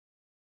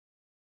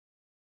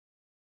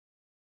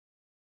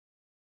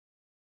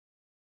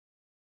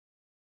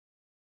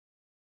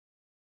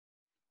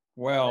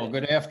Well,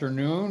 good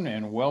afternoon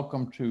and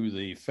welcome to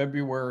the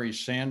February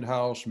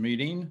Sandhouse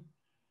meeting.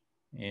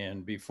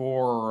 And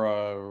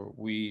before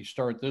we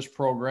start this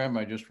program,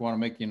 I just want to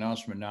make the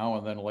announcement now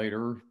and then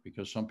later,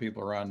 because some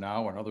people are on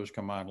now and others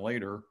come on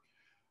later.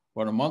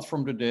 But a month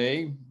from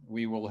today,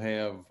 we will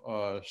have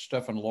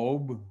Stefan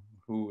Loeb,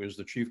 who is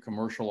the Chief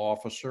Commercial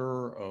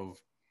Officer of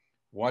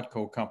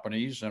Watco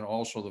Companies and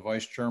also the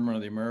Vice Chairman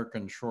of the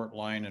American Short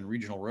Line and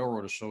Regional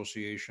Railroad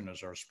Association,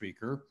 as our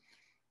speaker.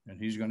 And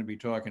he's going to be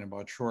talking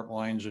about short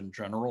lines in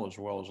general, as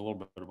well as a little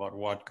bit about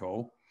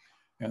Watco.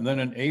 And then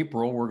in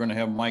April, we're going to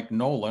have Mike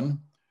Nolan,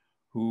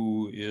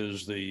 who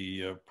is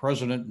the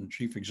President and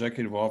Chief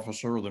Executive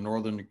Officer of the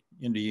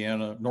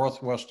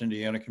Northwest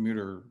Indiana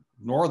Commuter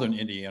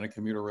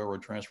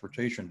Railroad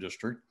Transportation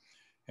District.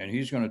 And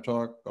he's going to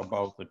talk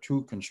about the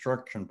two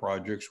construction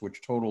projects,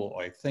 which total,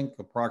 I think,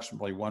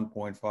 approximately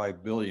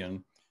 $1.5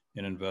 billion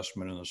in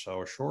investment in the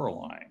South Shore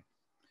Line.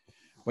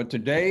 But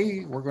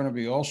today, we're going to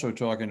be also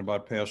talking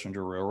about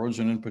passenger railroads,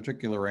 and in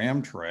particular,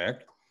 Amtrak.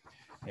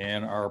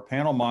 And our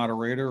panel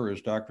moderator is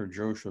Dr.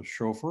 Joseph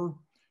Schofer.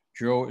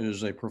 Joe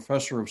is a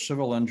professor of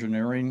civil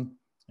engineering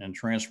and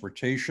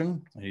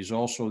transportation. And he's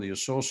also the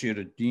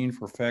Associate Dean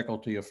for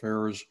Faculty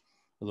Affairs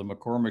of the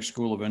McCormick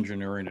School of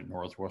Engineering at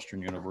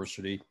Northwestern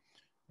University,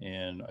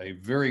 and a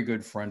very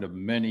good friend of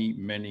many,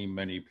 many,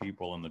 many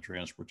people in the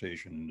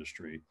transportation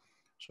industry.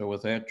 So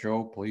with that,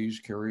 Joe, please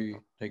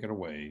take it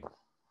away.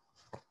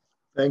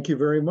 Thank you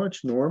very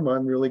much, Norm.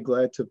 I'm really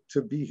glad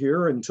to be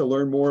here and to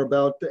learn more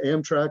about the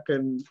Amtrak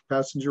and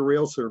passenger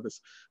rail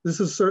service. This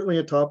is certainly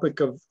a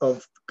topic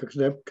of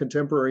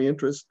contemporary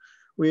interest.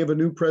 We have a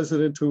new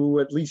president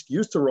who at least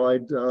used to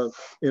ride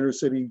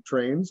intercity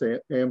trains,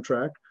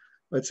 Amtrak.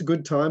 It's a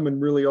good time,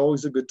 and really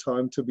always a good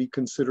time, to be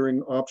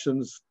considering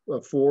options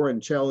for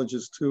and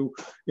challenges to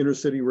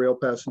intercity rail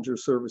passenger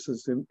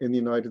services in the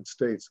United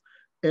States.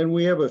 And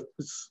we have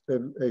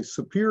a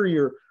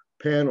superior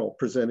panel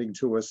presenting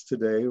to us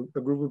today,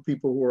 a group of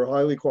people who are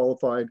highly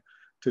qualified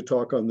to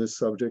talk on this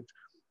subject.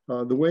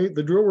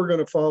 The drill we're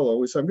going to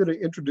follow is I'm going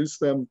to introduce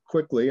them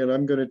quickly, and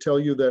I'm going to tell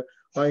you that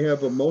I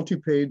have a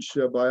multi-page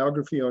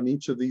biography on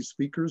each of these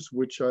speakers,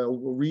 which I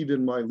will read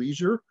in my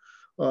leisure,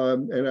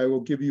 and I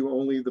will give you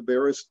only the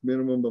barest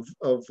minimum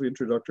of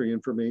introductory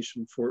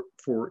information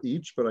for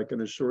each, but I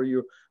can assure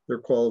you their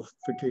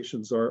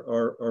qualifications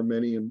are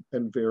many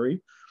and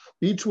varied.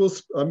 I'm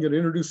going to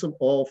introduce them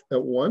all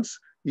at once.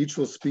 Each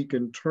will speak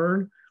in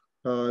turn.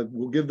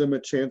 We'll give them a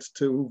chance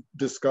to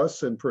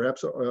discuss and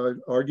perhaps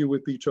argue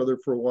with each other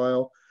for a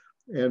while.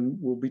 And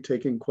we'll be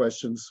taking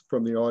questions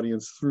from the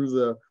audience through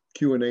the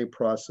Q&A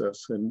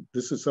process. And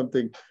this is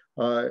something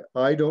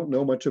I don't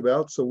know much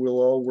about, so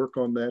we'll all work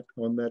on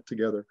that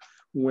together.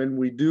 When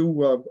we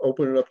do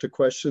open it up to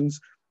questions,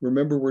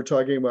 remember we're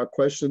talking about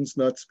questions,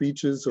 not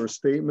speeches or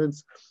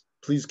statements.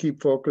 Please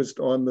keep focused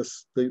on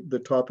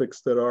the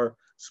topics that our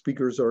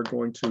speakers are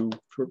going to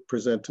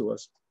present to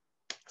us.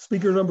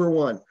 Speaker number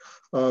one,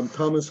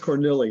 Thomas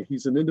Cornillie.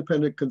 He's an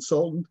independent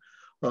consultant,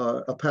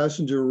 a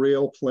passenger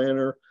rail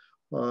planner,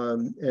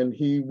 and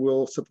he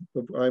will,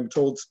 I'm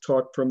told,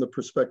 talk from the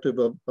perspective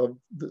of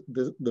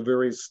the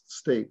various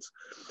states.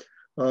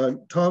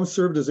 Tom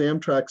served as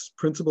Amtrak's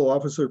principal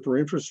officer for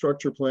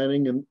infrastructure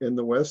planning in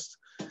the West.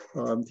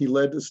 He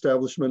led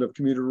establishment of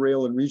commuter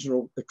rail and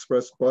regional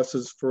express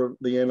buses for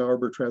the Ann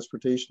Arbor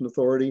Transportation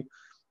Authority.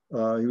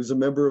 He was a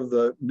member of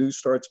the New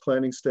Starts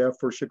planning staff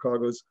for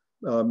Chicago's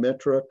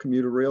Metra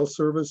commuter rail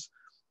service.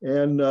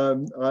 And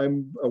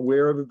I'm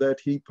aware that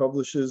he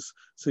publishes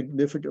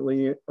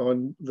significantly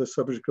on the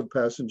subject of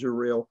passenger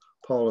rail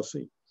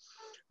policy.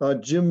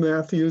 Jim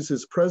Mathews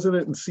is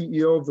president and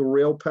CEO of the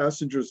Rail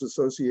Passengers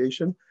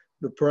Association,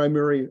 the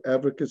primary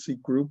advocacy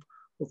group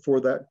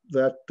for that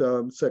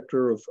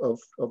sector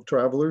of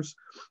travelers.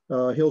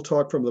 He'll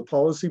talk from the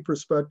policy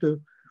perspective.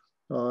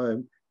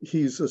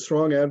 He's a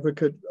strong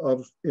advocate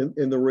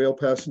in the rail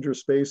passenger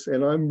space,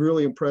 and I'm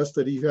really impressed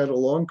that he had a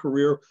long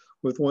career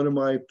with one of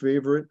my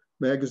favorite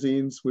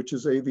magazines, which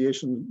is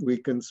Aviation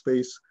Week and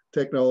Space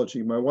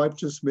Technology. My wife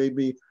just made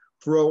me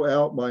throw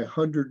out my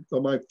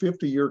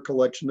 50-year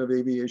collection of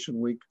Aviation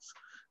Weeks,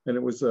 and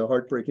it was a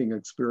heartbreaking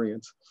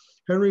experience.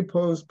 Henry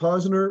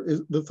Posner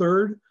is the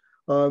third,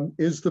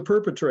 is the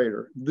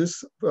perpetrator.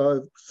 This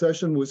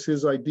session was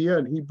his idea,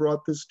 and he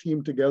brought this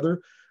team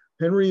together.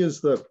 Henry is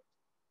the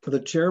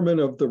chairman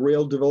of the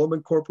Rail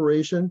Development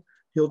Corporation.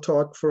 He'll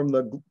talk from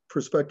the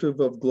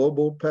perspective of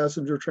global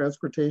passenger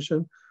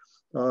transportation.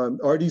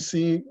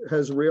 RDC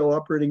has rail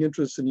operating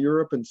interests in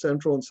Europe and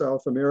Central and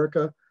South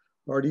America.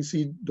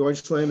 RDC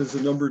Deutschland is the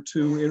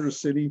 #2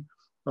 intercity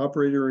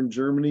operator in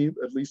Germany,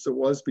 at least it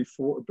was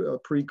before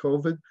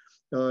pre-COVID.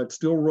 It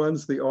still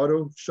runs the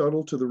auto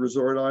shuttle to the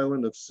resort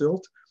island of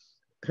Sylt.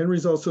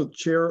 Henry's also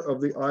chair of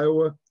the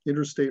Iowa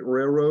Interstate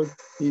Railroad.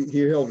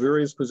 He held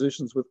various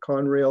positions with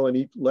Conrail, and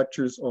he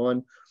lectures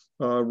on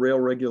rail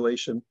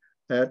regulation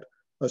at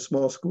a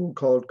small school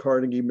called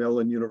Carnegie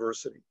Mellon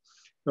University.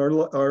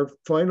 Our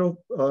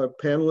final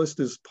panelist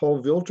is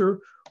Paul Vilter.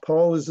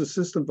 Paul is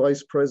Assistant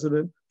Vice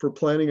President for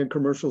Planning and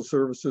Commercial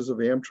Services of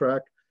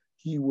Amtrak.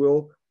 he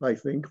will, I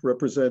think,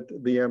 represent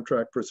the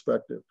Amtrak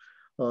perspective.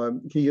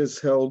 He has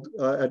held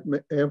at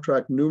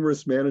Amtrak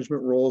numerous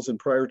management roles, and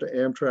prior to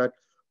Amtrak,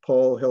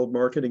 Paul held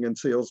marketing and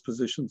sales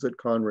positions at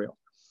Conrail.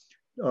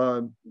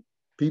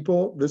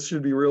 People, this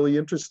should be really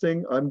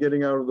interesting. I'm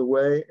getting out of the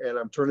way and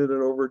I'm turning it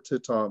over to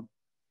Tom.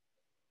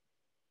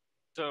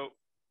 So,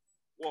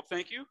 well,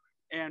 thank you.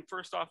 And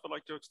first off, I'd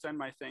like to extend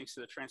my thanks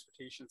to the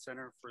Transportation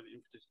Center for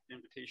the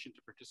invitation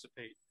to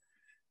participate.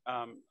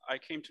 I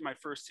came to my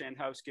first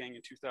Sandhouse gang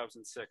in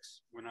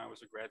 2006 when I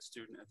was a grad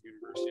student at the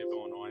University of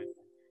Illinois.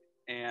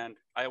 And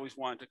I always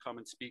wanted to come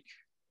and speak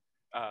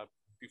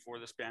before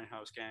the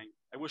Sandhouse gang.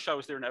 I wish I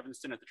was there in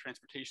Evanston at the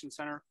Transportation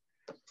Center,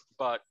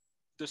 but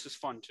this is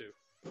fun too.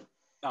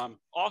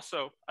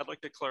 Also, I'd like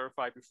to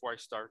clarify before I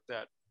start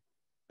that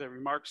the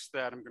remarks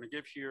that I'm going to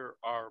give here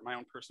are my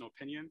own personal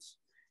opinions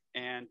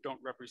and don't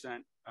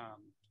represent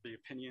the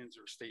opinions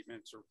or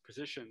statements or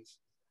positions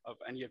of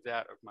any of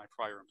that of my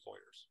prior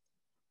employers.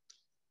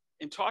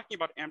 In talking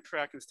about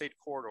Amtrak and state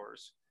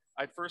corridors,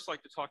 I'd first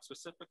like to talk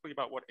specifically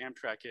about what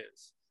Amtrak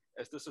is,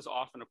 as this is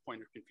often a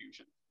point of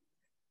confusion.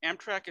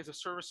 Amtrak is a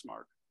service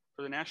mark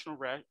for the National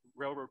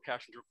Railroad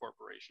Passenger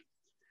Corporation,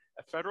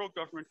 a federal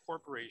government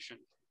corporation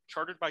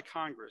chartered by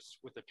Congress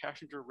with the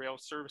Passenger Rail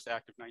Service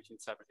Act of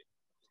 1970.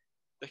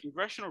 The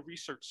Congressional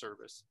Research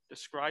Service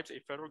describes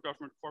a federal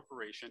government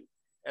corporation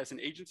as an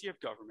agency of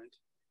government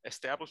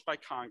established by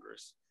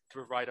Congress to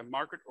provide a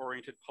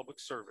market-oriented public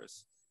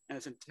service and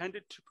is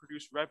intended to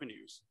produce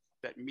revenues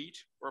that meet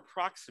or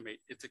approximate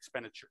its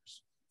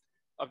expenditures.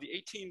 Of the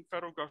 18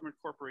 federal government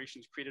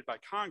corporations created by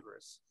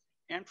Congress,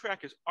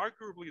 Amtrak is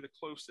arguably the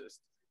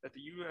closest that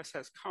the US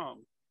has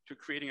come to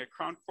creating a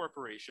crown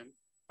corporation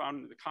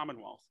found in the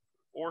Commonwealth,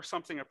 or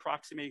something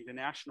approximating the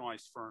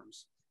nationalized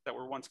firms that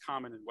were once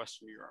common in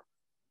Western Europe.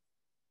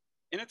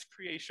 In its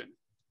creation,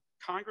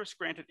 Congress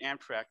granted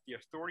Amtrak the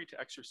authority to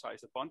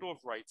exercise a bundle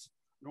of rights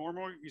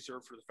normally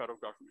reserved for the federal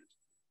government,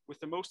 with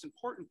the most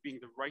important being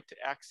the right to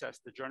access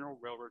the general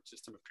railroad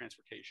system of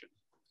transportation.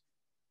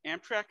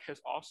 Amtrak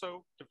has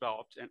also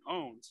developed and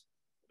owns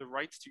the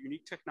rights to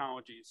unique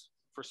technologies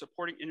for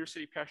supporting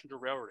intercity passenger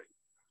railroading,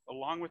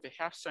 along with a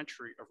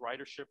half-century of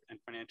ridership and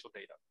financial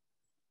data.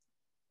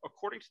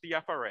 According to the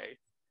FRA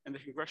and the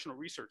Congressional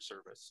Research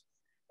Service,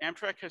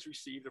 Amtrak has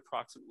received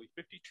approximately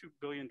 $52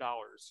 billion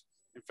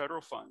in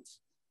federal funds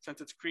since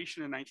its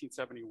creation in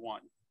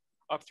 1971,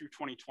 up through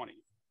 2020.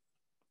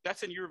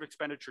 That's in year of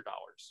expenditure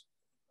dollars.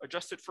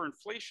 Adjusted for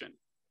inflation,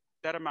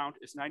 that amount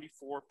is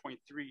 $94.3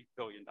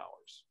 billion.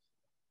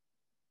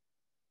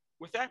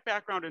 With that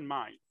background in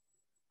mind,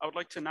 I would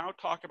like to now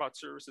talk about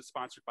services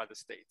sponsored by the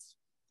states.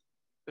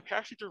 The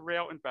Passenger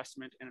Rail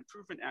Investment and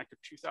Improvement Act of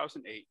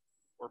 2008,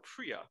 or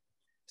PRIA,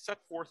 set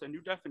forth a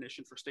new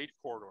definition for state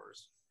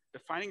corridors,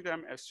 defining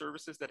them as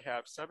services that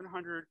have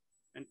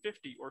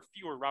 750 or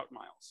fewer route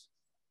miles.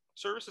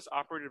 Services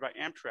operated by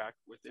Amtrak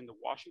within the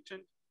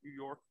Washington, New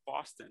York,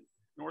 Boston,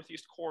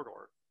 Northeast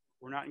corridor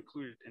were not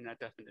included in that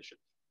definition.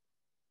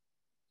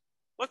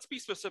 Let's be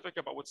specific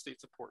about what state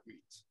support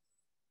means.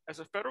 As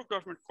a federal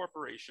government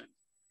corporation,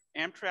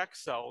 Amtrak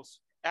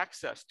sells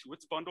access to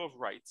its bundle of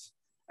rights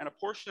and a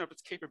portion of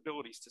its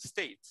capabilities to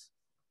states,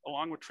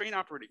 along with train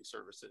operating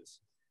services,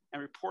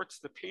 and reports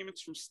the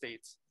payments from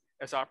states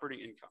as operating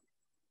income.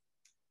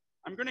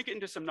 I'm going to get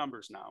into some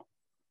numbers now,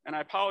 and I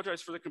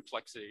apologize for the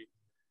complexity,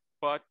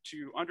 but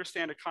to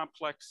understand a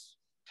complex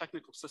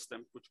technical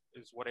system, which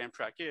is what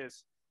Amtrak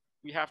is,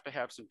 we have to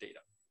have some data.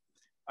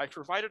 I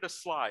provided a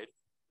slide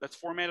that's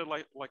formatted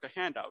like a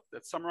handout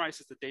that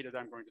summarizes the data that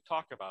I'm going to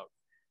talk about,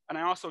 and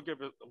I also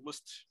give a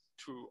list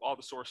to all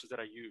the sources that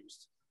I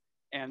used,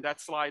 and that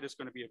slide is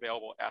going to be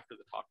available after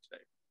the talk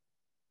today.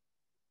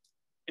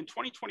 In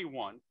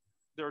 2021,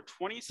 there are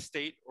 20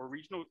 state or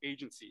regional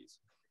agencies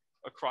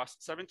across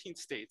 17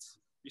 states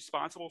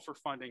responsible for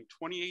funding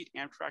 28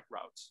 Amtrak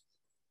routes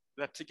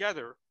that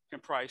together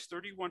comprise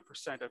 31%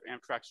 of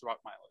Amtrak's route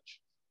mileage.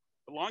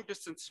 The long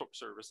distance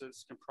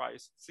services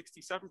comprise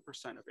 67%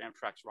 of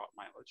Amtrak's route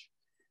mileage,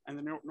 and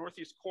the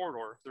Northeast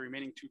corridor, the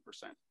remaining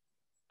 2%.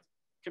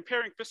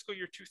 Comparing fiscal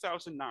year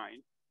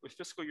 2009 with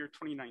fiscal year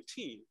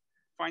 2019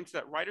 finds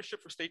that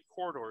ridership for state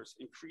corridors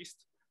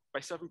increased by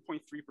 7.3%.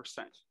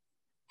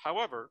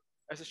 However,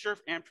 as a share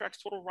of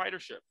Amtrak's total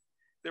ridership,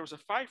 there was a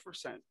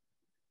 5%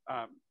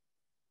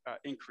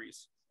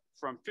 increase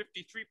from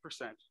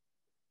 53%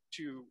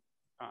 to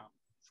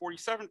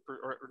 47%,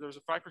 or there was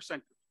a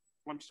 5%,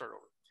 let me start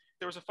over.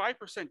 There was a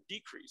 5%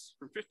 decrease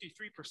from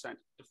 53%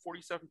 to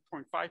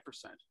 47.5%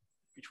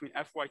 between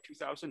FY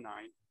 2009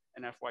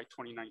 and FY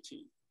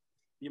 2019.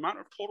 The amount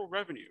of total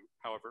revenue,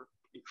 however,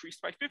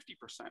 increased by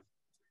 50%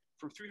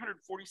 from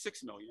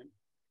 $346 million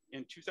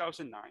in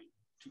 2009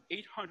 to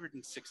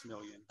 $806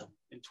 million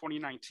in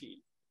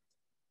 2019.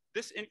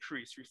 This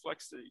increase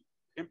reflects the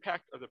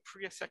impact of the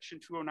PRIA Section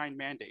 209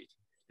 mandate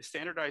to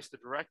standardize the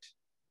direct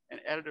and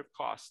additive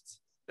costs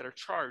that are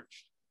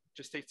charged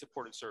to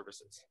state-supported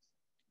services.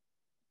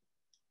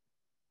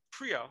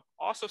 PRIA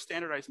also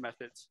standardized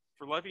methods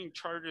for levying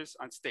charges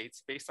on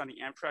states based on the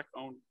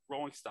Amtrak-owned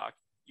rolling stock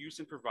used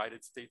in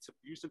providing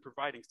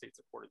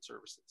state-supported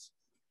services.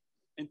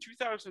 In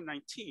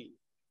 2019,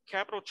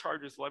 capital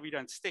charges levied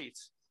on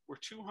states were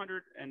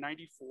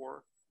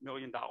 $294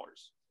 million,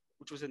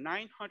 which was a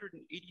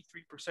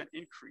 983%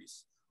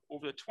 increase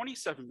over the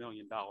 $27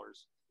 million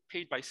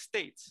paid by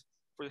states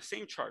for the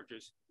same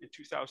charges in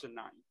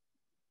 2009.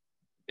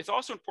 It's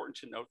also important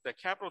to note that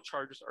capital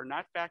charges are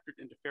not factored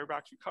into fare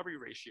box recovery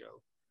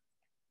ratio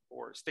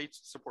for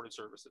state-supported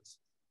services.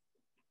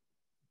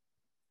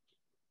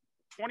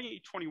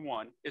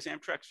 2021 is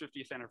Amtrak's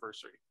 50th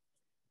anniversary,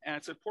 and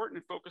it's important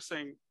in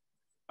focusing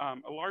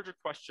a larger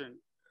question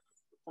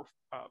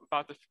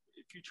about the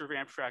future of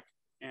Amtrak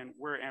and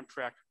where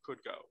Amtrak could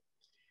go.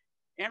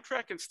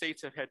 Amtrak and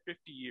states have had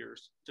 50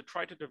 years to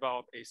try to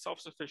develop a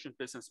self-sufficient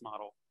business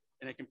model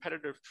in a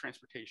competitive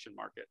transportation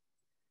market.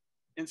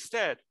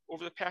 Instead,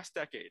 over the past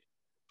decade,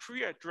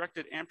 PREA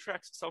directed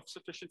Amtrak's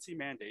self-sufficiency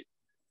mandate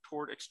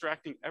toward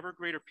extracting ever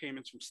greater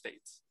payments from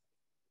states.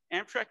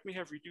 Amtrak may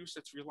have reduced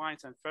its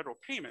reliance on federal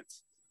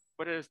payments,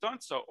 but it has done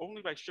so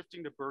only by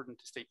shifting the burden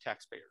to state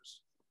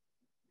taxpayers.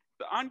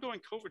 The ongoing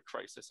COVID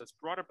crisis has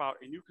brought about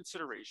a new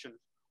consideration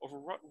over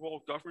what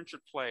role government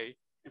should play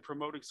in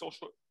promoting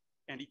social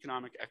and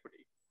economic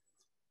equity.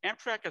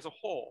 Amtrak as a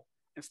whole,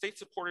 and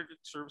state-supported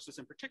services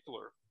in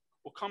particular,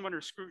 will come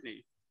under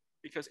scrutiny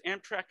because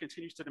Amtrak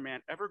continues to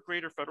demand ever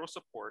greater federal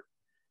support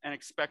and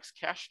expects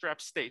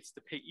cash-strapped states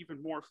to pay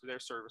even more for their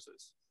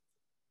services.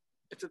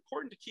 It's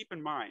important to keep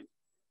in mind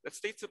that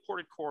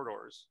state-supported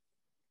corridors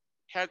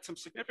had some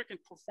significant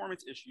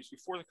performance issues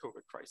before the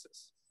COVID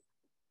crisis.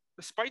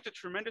 Despite the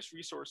tremendous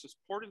resources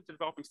poured into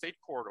developing state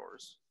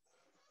corridors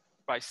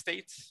by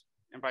states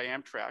and by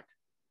Amtrak,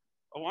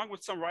 along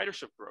with some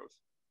ridership growth,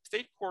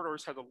 state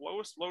corridors had the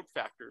lowest load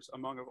factors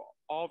among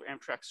all of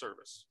Amtrak's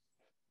service.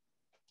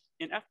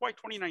 In FY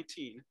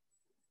 2019,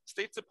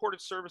 state-supported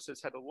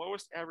services had the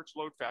lowest average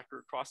load factor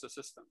across the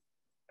system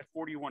at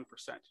 41%.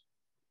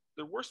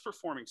 The worst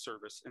performing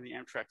service in the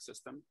Amtrak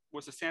system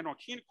was the San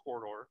Joaquin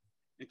corridor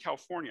in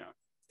California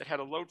that had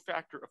a load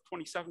factor of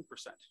 27%.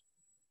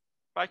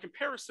 By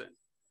comparison,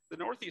 the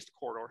Northeast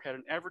corridor had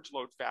an average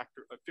load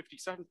factor of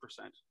 57%,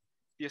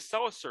 the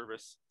Acela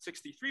service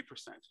 63%,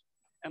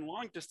 and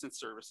long distance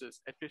services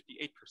at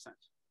 58%.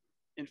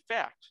 In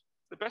fact,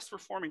 the best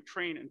performing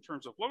train in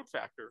terms of load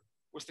factor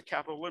was the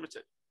Capital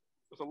Limited,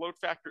 with a load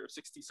factor of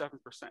 67%.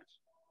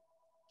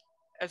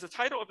 As the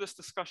title of this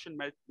discussion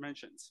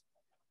mentions,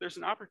 there's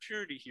an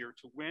opportunity here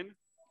to win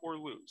or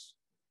lose.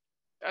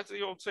 As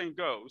the old saying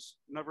goes,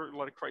 never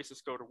let a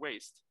crisis go to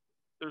waste.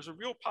 There's a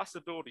real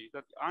possibility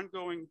that the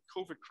ongoing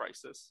COVID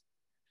crisis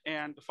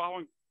and the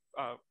following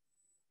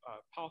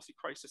policy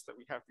crisis that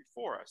we have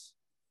before us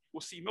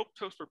will see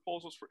milquetoast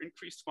proposals for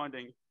increased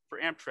funding for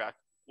Amtrak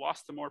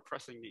lost to more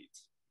pressing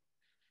needs.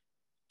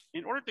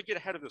 In order to get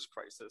ahead of this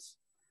crisis,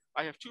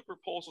 I have two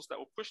proposals that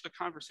will push the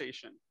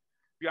conversation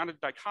beyond a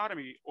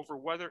dichotomy over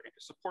whether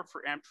support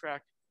for Amtrak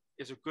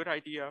is a good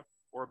idea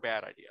or a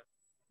bad idea.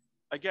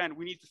 Again,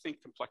 we need to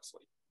think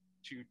complexly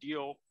to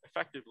deal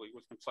effectively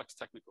with complex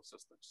technical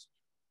systems.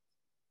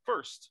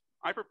 First,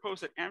 I propose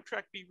that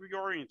Amtrak be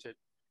reoriented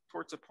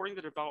towards supporting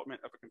the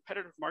development of a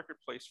competitive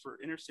marketplace for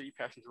intercity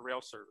passenger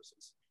rail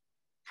services.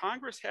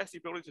 Congress has the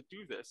ability to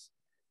do this,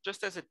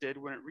 just as it did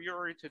when it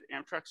reoriented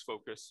Amtrak's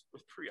focus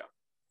with PREA.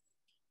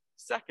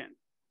 Second,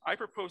 I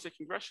propose a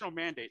congressional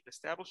mandate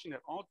establishing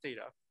that all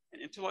data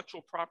and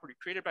intellectual property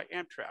created by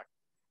Amtrak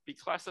be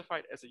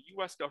classified as a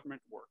US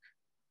government work,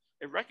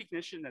 a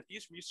recognition that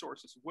these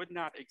resources would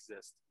not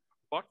exist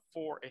but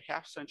for a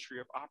half century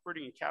of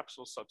operating and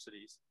capital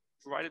subsidies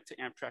provided to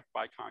Amtrak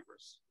by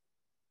Congress.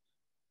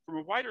 From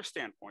a wider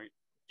standpoint,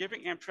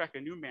 giving Amtrak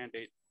a new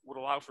mandate would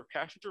allow for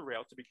passenger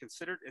rail to be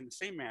considered in the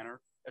same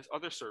manner as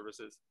other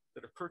services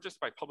that are purchased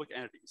by public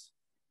entities,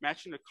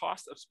 matching the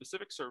cost of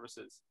specific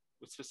services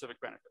with specific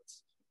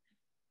benefits.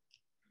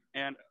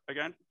 And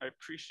again, I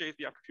appreciate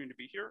the opportunity to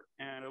be here,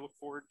 and I look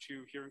forward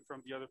to hearing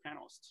from the other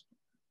panelists.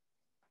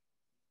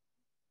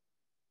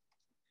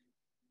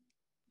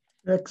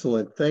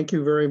 Excellent. Thank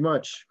you very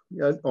much.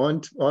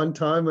 On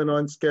time and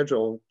on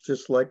schedule,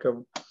 just like a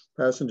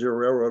passenger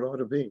railroad ought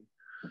to be.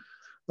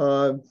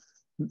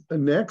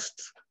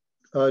 Next,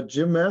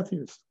 Jim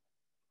Mathews.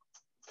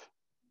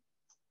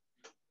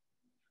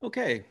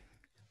 Okay.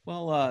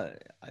 Well,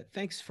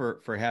 thanks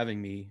for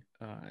having me.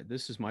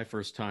 This is my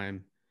first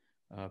time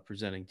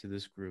presenting to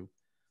this group,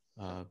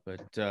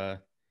 but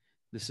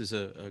this is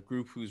a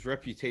group whose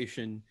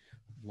reputation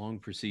long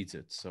precedes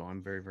it. So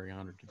I'm very, very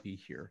honored to be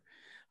here.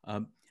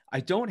 I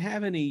don't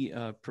have any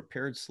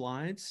prepared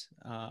slides.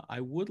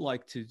 I would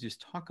like to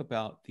just talk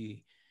about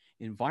the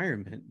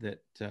environment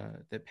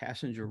that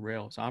passenger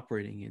rail is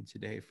operating in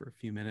today for a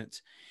few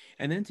minutes,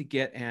 and then to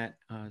get at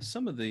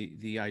some of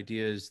the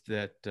ideas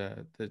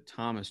that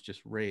Thomas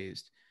just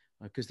raised,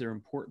 because they're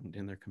important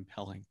and they're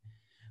compelling.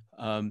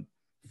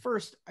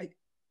 First,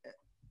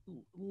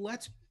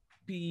 let's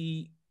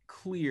be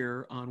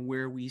clear on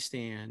where we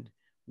stand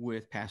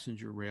with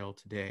passenger rail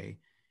today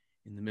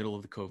in the middle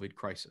of the COVID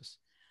crisis.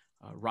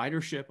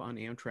 Ridership on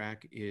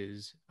Amtrak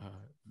is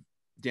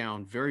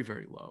down very,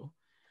 very low.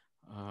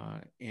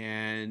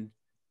 And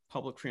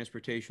public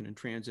transportation and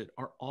transit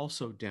are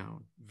also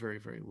down very,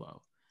 very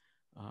low.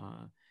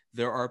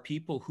 There are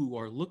people who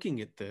are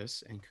looking at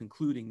this and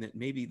concluding that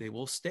maybe they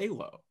will stay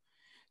low,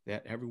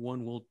 that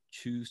everyone will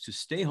choose to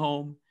stay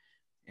home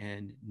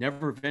and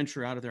never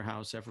venture out of their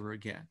house ever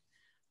again.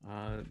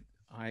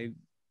 I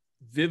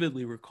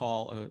vividly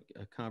recall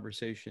a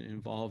conversation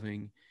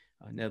involving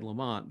Ned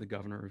Lamont, the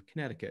governor of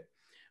Connecticut,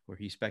 where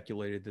he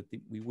speculated that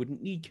we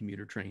wouldn't need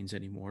commuter trains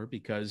anymore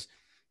because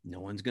no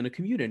one's going to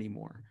commute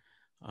anymore.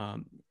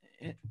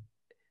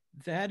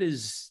 That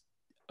is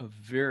a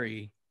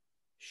very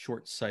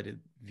short-sighted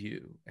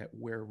view at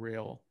where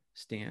rail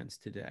stands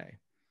today.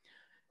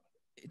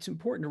 It's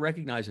important to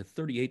recognize that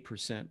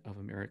 38% of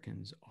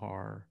Americans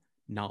are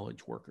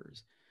knowledge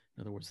workers.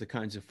 In other words, the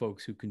kinds of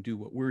folks who can do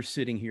what we're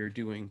sitting here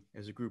doing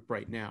as a group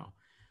right now,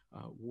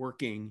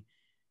 working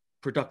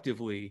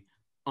productively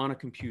on a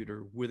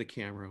computer with a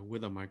camera,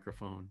 with a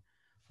microphone.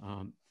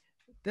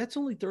 That's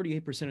only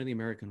 38% of the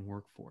American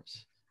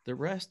workforce. The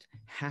rest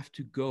have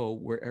to go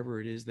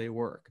wherever it is they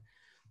work.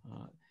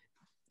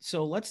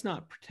 So let's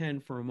not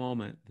pretend for a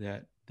moment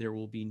that there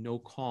will be no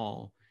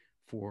call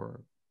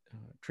for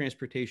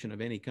transportation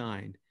of any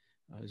kind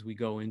as we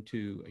go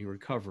into a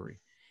recovery.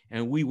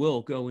 And we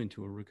will go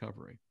into a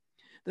recovery.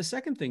 The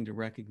second thing to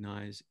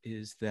recognize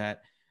is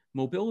that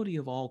mobility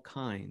of all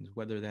kinds,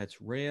 whether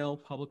that's rail,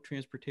 public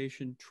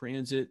transportation,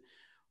 transit,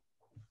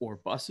 or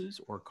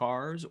buses, or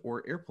cars,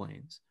 or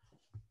airplanes,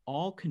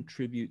 all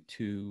contribute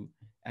to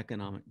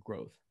economic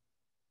growth.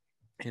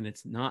 And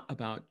it's not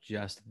about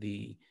just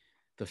the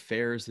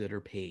fares that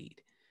are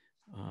paid.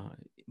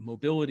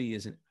 Mobility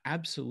is an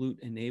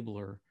absolute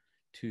enabler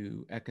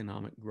to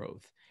economic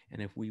growth.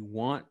 And if we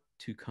want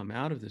to come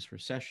out of this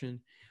recession,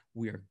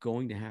 we are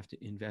going to have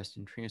to invest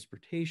in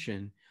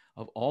transportation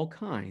of all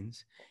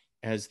kinds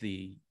as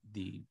the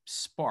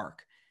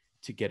spark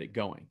to get it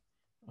going.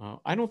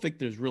 I don't think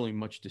there's really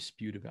much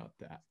dispute about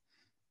that.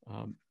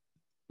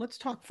 Let's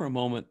talk for a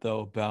moment,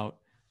 though, about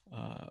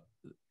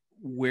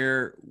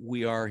where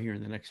we are here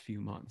in the next few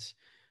months.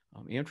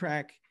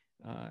 Amtrak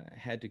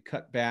had to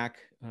cut back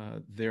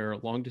their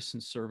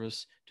long-distance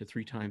service to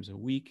 3 times a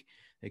week.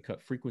 They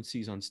cut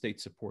frequencies on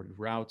state-supported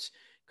routes,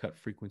 cut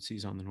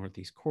frequencies on the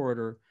Northeast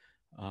Corridor,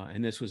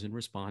 and this was in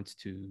response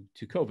to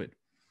COVID.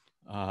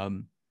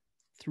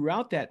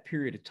 Throughout that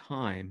period of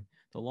time,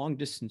 the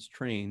long-distance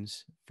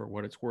trains, for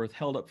what it's worth,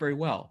 held up very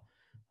well.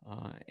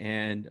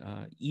 And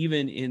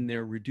even in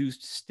their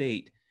reduced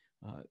state,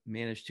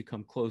 managed to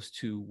come close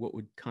to what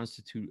would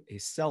constitute a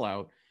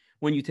sellout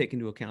when you take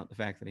into account the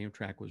fact that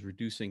Amtrak was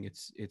reducing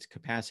its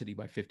capacity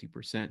by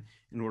 50%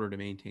 in order to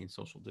maintain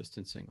social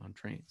distancing on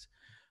trains.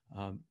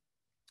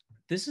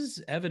 This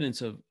is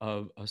evidence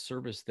of a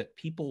service that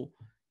people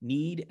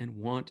need and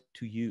want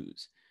to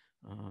use.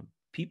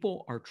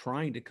 People are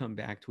trying to come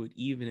back to it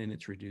even in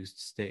its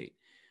reduced state.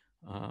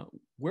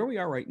 Where we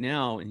are right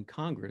now in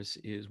Congress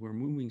is we're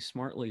moving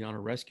smartly on a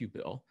rescue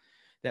bill.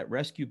 That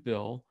rescue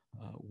bill,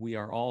 we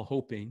are all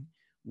hoping,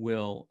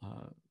 will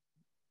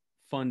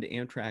fund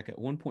Amtrak at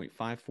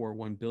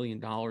 $1.541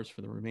 billion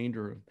for the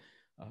remainder of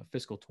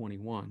fiscal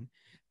 21.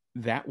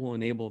 That will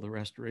enable the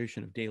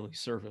restoration of daily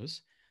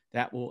service.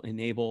 That will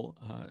enable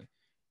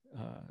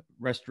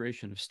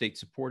restoration of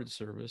state-supported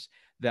service.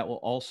 That will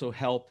also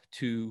help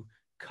to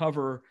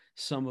cover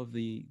some of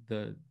the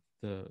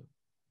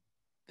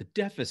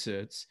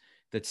deficits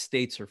that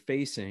states are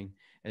facing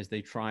as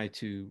they try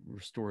to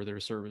restore their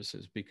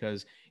services,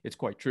 because it's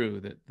quite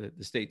true that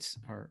the states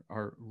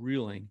are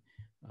reeling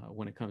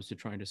when it comes to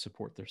trying to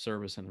support their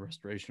service and the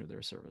restoration of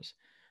their service.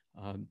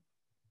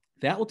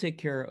 That will take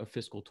care of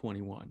fiscal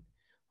 21.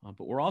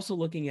 But we're also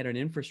looking at an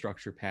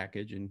infrastructure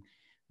package, and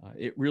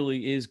it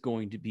really is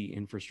going to be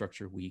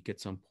infrastructure week at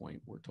some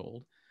point, we're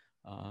told.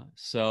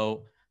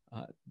 So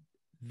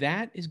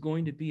that is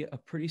going to be a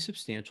pretty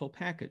substantial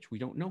package. We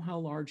don't know how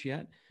large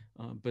yet,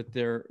 but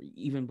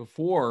even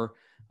before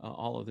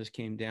all of this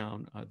came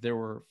down, there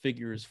were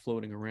figures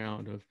floating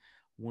around of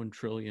 1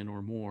 trillion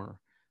or more.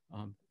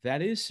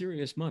 That is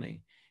serious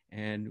money.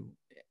 And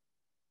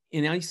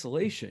in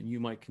isolation, you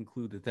might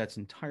conclude that that's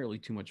entirely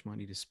too much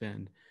money to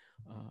spend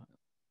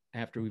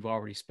after we've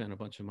already spent a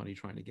bunch of money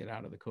trying to get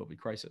out of the COVID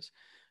crisis.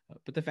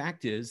 But the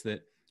fact is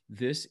that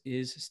this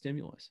is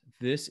stimulus.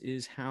 This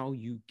is how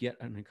you get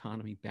an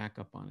economy back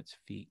up on its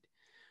feet.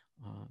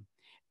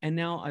 And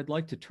now I'd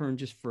like to turn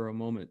just for a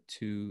moment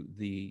to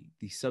the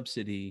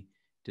subsidy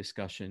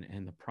discussion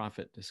and the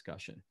profit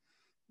discussion.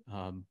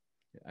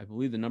 I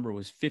believe the number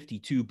was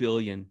 52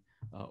 billion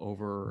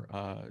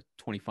over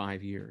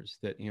 25 years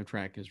that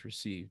Amtrak has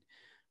received.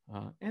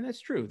 And that's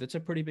true. That's a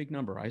pretty big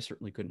number. I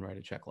certainly couldn't write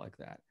a check like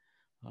that.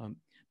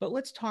 But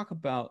let's talk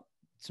about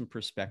some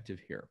perspective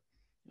here.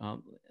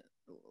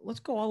 Let's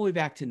go all the way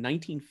back to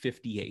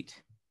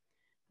 1958.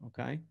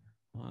 Okay.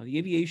 The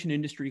aviation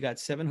industry got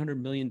 $700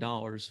 million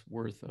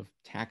worth of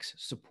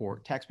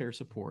taxpayer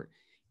support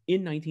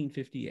in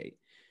 1958.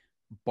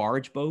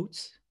 Barge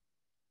boats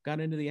got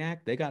into the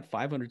act. They got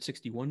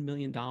 $561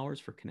 million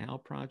for canal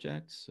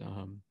projects.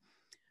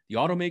 The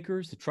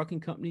automakers, the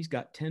trucking companies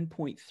got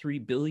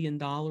 $10.3 billion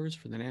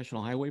for the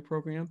National Highway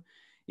Program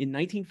in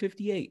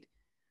 1958.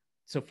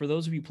 So for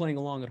those of you playing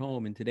along at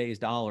home in today's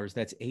dollars,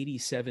 that's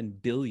 87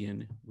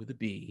 billion with a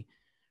B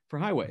for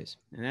highways.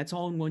 And that's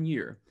all in 1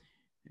 year.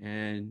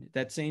 And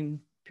that same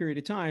period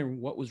of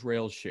time, what was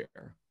rail's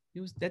share?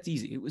 That's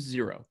easy. It was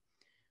zero.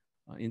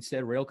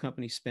 Instead, rail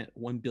companies spent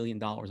 $1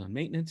 billion on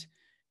maintenance,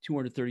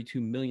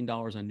 $232 million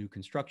on new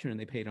construction, and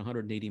they paid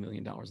 $180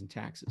 million in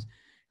taxes.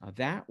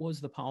 That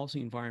was the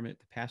policy environment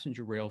the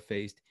passenger rail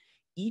faced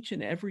each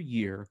and every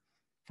year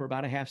for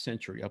about a half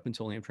century, up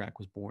until Amtrak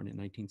was born in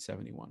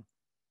 1971.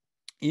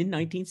 In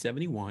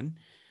 1971,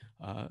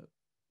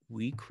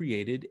 we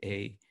created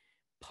a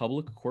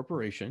public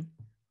corporation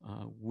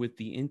with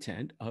the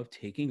intent of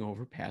taking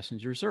over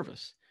passenger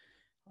service.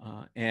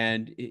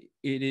 And it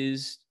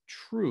is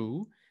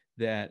true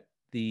that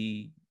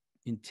the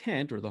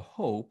intent or the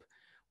hope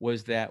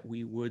was that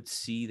we would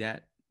see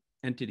that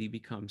entity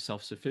become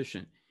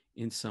self-sufficient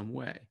in some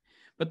way.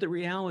 But the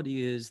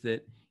reality is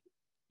that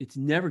it's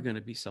never going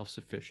to be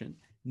self-sufficient.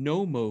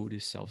 No mode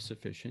is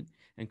self-sufficient.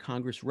 And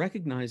Congress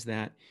recognized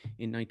that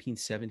in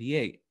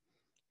 1978.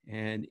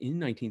 And in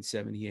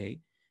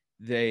 1978,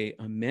 they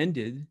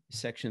amended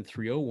Section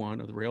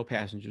 301 of the Rail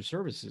Passenger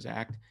Services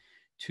Act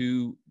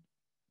to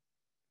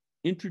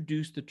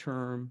introduce the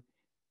term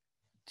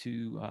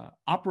to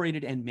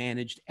operated and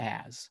managed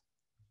as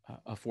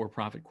a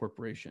for-profit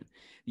corporation.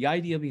 The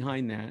idea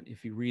behind that,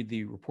 if you read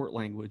the report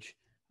language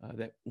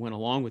that went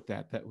along with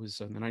that, that was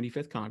in the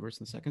 95th Congress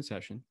in the second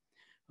session,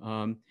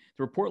 the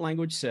report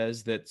language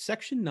says that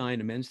Section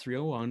 9 amends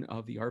 301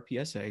 of the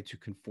RPSA to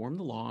conform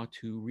the law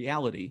to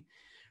reality,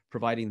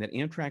 providing that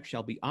Amtrak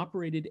shall be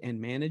operated and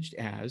managed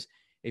as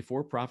a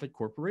for-profit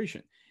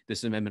corporation.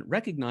 This amendment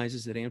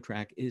recognizes that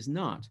Amtrak is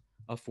not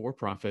a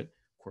for-profit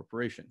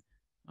corporation.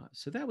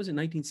 So that was in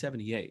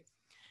 1978.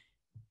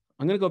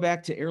 I'm going to go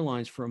back to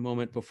airlines for a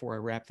moment before I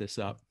wrap this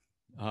up.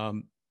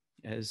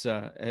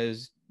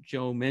 As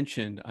Joe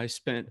mentioned, I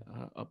spent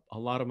a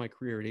lot of my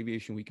career at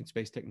Aviation Week and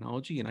Space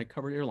Technology, and I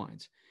covered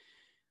airlines.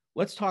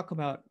 Let's talk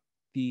about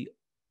the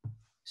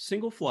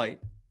single flight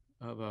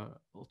of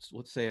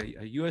let's say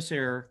a US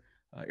Air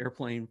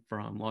airplane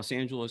from Los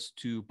Angeles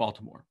to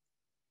Baltimore.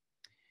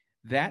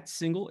 That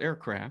single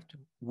aircraft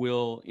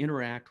will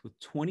interact with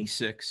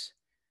 26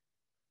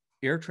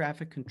 air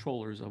traffic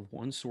controllers of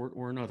one sort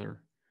or another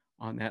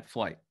on that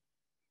flight.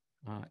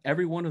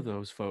 Every one of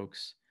those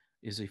folks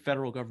is a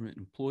federal government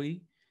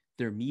employee.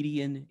 Their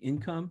median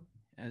income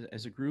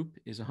as a group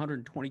is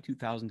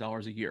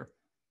 $122,000 a year,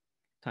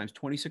 times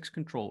 26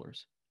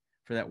 controllers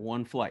for that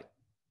one flight.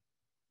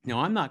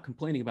 Now, I'm not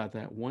complaining about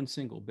that one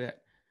single bit.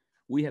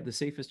 We have the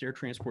safest air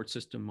transport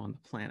system on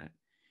the planet.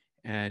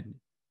 And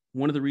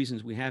one of the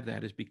reasons we have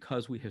that is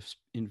because we have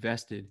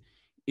invested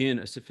in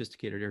a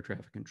sophisticated air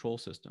traffic control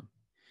system.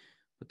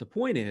 But the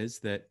point is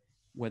that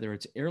whether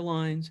it's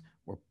airlines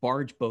or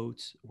barge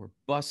boats or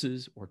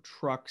buses or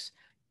trucks,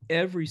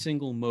 every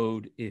single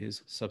mode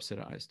is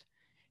subsidized.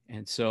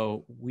 And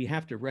so we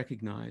have to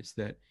recognize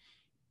that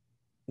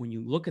when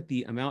you look at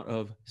the amount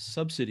of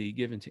subsidy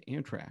given to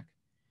Amtrak,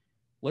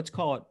 let's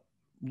call it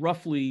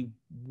roughly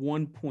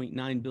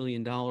 $1.9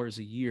 billion a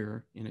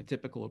year in a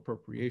typical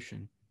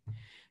appropriation.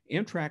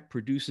 Amtrak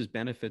produces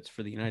benefits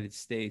for the United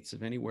States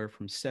of anywhere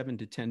from $7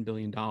 to $10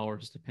 billion,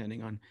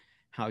 depending on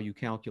how you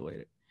calculate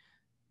it.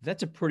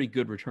 That's a pretty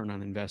good return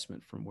on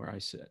investment from where I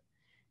sit.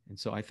 And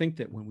so I think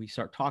that when we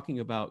start talking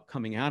about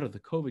coming out of the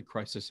COVID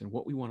crisis and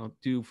what we want to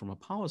do from a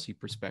policy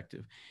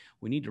perspective,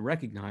 we need to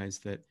recognize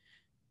that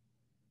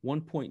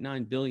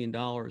 $1.9 billion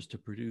to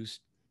produce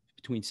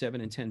between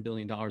 $7 and $10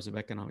 billion of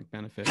economic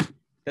benefit,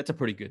 that's a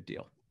pretty good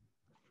deal.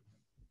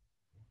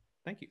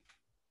 Thank you.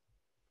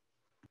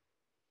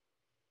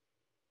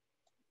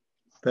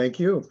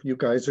 Thank you. You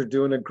guys are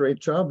doing a great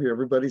job here.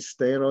 Everybody's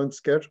staying on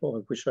schedule.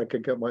 I wish I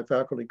could get my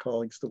faculty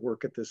colleagues to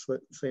work at this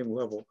same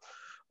level.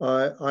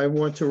 I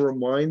want to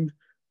remind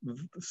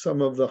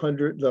some of the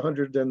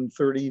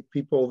 130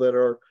 people that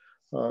are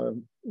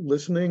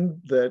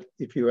listening that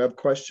if you have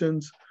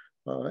questions,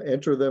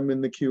 enter them in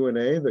the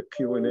Q&A. The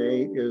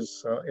Q&A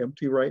is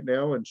empty right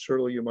now, and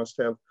surely you must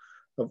have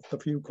a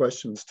few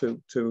questions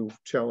to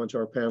challenge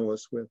our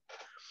panelists with.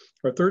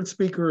 Our third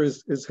speaker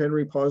is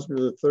Henry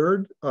Posner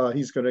III.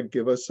 He's going to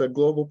give us a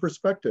global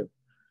perspective.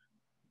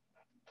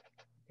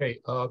 Okay,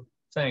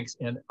 thanks.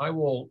 And I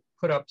will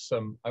put up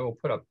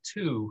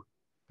two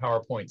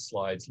PowerPoint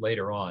slides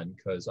later on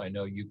because I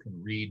know you can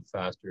read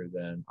faster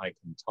than I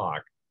can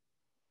talk.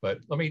 But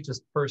let me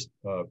just first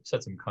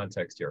set some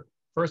context here.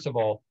 First of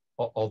all,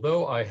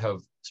 although I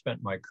have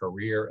spent my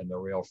career in the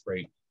rail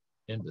freight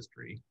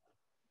industry,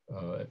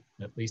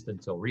 at least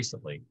until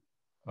recently,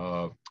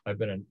 I've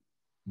been an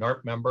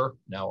NARP member,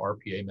 now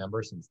RPA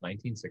member since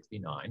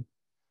 1969.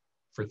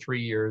 For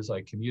 3 years,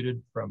 I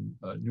commuted from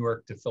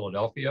Newark to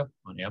Philadelphia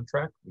on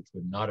Amtrak, which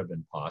would not have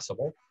been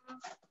possible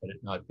had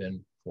it not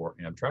been for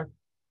Amtrak.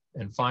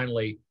 And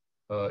finally,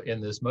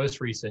 in this most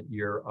recent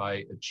year,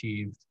 I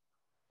achieved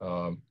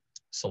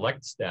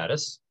select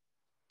status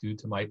due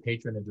to my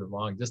patronage of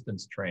long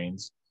distance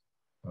trains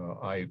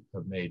I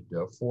have made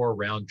 4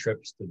 round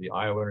trips to the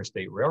Iowa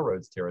Interstate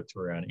Railroads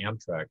territory on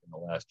Amtrak in the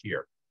last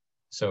year.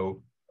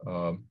 So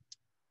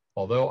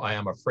although I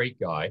am a freight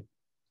guy,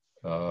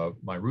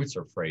 my roots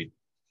are freight,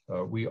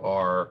 we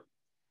are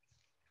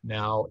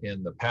now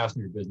in the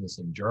passenger business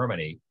in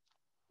Germany,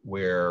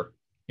 where,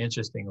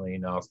 interestingly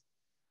enough,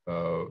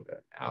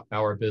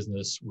 our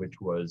business, which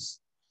was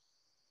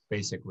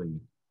basically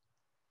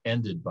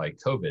ended by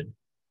COVID,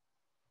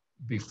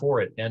 before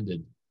it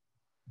ended,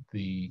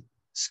 the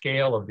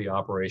scale of the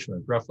operation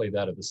was roughly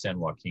that of the San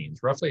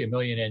Joaquins, roughly 1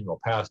 million annual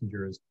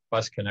passengers,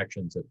 bus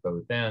connections at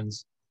both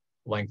ends,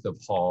 length of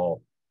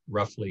haul,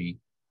 roughly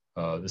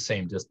the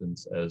same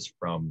distance as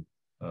from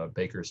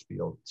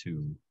Bakersfield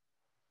to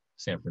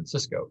San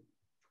Francisco.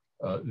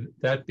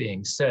 That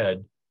being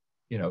said,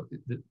 you know,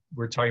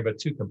 we're talking about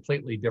 2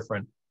 completely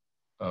different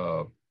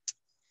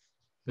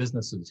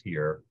businesses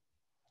here,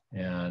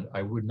 and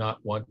I would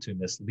not want to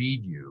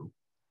mislead you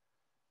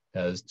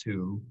as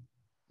to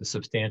the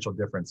substantial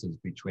differences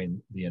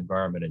between the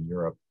environment in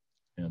Europe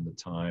and the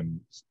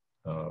times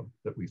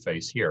that we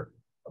face here.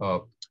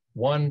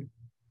 One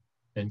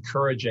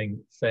encouraging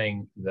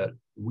thing that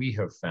we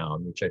have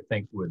found, which I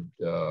think would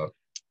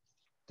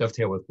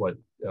dovetail with what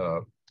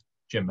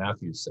Jim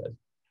Mathews said,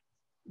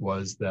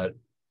 was that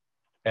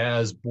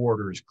as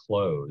borders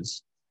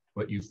close,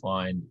 what you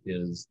find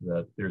is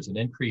that there's an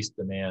increased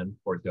demand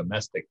for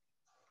domestic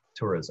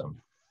tourism.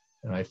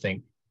 And I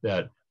think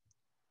that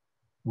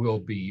will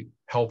be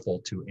helpful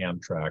to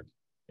Amtrak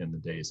in the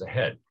days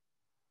ahead.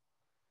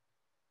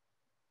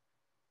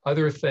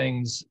 Other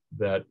things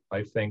that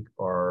I think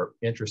are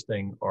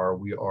interesting are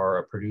we are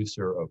a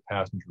producer of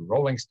passenger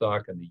rolling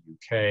stock in the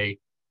UK.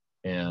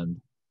 And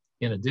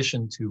in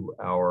addition to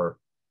our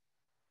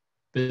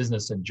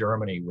business in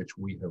Germany, which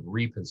we have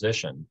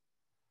repositioned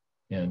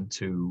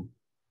into,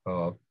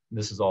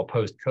 this is all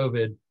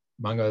post-COVID.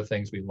 Among other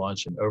things, we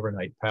launched an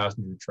overnight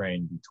passenger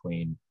train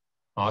between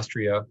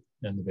Austria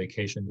and the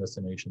vacation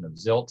destination of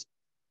Zilt,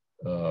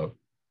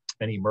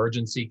 an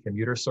emergency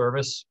commuter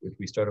service, which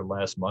we started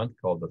last month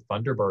called the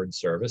Thunderbird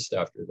service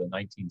after the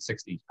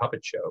 1960s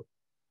puppet show.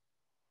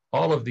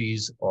 All of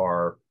these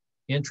are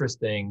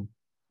interesting,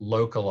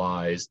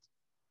 localized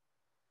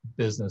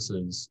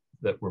businesses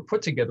that were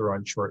put together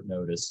on short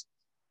notice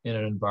in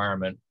an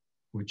environment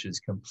which is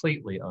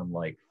completely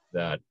unlike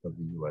that of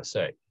the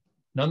USA.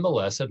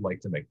 Nonetheless, I'd like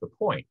to make the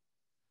point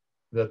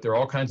that there are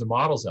all kinds of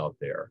models out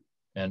there.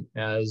 And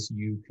as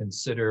you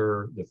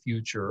consider the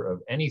future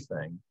of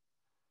anything,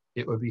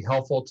 it would be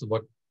helpful to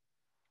look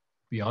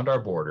beyond our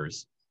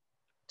borders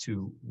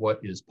to what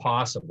is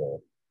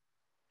possible.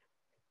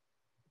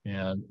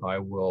 And I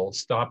will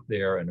stop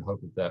there and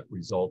hope that that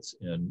results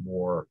in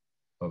more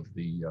of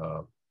the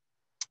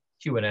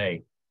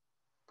Q&A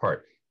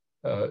part.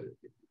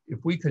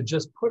 If we could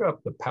just put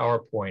up the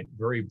PowerPoint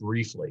very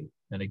briefly,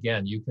 and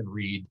again, you can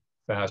read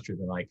faster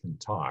than I can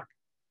talk.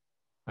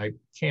 I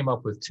came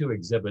up with 2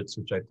 exhibits,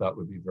 which I thought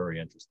would be very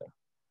interesting.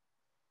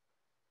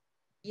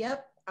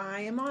 Yep,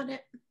 I am on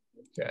it.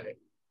 Okay.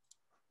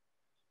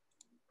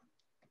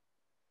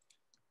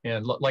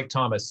 And like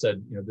Thomas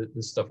said, you know,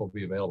 this stuff will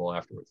be available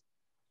afterwards.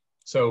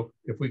 So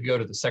if we go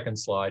to the second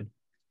slide,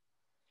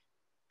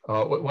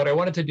 what I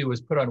wanted to do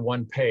was put on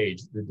one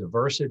page the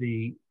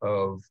diversity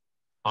of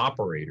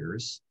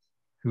operators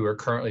who are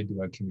currently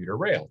doing commuter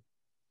rail.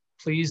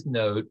 Please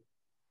note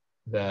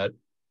that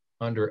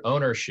under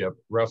ownership,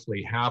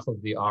 roughly half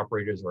of the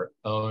operators are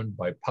owned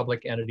by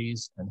public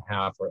entities and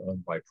half are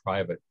owned by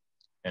private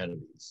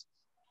entities.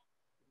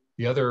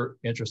 The other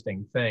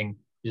interesting thing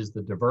is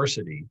the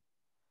diversity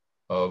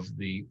of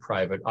the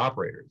private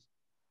operators.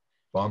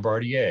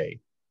 Bombardier,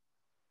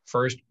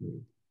 First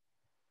Group,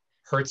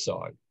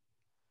 Herzog,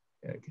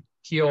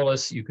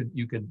 Keolis, you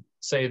could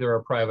say they're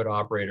a private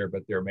operator,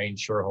 but their main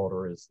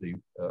shareholder is the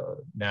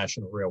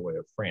National Railway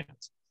of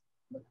France.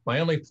 My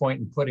only point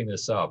in putting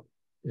this up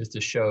is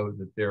to show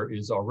that there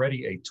is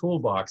already a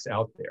toolbox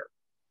out there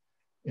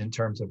in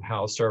terms of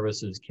how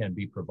services can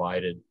be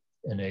provided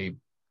in a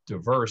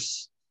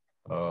diverse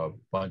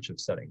bunch of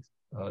settings.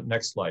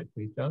 Next slide,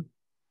 please, John.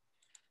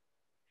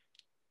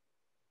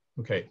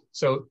 Okay,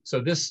 so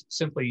this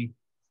simply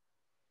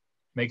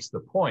makes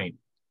the point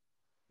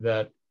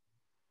that,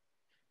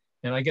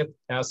 and I get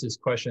asked this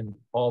question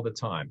all the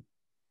time,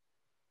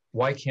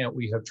 why can't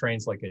we have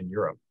trains like in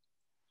Europe?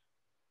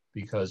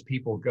 Because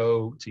people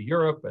go to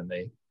Europe and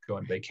they go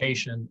on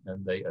vacation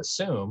and they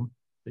assume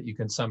that you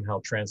can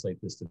somehow translate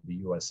this to the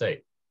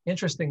USA.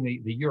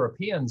 Interestingly, the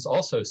Europeans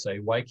also say,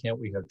 why can't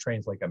we have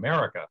trains like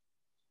America?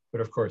 But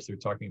of course, they're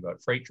talking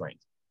about freight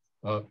trains.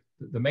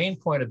 The main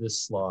point of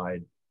this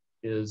slide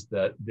is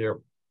that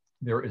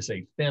there is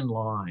a thin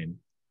line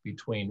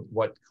between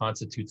what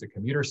constitutes a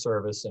commuter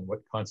service and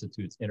what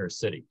constitutes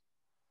intercity.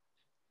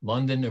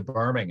 London to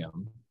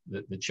Birmingham,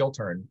 the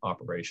Chiltern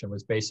operation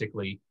was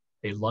basically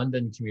a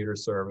London commuter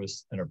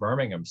service and a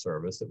Birmingham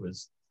service that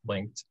was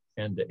linked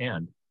end to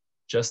end,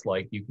 just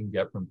like you can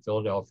get from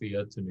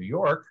Philadelphia to New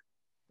York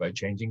by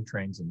changing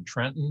trains in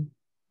Trenton,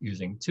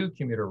 using 2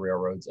 commuter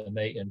railroads, and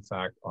they in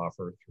fact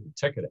offer through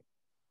ticketing.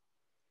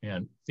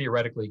 And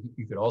theoretically,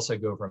 you could also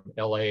go from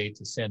LA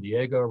to San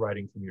Diego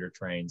riding commuter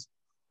trains.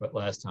 But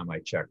last time I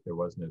checked, there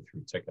was no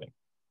through ticketing.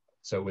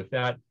 So with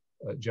that,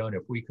 Joan,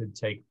 if we could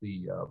take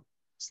the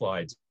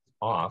slides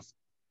off,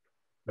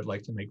 I'd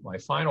like to make my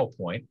final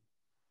point,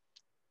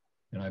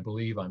 and I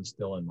believe I'm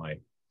still in my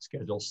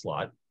schedule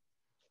slot,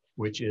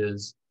 which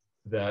is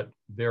that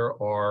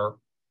there are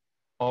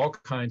all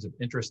kinds of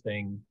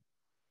interesting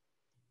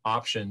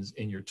options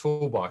in your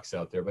toolbox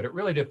out there, but it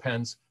really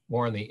depends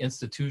more on the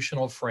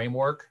institutional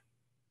framework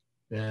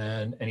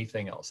than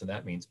anything else. And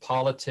that means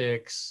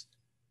politics,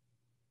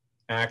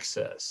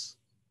 access,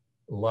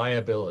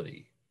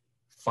 liability,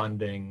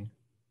 funding,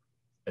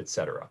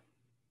 etc.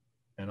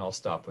 And I'll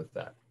stop with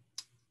that.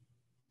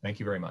 Thank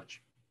you very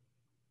much.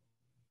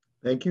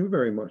 Thank you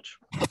very much.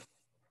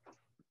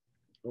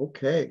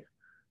 Okay,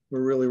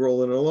 we're really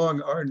rolling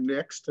along. Our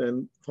next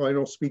and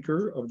final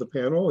speaker of the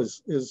panel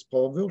is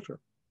Paul Vilter.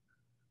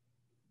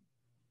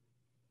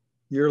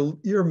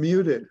 You're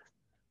muted.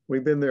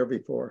 We've been there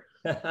before.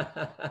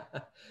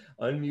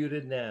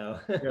 Unmuted now.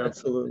 Yeah,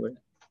 absolutely.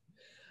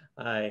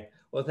 Hi.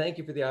 Well, thank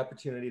you for the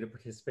opportunity to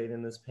participate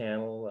in this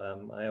panel.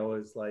 I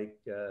always like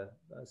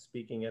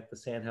speaking at the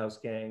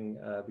Sandhouse gang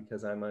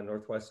because I'm a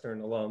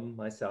Northwestern alum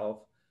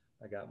myself.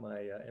 I got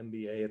my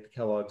MBA at the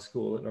Kellogg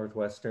School at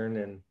Northwestern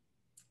in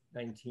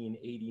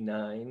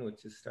 1989,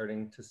 which is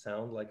starting to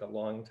sound like a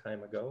long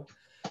time ago,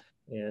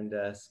 and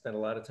spent a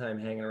lot of time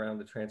hanging around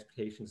the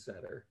transportation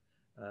center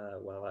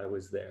while I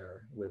was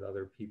there with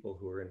other people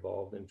who were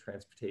involved in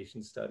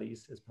transportation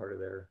studies as part of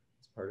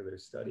their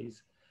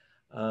studies.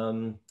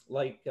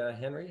 Like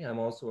Henry, I'm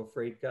also a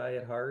freight guy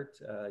at heart.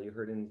 You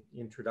heard in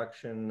the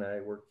introduction, I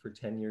worked for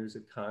 10 years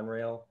at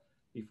Conrail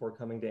before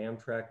coming to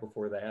Amtrak.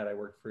 Before that, I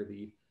worked for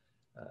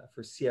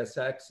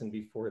CSX, and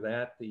before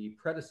that, the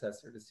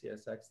predecessor to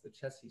CSX, the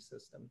Chessie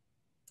system.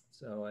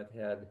 So I've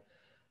had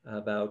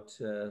about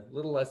a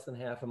little less than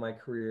half of my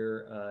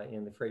career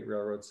in the freight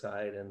railroad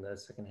side and the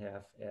second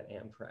half at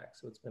Amtrak.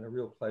 So it's been a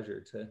real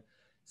pleasure to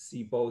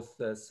see both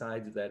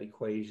sides of that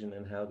equation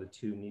and how the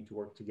two need to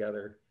work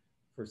together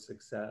for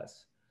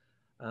success.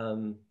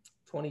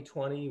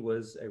 2020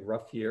 was a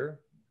rough year.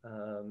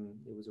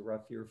 It was a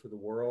rough year for the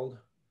world,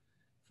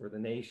 for the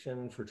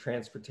nation, for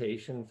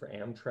transportation, for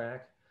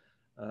Amtrak.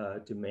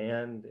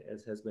 Demand,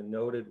 as has been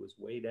noted, was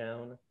way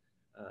down.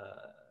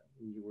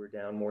 We were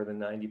down more than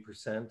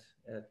 90%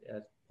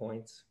 at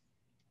points.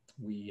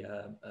 We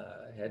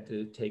had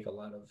to take a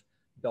lot of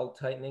belt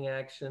tightening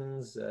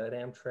actions at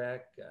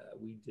Amtrak.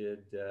 We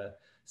did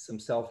some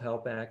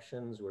self-help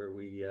actions where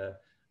we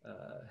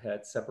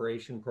had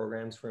separation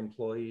programs for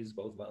employees,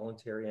 both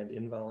voluntary and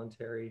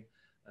involuntary.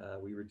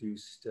 We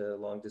reduced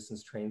long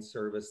distance train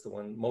service.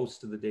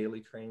 Most of the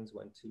daily trains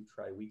went to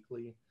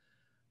tri-weekly.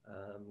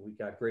 We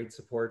got great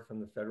support from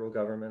the federal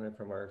government and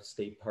from our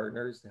state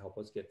partners to help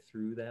us get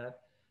through that.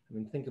 I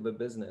mean, think of a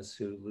business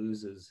who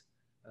loses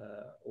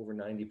over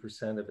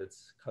 90% of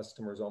its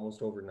customers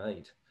almost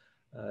overnight.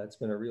 It's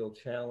been a real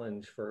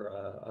challenge for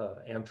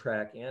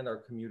Amtrak and our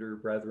commuter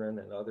brethren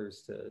and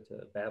others to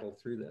battle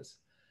through this.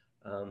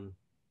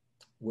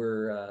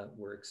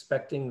 We're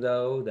expecting,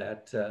 though,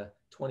 that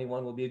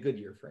 21 will be a good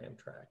year for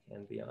Amtrak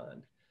and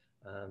beyond.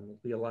 It'll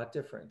be a lot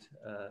different.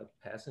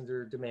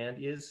 Passenger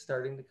demand is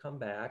starting to come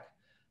back,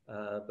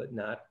 but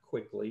not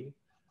quickly.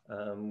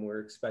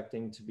 We're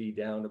expecting to be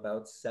down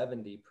about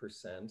 70%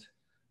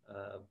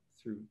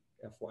 through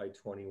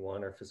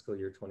FY21, or fiscal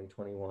year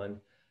 2021.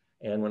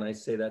 And when I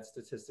say that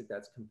statistic,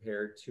 that's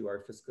compared to our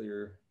fiscal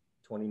year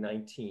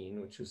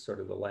 2019, which is sort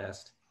of the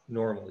last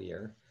normal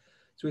year.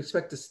 So we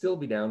expect to still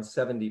be down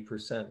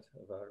 70%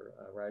 of our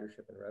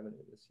ridership and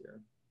revenue this year.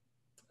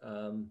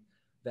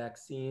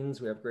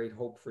 Vaccines, we have great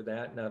hope for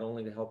that, not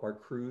only to help our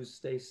crews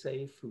stay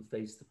safe who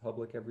face the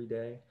public every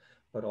day,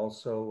 but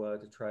also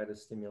to try to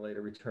stimulate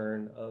a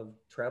return of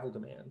travel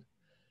demand.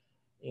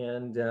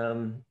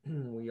 And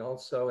we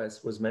also,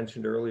 as was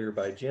mentioned earlier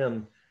by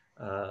Jim,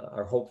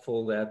 are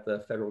hopeful that the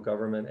federal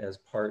government, as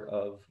part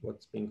of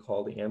what's being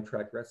called the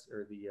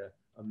the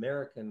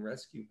American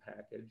Rescue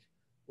Package,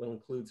 will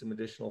include some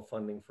additional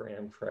funding for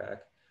Amtrak,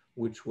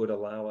 which would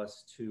allow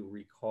us to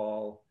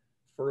recall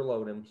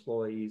furloughed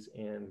employees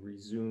and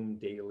resume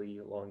daily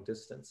long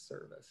distance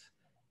service.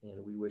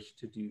 And we wish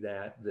to do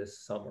that this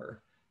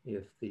summer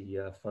if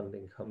the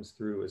funding comes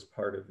through as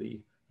part of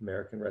the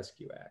American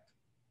Rescue Act.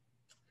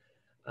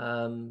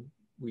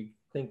 We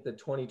think that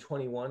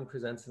 2021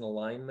 presents an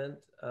alignment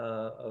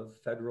of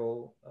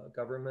federal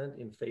government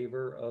in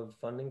favor of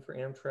funding for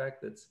Amtrak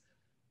that's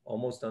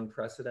almost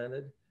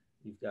unprecedented.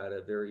 You've got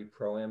a very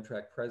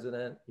pro-Amtrak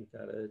president. You've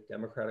got a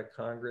Democratic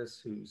Congress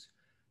who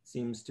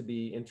seems to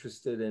be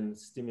interested in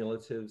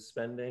stimulative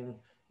spending.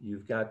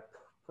 You've got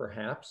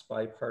perhaps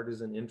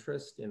bipartisan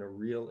interest in a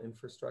real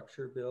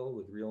infrastructure bill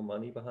with real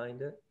money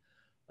behind it.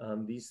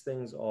 These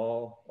things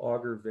all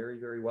augur very,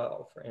 very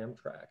well for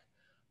Amtrak.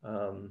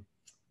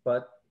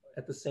 But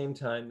at the same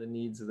time, the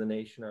needs of the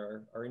nation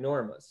are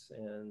enormous,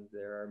 and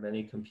there are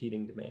many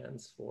competing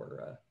demands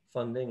for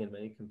funding and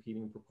many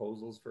competing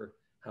proposals for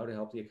how to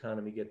help the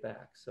economy get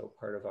back. So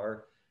part of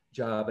our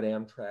job at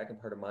Amtrak and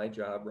part of my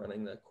job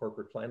running the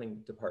corporate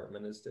planning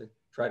department is to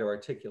try to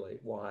articulate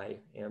why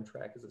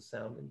Amtrak is a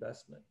sound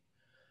investment.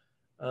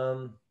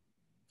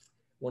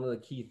 One of the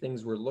key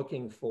things we're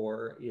looking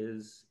for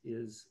is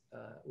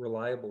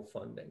reliable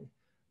funding.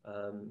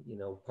 You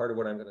know, part of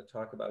what I'm going to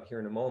talk about here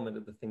in a moment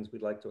of the things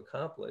we'd like to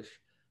accomplish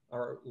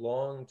are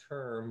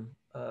long-term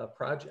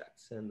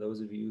projects. And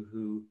those of you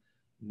who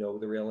know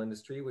the rail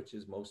industry, which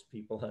is most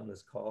people on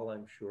this call,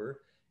 I'm sure,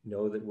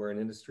 know that we're an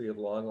industry of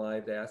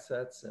long-lived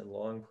assets and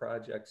long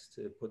projects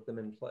to put them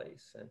in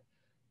place. And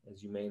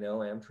as you may know,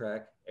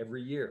 Amtrak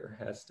every year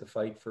has to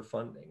fight for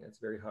funding. It's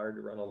very hard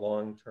to run a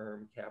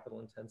long-term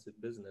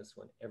capital-intensive business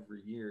when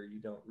every year you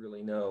don't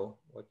really know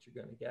what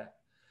you're going to get.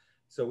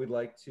 So we'd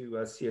like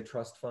to see a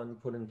trust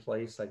fund put in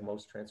place like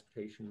most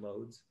transportation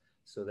modes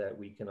so that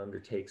we can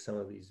undertake some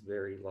of these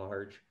very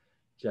large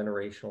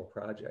generational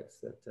projects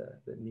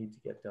that need to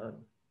get done.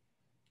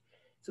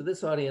 So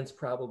this audience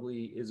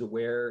probably is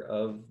aware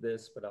of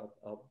this, but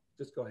I'll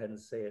just go ahead and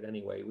say it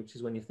anyway, which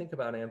is when you think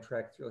about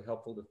Amtrak, it's really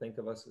helpful to think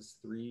of us as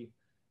three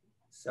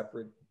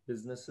separate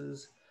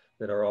businesses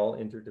that are all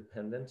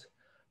interdependent.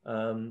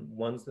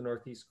 One's the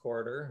Northeast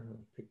Corridor,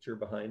 picture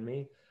behind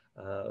me,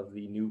 of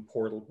the new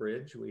Portal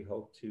Bridge we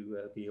hope to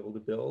be able to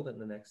build in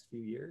the next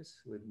few years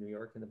with New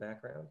York in the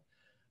background.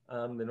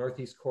 The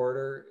Northeast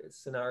Corridor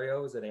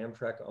scenario is that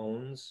Amtrak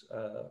owns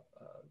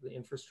the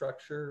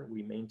infrastructure.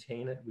 We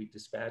maintain it, we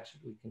dispatch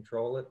it, we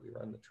control it, we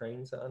run the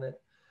trains on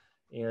it.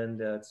 And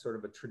it's sort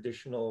of a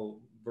traditional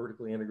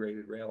vertically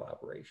integrated rail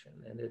operation.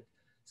 And it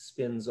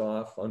spins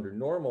off under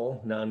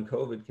normal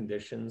non-COVID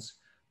conditions,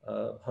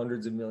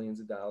 hundreds of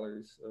millions of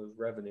dollars of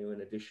revenue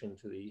in addition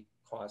to the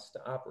cost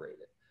to operate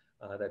it.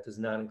 That does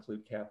not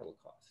include capital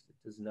costs.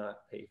 It does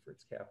not pay for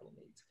its capital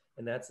needs.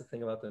 And that's the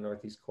thing about the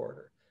Northeast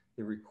Corridor.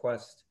 The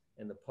request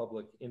and the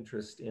public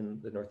interest in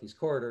the Northeast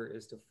Corridor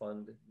is to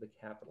fund the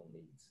capital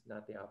needs,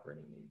 not the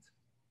operating needs.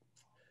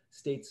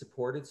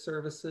 State-supported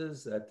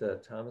services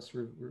that Thomas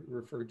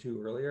referred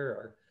to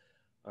earlier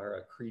are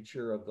a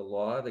creature of the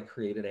law that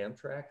created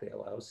Amtrak. They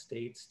allow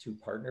states to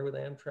partner with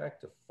Amtrak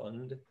to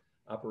fund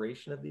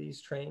operation of these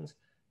trains.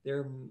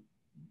 They're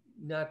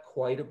not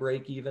quite a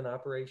break-even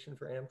operation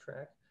for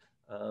Amtrak.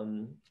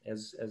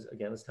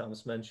 As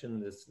Thomas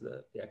mentioned,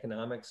 the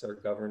economics are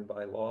governed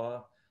by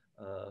law.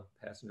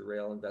 Passenger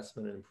Rail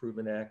Investment and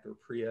Improvement Act, or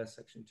PRIA,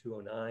 Section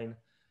 209,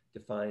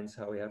 defines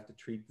how we have to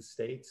treat the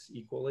states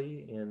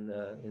equally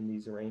in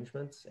these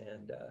arrangements.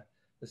 And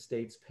the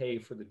states pay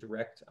for the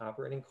direct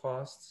operating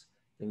costs,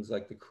 things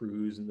like the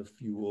crews and the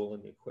fuel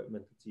and the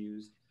equipment that's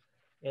used.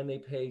 And they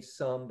pay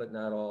some, but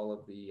not all,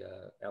 of the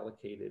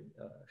allocated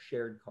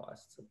shared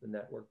costs of the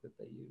network that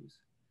they use.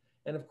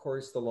 And of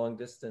course, the long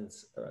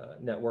distance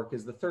network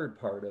is the third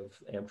part of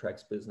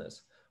Amtrak's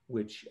business,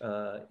 which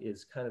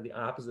is kind of the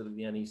opposite of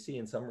the NEC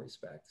in some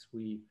respects.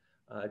 We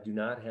do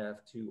not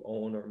have to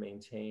own or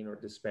maintain or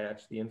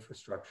dispatch the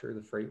infrastructure.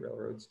 The freight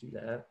railroads do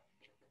that,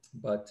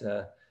 but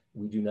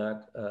we do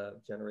not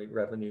generate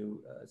revenue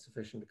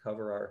sufficient to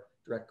cover our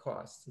direct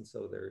costs. And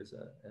so there's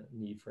a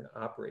need for an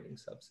operating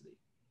subsidy.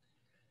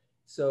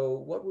 So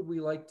what would we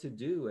like to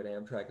do at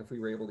Amtrak if we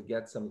were able to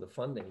get some of the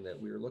funding that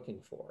we were looking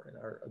for? And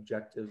our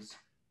objectives,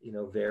 you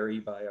know, vary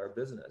by our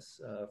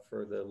business.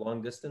 For the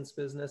long distance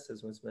business,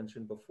 as was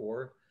mentioned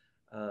before,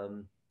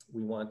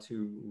 we want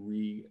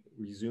to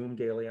resume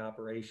daily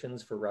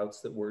operations for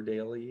routes that were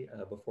daily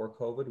before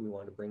COVID. We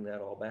want to bring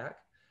that all back.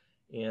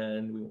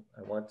 And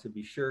I want to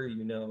be sure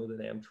you know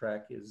that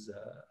Amtrak is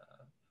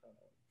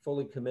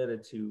fully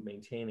committed to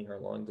maintaining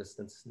our long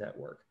distance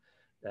network.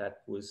 That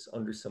was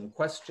under some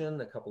question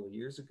a couple of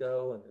years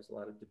ago, and there's a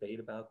lot of debate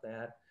about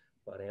that.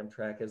 But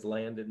Amtrak has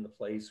landed in the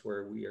place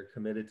where we are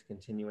committed to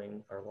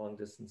continuing our long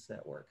distance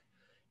network.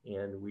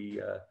 And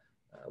we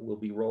will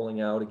be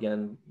rolling out,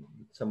 again,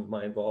 some of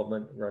my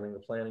involvement running the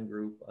planning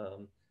group,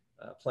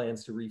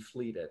 plans to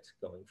refleet it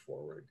going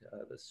forward.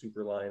 The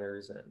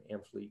Superliners and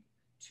Amfleet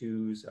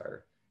 2s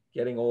are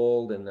getting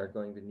old and they're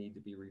going to need to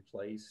be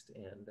replaced.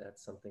 And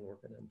that's something we're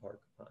going to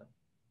embark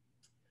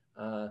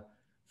upon.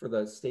 For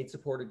the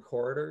state-supported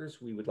corridors,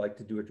 we would like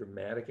to do a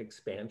dramatic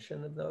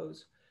expansion of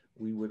those.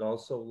 We would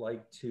also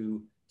like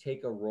to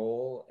take a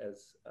role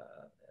as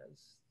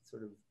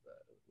sort of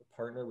a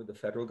partner with the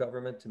federal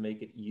government to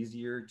make it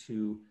easier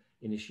to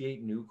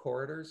initiate new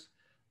corridors.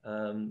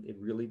 It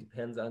really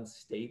depends on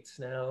states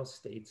now.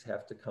 States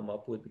have to come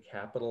up with the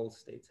capital.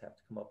 States have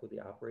to come up with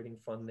the operating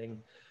funding.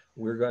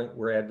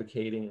 We're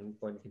advocating and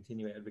going to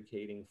continue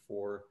advocating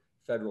for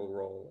federal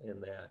role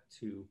in that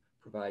to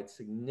provide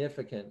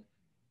significant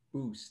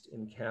boost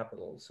in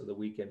capital so that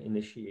we can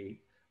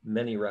initiate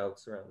many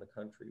routes around the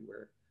country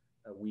where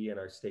we and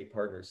our state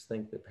partners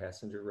think that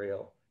passenger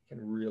rail can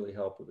really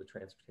help with the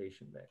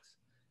transportation mix.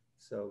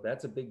 So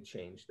that's a big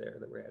change there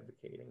that we're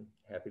advocating.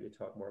 Happy to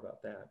talk more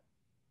about that.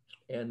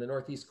 And the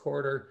Northeast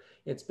Corridor,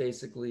 it's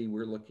basically,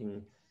 we're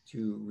looking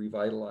to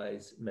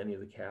revitalize many of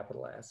the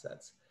capital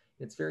assets.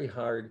 It's very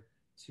hard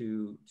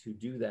to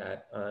do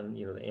that on,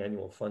 you know, the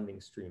annual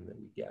funding stream that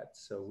we get.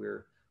 So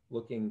we're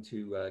looking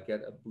to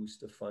get a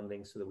boost of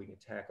funding so that we can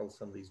tackle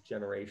some of these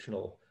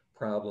generational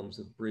problems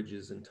of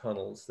bridges and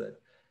tunnels that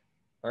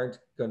aren't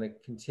going to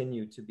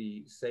continue to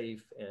be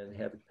safe and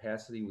have the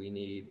capacity we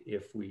need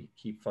if we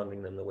keep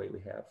funding them the way we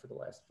have for the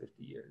last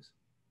 50 years.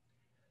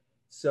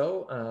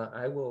 So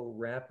I will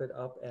wrap it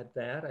up at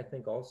that, I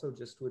think also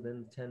just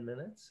within 10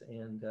 minutes,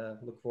 and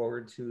look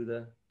forward to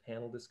the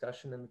panel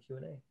discussion and the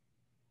Q&A.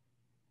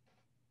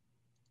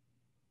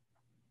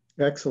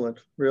 Excellent,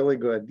 really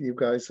good. You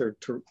guys are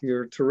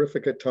you're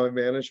terrific at time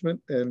management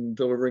and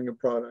delivering a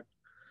product.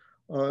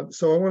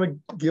 So I want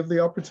to give the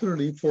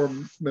opportunity for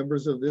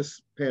members of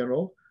this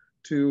panel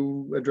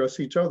to address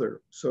each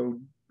other. So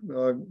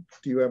do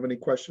you have any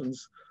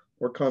questions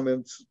or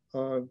comments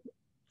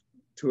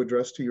to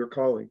address to your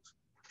colleagues?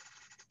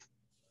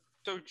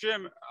 So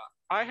Jim,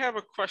 I have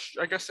a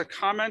question, I guess a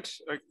comment,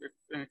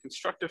 a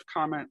constructive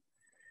comment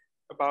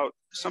about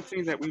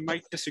something that we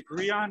might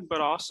disagree on,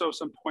 but also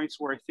some points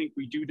where I think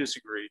we do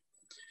disagree.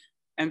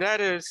 And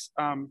that is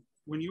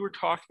when you were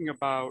talking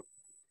about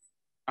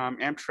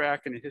Amtrak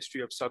and the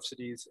history of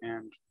subsidies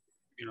and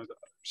the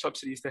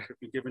subsidies that have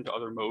been given to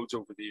other modes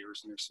over the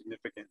years, and they're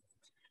significant.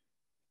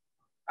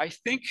 I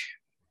think,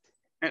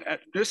 and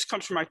this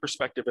comes from my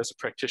perspective as a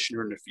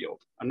practitioner in the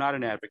field. I'm not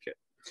an advocate,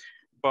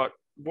 but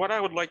what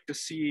I would like to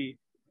see,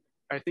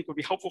 I think would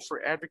be helpful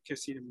for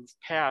advocacy to move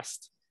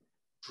past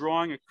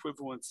drawing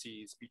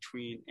equivalencies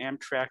between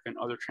Amtrak and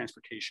other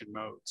transportation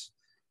modes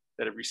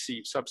that have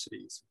received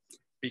subsidies,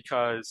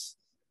 because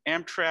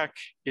Amtrak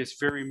is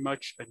very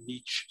much a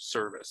niche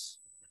service.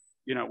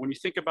 When you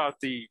think about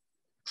the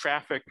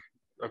traffic,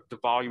 the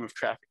volume of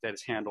traffic that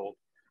is handled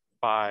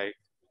by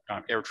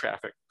air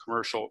traffic,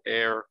 commercial,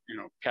 air,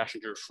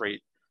 passenger,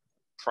 freight,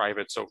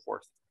 private, so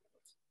forth,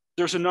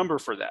 there's a number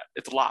for that.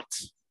 It's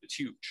lots. It's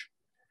huge.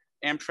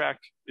 Amtrak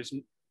is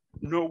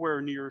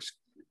nowhere near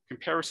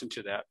comparison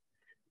to that.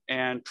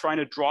 And trying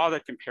to draw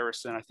that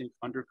comparison, I think,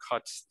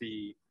 undercuts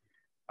the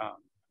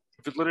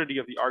validity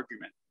of the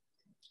argument.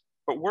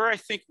 But where I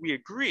think we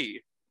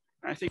agree,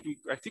 and I think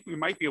we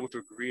might be able to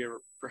agree or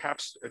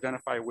perhaps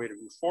identify a way to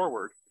move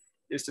forward,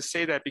 is to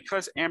say that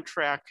because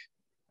Amtrak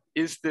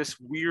is this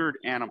weird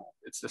animal,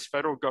 it's this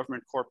federal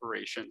government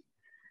corporation,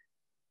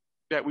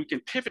 that we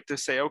can pivot to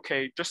say,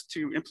 okay, just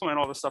to implement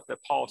all the stuff that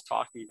Paul is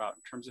talking about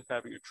in terms of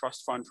having a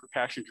trust fund for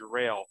passenger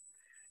rail,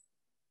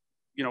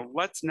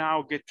 let's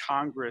now get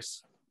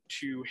Congress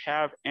to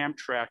have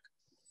Amtrak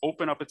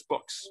open up its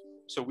books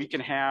so we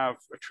can have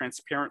a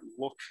transparent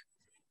look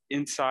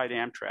inside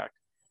Amtrak.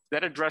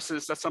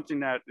 That's something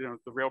that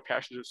the Rail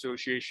Passengers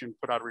Association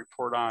put out a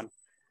report on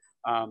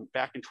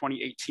back in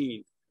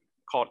 2018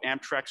 called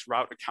Amtrak's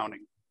Route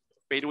Accounting,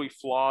 fatally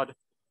flawed,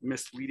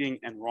 misleading,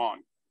 and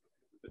wrong.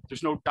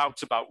 There's no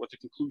doubts about what the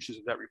conclusions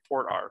of that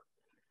report are.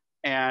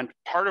 And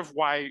part of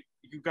why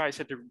you guys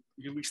had to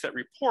release that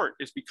report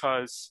is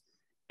because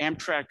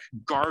Amtrak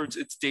guards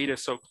its data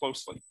so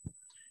closely.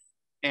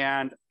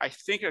 And I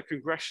think a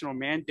congressional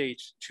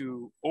mandate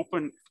to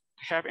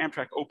have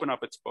Amtrak open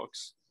up its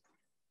books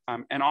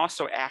and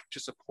also act to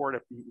support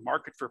a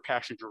market for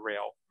passenger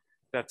rail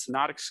that's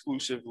not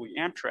exclusively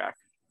Amtrak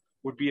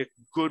would be a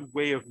good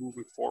way of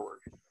moving forward.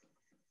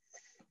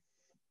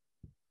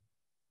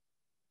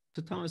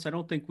 So Thomas, I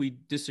don't think we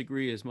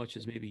disagree as much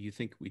as maybe you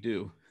think we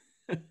do.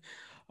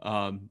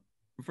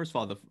 First of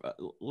all,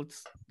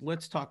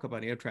 let's talk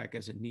about Amtrak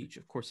as a niche.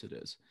 Of course it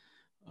is,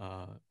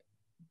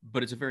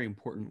 but it's a very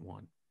important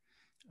one.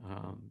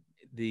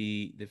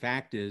 The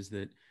fact is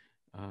that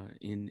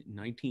in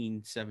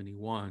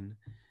 1971,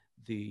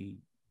 the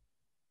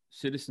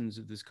citizens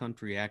of this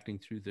country, acting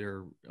through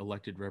their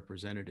elected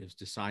representatives,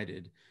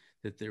 decided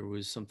that there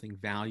was something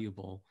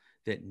valuable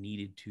that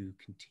needed to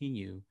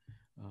continue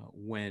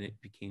when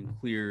it became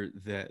clear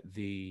that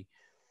the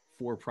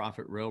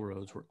for-profit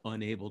railroads were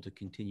unable to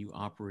continue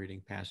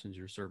operating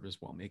passenger service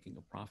while making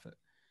a profit.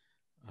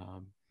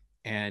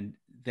 And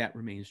that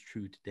remains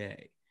true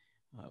today.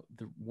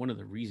 One of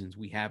the reasons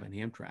we have an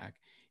Amtrak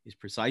is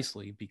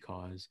precisely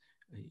because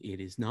it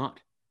is not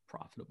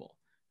profitable.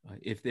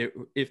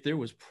 If there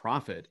was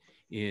profit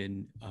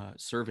in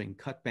serving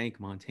Cut Bank,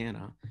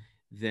 Montana,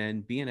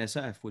 then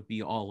BNSF would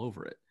be all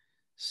over it.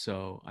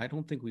 So I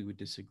don't think we would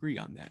disagree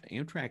on that.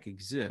 Amtrak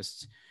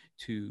exists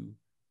to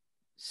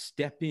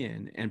step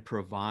in and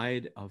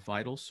provide a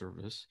vital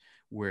service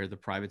where the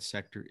private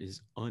sector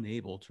is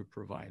unable to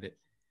provide it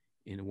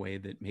in a way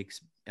that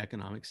makes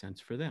economic sense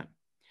for them.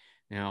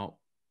 Now,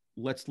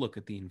 let's look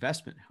at the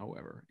investment,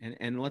 however,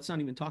 and let's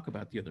not even talk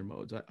about the other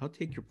modes. I'll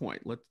take your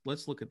point.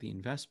 Let's look at the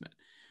investment.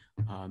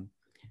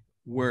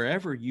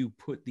 Wherever you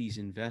put these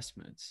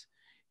investments,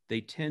 they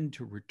tend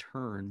to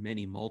return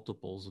many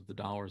multiples of the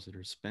dollars that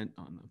are spent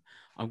on them.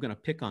 I'm going to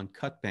pick on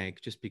Cut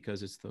Bank just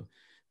because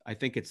I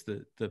think it's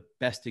the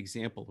best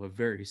example of a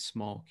very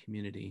small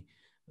community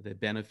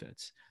that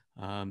benefits.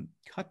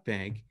 Cut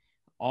Bank,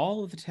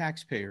 all of the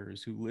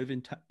taxpayers who live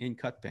in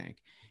Cut Bank,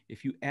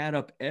 if you add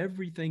up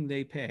everything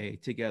they pay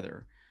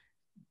together,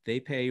 they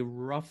pay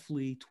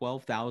roughly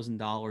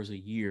 $12,000 a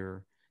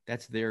year.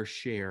 That's their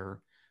share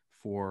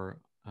for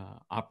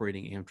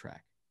operating Amtrak.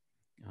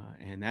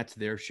 And that's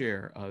their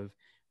share of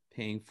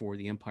paying for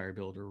the Empire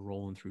Builder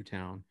rolling through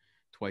town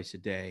twice a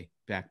day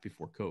back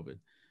before COVID.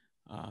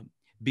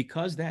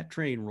 Because that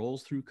train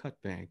rolls through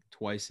Cutbank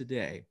twice a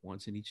day,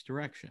 once in each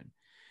direction,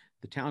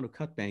 the town of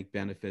Cutbank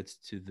benefits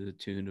to the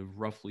tune of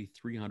roughly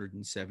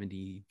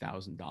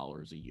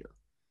 $370,000 a year.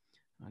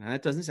 Now,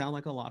 that doesn't sound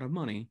like a lot of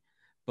money,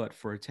 but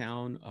for a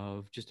town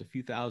of just a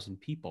few thousand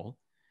people,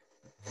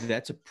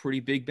 that's a pretty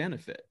big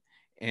benefit.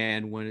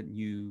 And when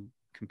you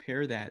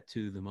compare that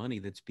to the money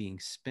that's being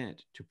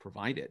spent to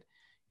provide it,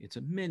 it's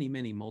a many,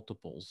 many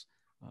multiples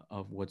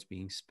of what's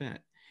being spent.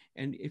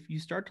 And if you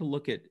start to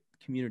look at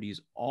communities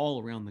all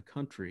around the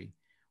country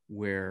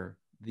where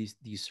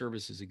these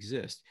services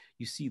exist,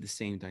 you see the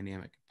same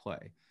dynamic at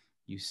play.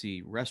 You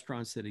see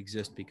restaurants that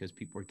exist because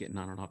people are getting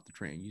on and off the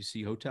train. You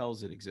see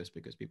hotels that exist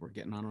because people are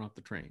getting on and off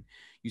the train.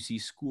 You see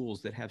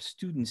schools that have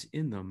students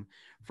in them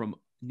from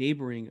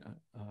neighboring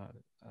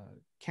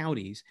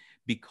counties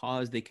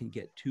because they can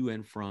get to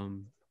and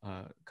from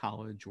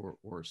college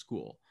or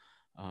school.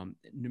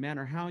 No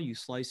matter how you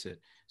slice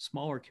it,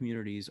 smaller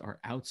communities are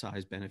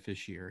outsized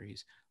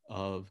beneficiaries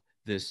of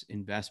this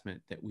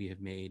investment that we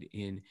have made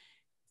in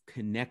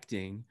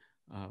connecting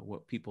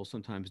what people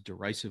sometimes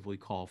derisively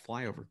call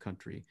flyover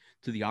country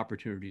to the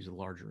opportunities of the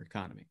larger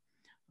economy.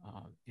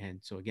 And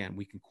so again,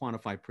 we can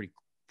quantify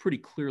pretty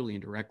clearly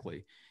and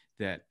directly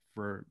that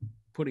for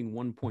putting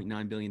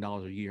 $1.9 billion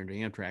a year into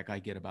Amtrak, I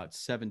get about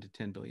 $7 to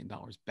 $10 billion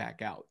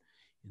back out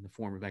in the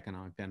form of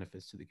economic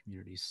benefits to the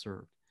communities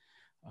served.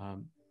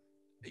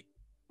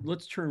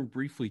 Let's turn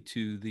briefly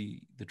to the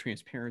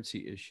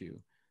transparency issue.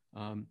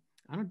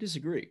 I don't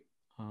disagree.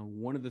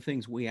 One of the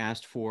things we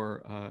asked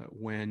for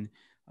when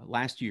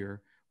last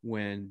year,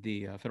 when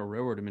the Federal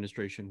Railroad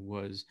Administration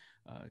was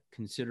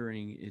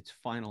considering its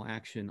final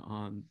action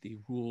on the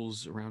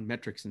rules around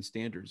metrics and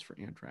standards for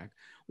Amtrak,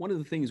 one of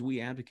the things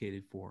we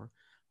advocated for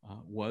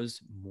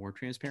was more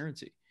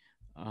transparency.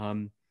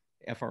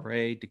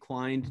 FRA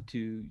declined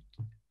to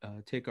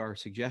take our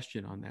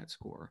suggestion on that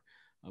score.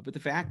 But the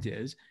fact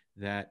is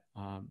that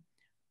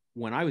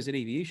when I was at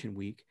Aviation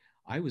Week,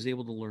 I was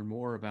able to learn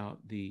more about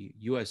the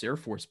U.S. Air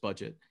Force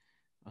budget,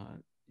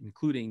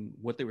 including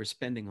what they were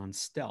spending on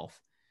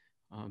stealth,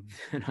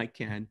 than I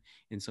can,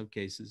 in some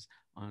cases,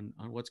 on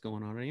what's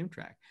going on at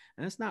Amtrak.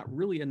 And that's not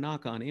really a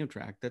knock on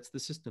Amtrak. That's the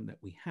system that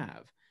we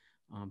have.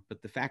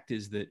 But the fact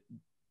is that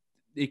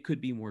it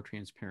could be more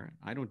transparent.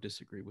 I don't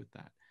disagree with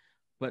that.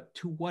 But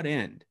to what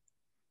end?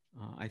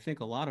 I think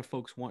a lot of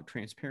folks want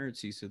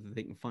transparency so that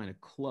they can find a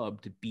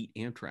club to beat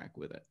Amtrak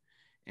with it.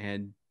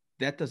 And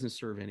that doesn't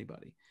serve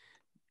anybody.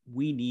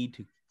 We need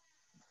to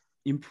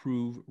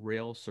improve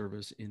rail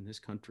service in this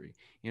country.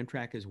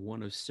 Amtrak is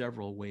one of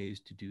several ways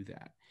to do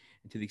that.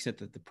 And to the extent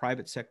that the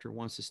private sector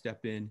wants to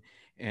step in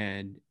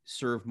and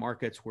serve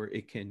markets where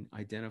it can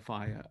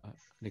identify an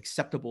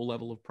acceptable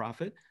level of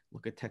profit,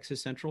 look at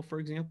Texas Central, for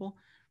example,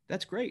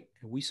 that's great.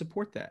 And we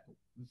support that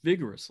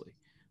vigorously.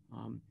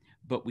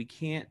 But we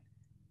can't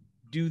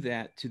do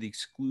that to the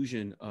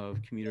exclusion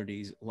of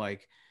communities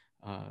like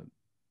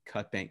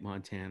Cutbank,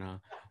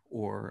 Montana,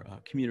 or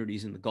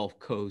communities in the Gulf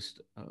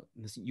Coast,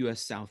 the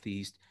U.S.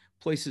 Southeast,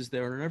 places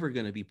that are never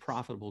going to be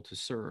profitable to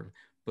serve,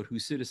 but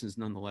whose citizens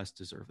nonetheless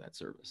deserve that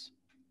service.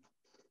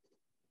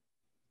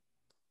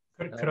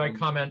 Could I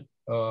comment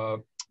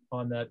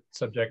on that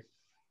subject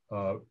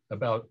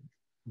about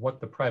what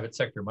the private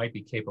sector might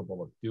be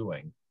capable of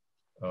doing?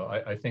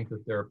 I think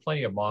that there are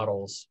plenty of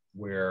models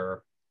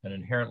where an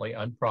inherently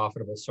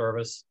unprofitable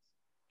service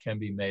can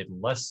be made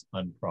less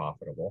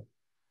unprofitable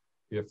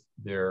if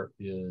there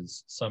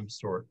is some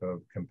sort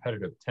of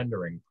competitive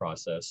tendering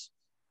process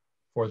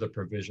for the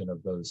provision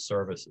of those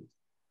services.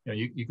 You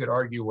know, you could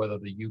argue whether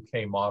the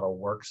UK model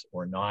works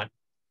or not.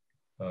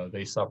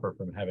 They suffer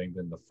from having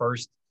been the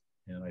first,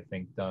 and I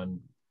think done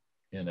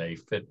in a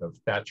fit of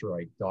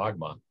Thatcherite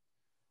dogma,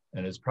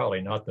 and is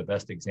probably not the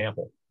best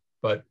example.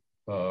 But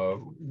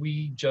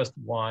we just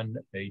won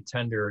a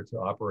tender to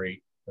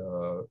operate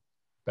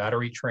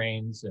battery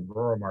trains in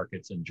rural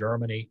markets in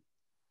Germany.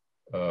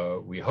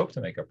 We hope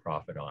to make a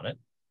profit on it,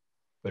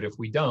 but if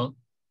we don't,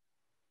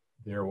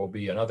 there will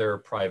be another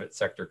private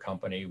sector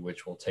company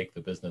which will take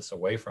the business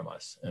away from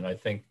us. And I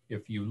think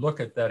if you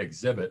look at that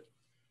exhibit,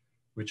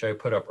 which I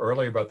put up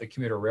earlier about the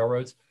commuter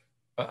railroads,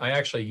 I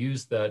actually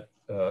used that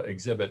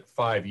exhibit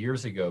 5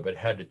 years ago, but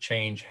had to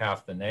change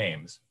half the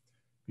names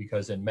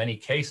because in many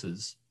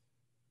cases,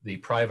 the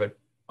private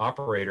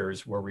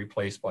operators were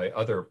replaced by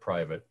other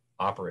private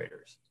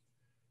operators.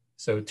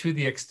 So to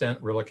the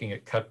extent we're looking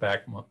at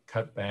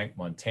Cutbank,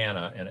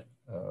 Montana, and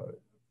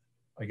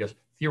I guess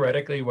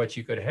theoretically what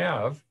you could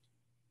have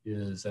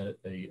is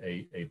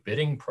a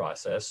bidding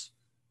process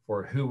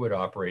for who would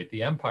operate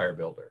the Empire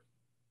Builder,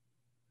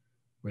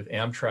 with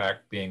Amtrak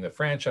being the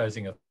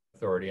franchising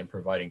authority and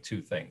providing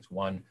two things: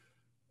 one,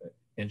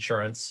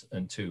 insurance,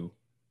 and two,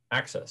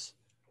 access.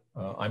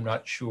 I'm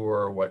not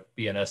sure what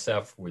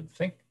BNSF would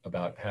think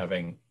about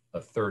having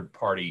a third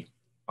party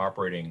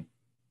operating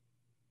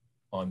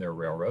on their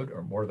railroad,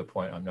 or more to the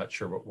point, I'm not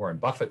sure what Warren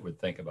Buffett would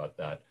think about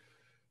that.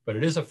 But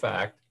it is a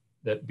fact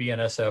that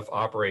BNSF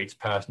operates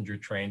passenger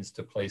trains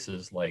to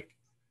places like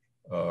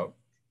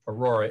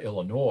Aurora,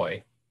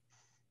 Illinois,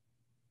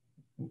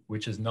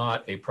 which is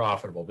not a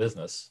profitable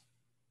business,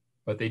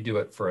 but they do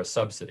it for a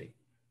subsidy.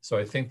 So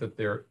I think that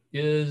there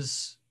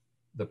is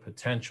the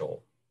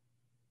potential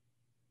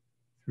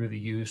through the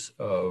use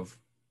of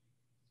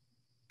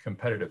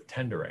competitive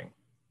tendering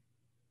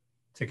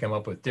to come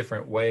up with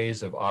different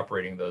ways of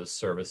operating those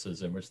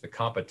services in which the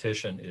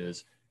competition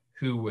is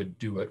who would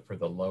do it for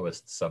the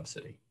lowest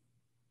subsidy.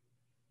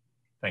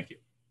 Thank you.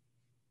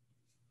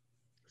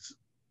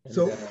 And,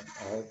 So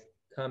I'll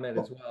comment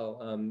as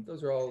well.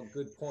 Those are all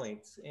good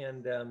points.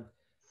 And,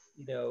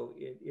 you know,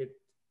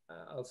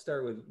 I'll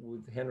start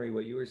with Henry,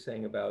 what you were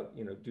saying about,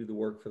 you know, do the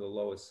work for the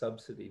lowest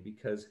subsidy,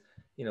 because,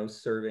 you know,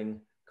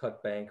 serving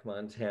Cut Bank,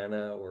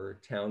 Montana, or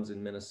towns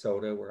in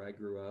Minnesota, where I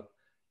grew up,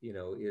 you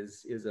know,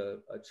 is a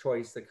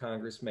choice that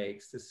Congress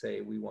makes to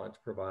say we want to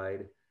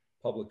provide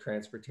public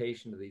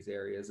transportation to these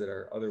areas that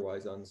are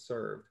otherwise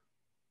unserved.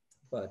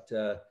 But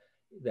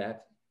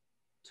that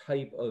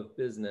type of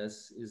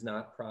business is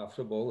not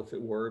profitable. If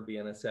it were,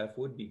 BNSF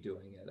would be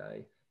doing it.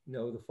 I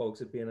know the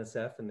folks at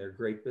BNSF, and they're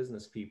great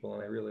business people,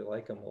 and I really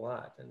like them a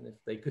lot. And if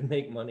they could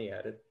make money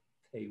at it,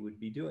 they would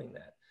be doing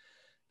that.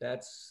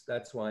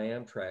 That's why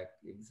Amtrak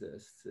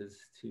exists,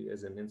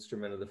 as an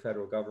instrument of the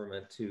federal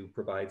government to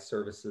provide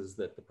services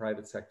that the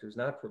private sector is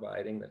not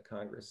providing, that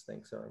Congress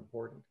thinks are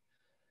important.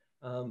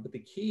 But the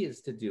key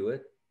is to do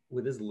it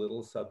with as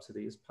little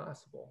subsidy as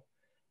possible.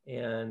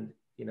 And,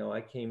 you know, I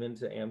came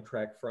into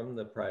Amtrak from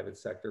the private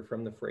sector,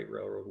 from the freight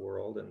railroad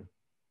world. And,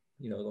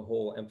 you know, the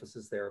whole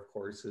emphasis there, of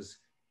course, is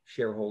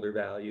shareholder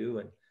value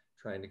and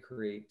trying to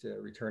create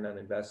a return on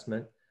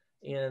investment.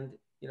 And,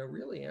 you know,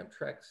 really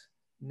Amtrak's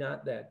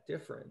not that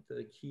different.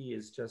 The key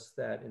is just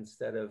that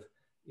instead of,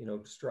 you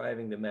know,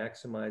 striving to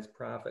maximize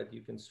profit,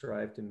 you can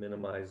strive to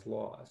minimize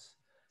loss.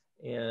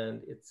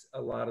 And it's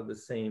a lot of the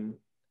same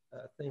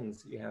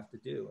things that you have to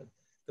do. And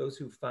those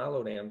who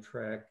followed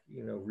Amtrak,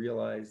 you know,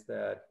 realized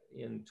that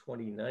in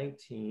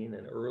 2019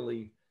 and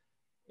early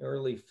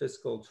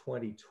fiscal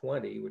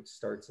 2020, which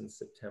starts in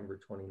September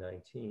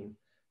 2019,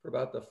 for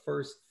about the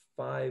first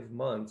 5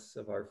 months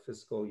of our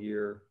fiscal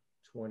year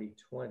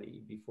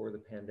 2020, before the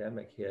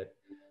pandemic hit,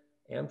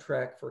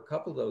 Amtrak, for a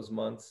couple of those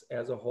months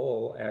as a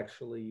whole,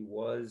 actually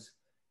was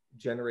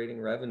generating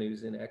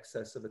revenues in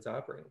excess of its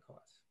operating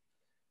costs.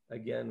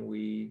 Again,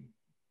 we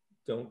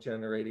don't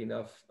generate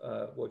enough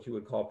what you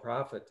would call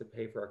profit to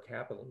pay for our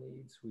capital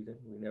needs. We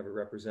never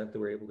represent that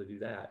we're able to do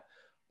that.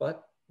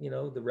 But, you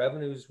know, the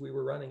revenues we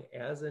were running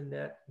as a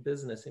net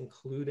business,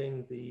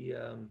 including the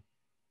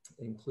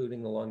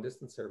long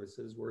distance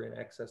services, were in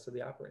excess of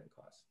the operating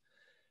costs.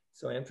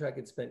 So Amtrak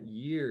had spent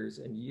years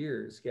and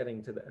years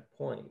getting to that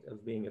point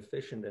of being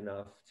efficient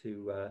enough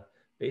to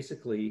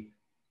basically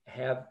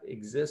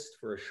exist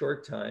for a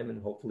short time,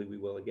 and hopefully we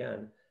will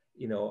again,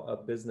 you know, a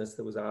business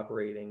that was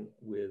operating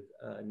with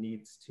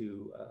needs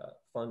to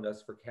fund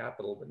us for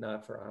capital, but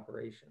not for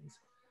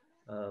operations.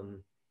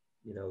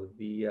 You know,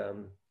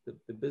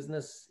 the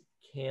business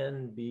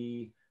can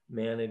be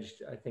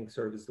managed, I think,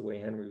 sort of as the way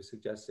Henry was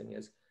suggesting,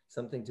 as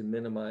something to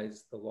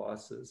minimize the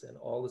losses, and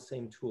all the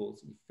same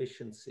tools,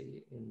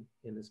 efficiency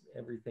in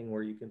everything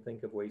where you can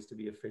think of ways to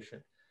be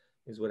efficient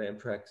is what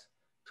Amtrak's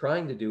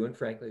trying to do, and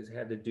frankly has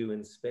had to do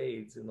in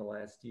spades in the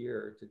last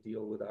year to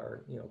deal with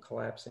our, you know,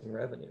 collapsing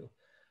revenue.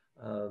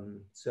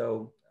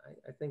 So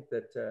I think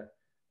that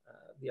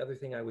the other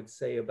thing I would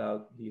say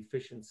about the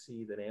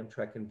efficiency that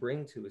Amtrak can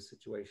bring to a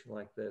situation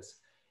like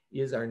this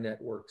is our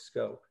network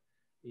scope.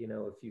 You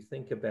know, if you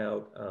think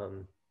about,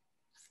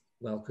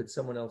 well, could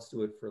someone else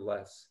do it for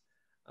less?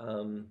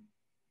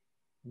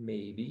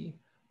 Maybe,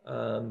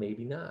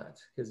 maybe not.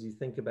 Because you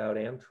think about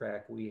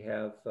Amtrak, we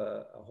have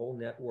a whole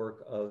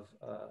network of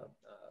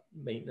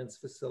maintenance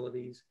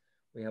facilities.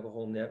 We have a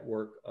whole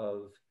network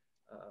of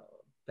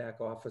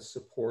back office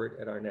support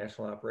at our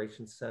National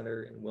Operations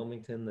Center in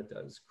Wilmington that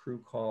does crew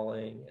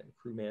calling and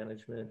crew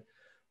management.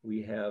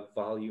 We have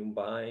volume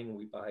buying.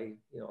 We buy,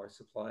 you know, our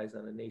supplies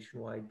on a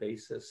nationwide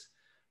basis.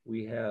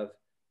 We have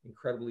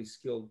incredibly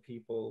skilled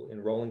people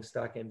in rolling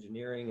stock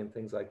engineering and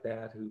things like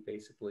that who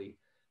basically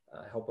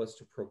help us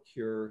to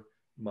procure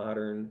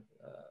modern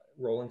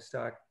rolling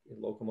stock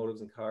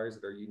locomotives and cars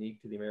that are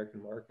unique to the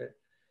American market.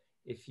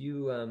 If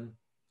you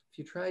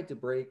tried to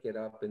break it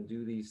up and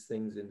do these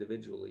things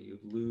individually,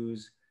 you'd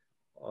lose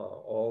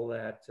all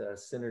that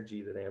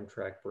synergy that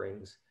Amtrak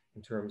brings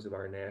in terms of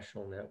our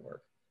national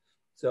network.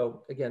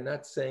 So again,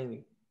 not saying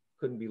it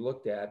couldn't be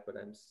looked at, but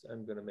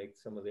I'm going to make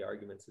some of the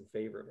arguments in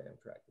favor of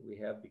Amtrak. We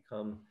have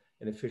become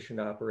an efficient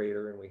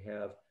operator, and we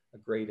have a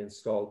great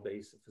installed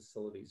base of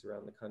facilities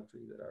around the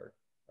country that are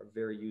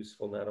very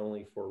useful, not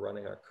only for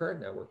running our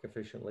current network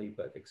efficiently,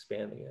 but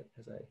expanding it,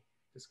 as I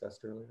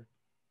discussed earlier.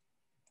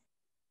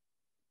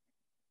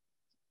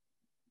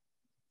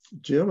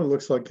 Jim, it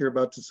looks like you're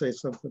about to say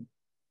something.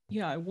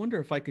 Yeah, I wonder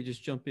if I could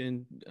just jump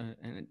in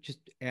and just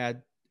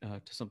add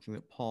to something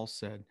that Paul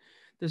said.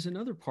 There's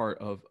another part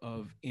of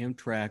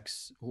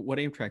Amtrak's, what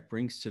Amtrak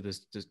brings to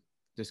this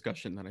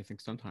discussion that I think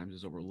sometimes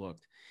is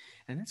overlooked.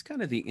 and that's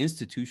kind of the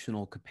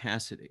institutional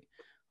capacity.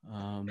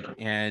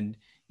 And,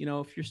 you know,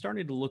 if you're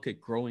starting to look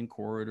at growing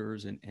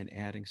corridors and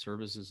adding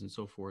services and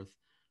so forth,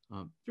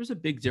 there's a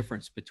big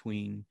difference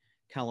between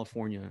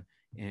California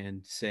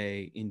and,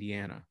 say,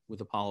 Indiana,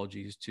 with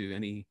apologies to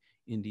any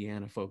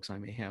Indiana folks I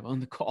may have on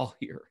the call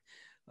here.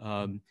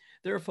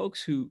 There are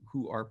folks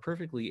who are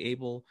perfectly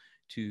able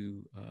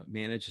to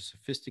manage a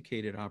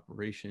sophisticated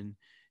operation,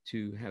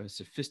 to have a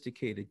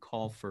sophisticated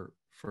call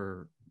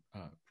for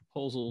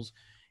proposals,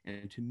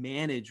 and to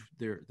manage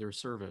their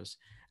service.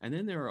 And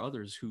then there are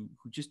others who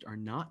just are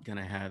not going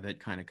to have that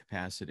kind of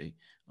capacity.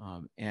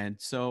 And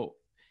so,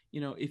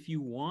 you know, if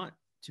you want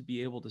to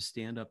be able to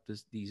stand up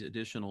these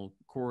additional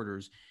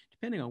corridors,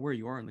 depending on where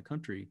you are in the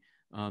country,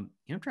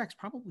 Amtrak's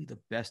probably the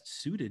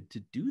best suited to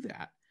do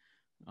that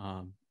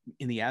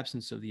in the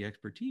absence of the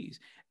expertise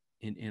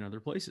in other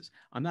places.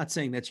 I'm not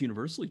saying that's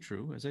universally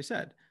true. As I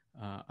said,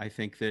 I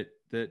think that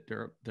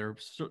there are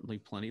certainly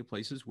plenty of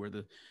places where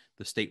the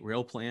state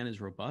rail plan is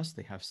robust.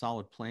 They have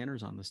solid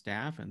planners on the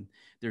staff, and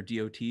their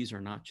DOTs are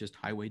not just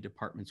highway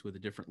departments with a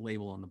different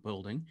label on the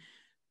building.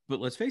 But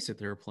let's face it,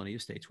 there are plenty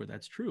of states where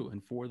that's true.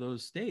 And for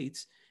those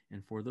states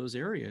and for those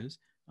areas,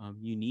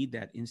 you need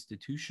that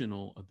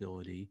institutional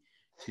ability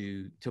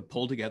to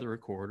pull together a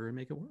corridor and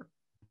make it work.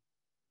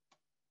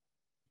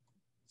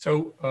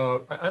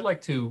 So I'd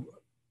like to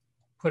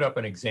put up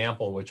an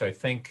example which I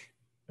think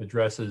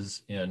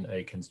addresses in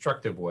a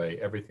constructive way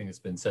everything that's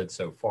been said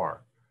so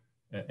far.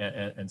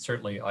 And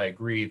certainly I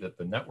agree that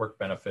the network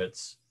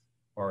benefits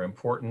are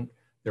important.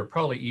 They're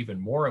probably even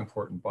more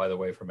important, by the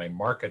way, from a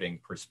marketing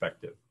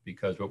perspective,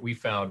 because what we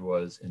found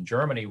was in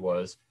Germany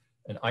was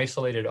an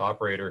isolated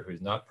operator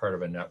who's not part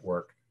of a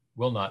network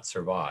will not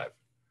survive,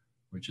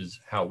 which is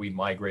how we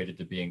migrated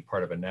to being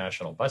part of a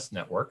national bus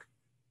network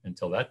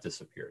until that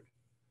disappeared.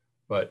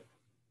 But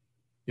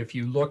if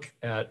you look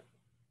at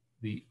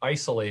the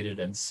isolated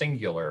and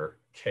singular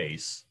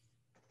case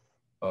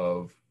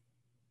of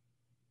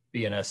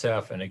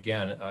BNSF, and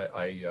again,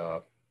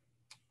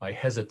 I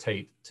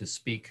hesitate to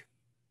speak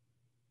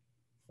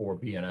for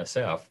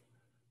BNSF,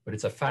 but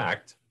it's a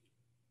fact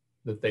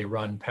that they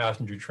run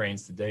passenger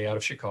trains today out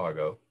of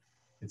Chicago.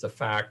 It's a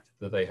fact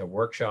that they have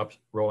workshops,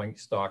 rolling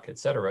stock, et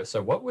cetera.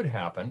 So what would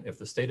happen if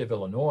the state of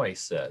Illinois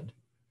said,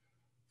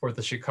 for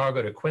the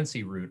Chicago to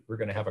Quincy route, we're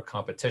going to have a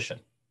competition,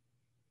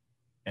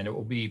 and it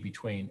will be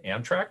between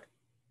Amtrak,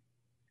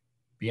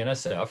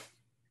 BNSF,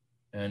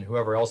 and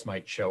whoever else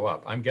might show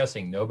up. I'm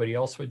guessing nobody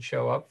else would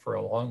show up for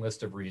a long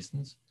list of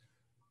reasons,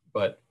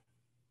 but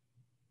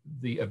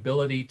the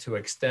ability to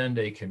extend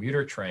a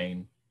commuter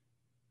train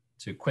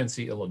to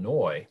Quincy,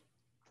 Illinois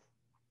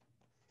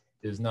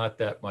is not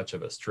that much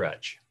of a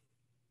stretch.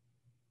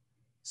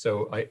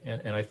 So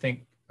I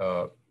think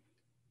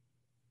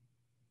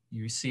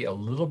you see a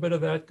little bit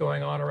of that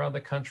going on around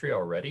the country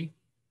already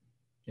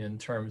in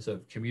terms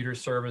of commuter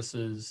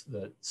services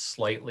that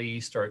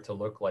slightly start to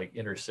look like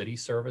intercity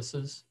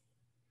services.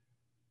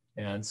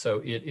 And so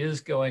it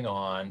is going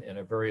on in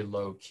a very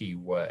low key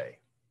way.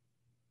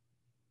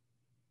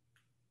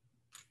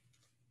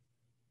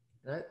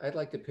 I'd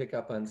like to pick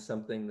up on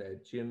something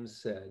that Jim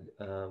said,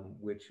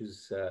 which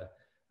is a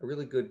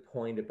really good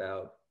point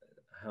about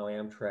how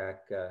Amtrak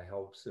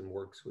helps and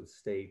works with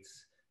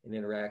states and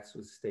interacts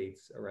with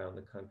states around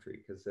the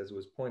country. Because as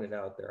was pointed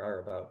out, there are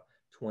about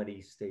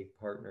 20 state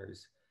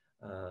partners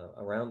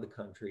around the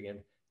country, and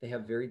they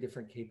have very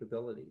different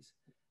capabilities.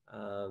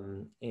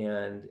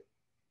 And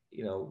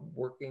you know,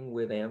 working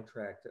with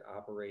Amtrak to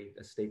operate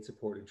a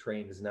state-supported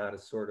train is not a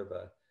sort of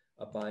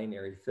a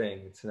binary thing.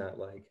 It's not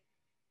like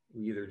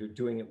we either are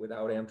doing it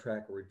without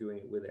Amtrak or we're doing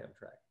it with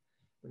Amtrak.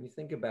 When you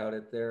think about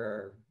it, there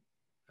are,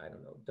 I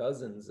don't know,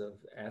 dozens of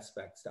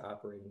aspects to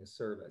operating a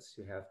service.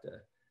 You have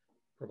to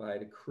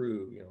provide a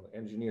crew, you know,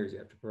 engineers, you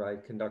have to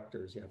provide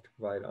conductors, you have to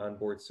provide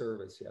onboard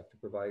service, you have to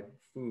provide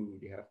food,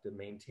 you have to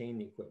maintain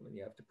the equipment,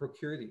 you have to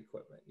procure the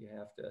equipment, you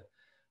have to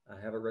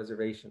have a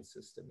reservation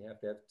system, you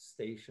have to have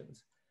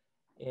stations.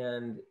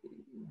 And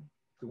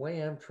the way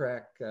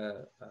Amtrak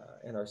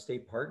and our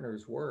state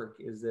partners work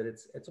is that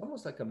it's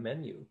almost like a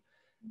menu.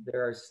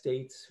 There are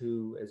states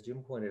who, as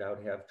Jim pointed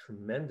out, have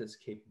tremendous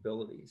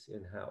capabilities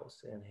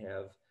in-house and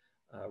have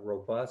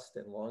robust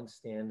and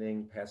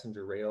long-standing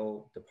passenger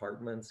rail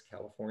departments.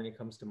 California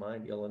comes to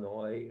mind,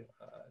 Illinois,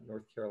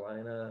 North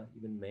Carolina,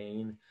 even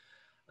Maine,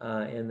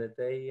 and that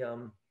they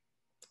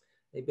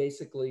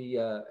basically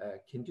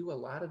can do a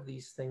lot of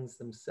these things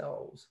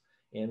themselves.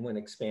 And when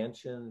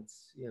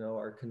expansions, you know,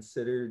 are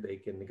considered, they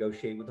can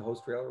negotiate with the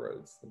host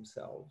railroads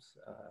themselves.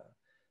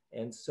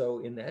 And so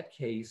in that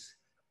case,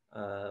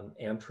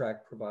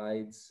 Amtrak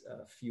provides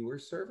fewer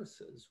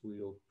services.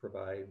 We'll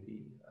provide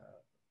the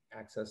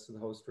access to the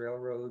host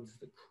railroads,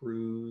 the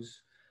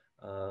crews,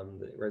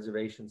 the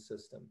reservation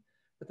system.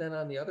 But then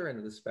on the other end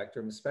of the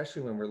spectrum,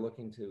 especially when we're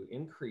looking to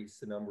increase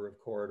the number of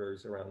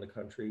corridors around the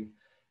country,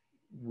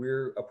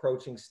 we're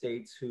approaching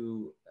states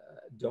who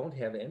don't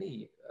have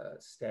any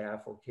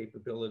staff or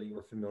capability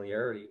or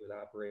familiarity with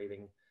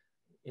operating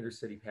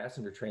intercity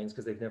passenger trains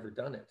because they've never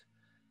done it.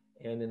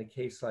 And in a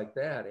case like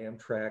that,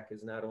 Amtrak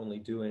is not only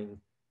doing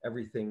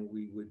everything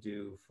we would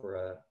do for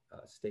a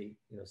state,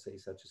 say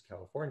such as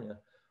California,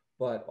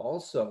 but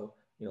also,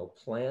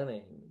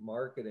 planning,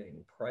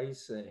 marketing,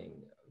 pricing,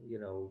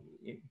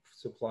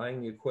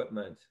 supplying the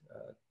equipment,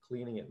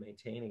 cleaning it,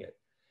 maintaining it.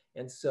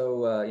 And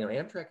so,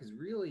 Amtrak is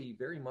really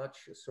very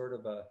much sort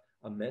of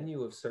a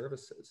menu of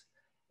services.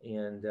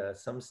 And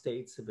some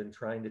states have been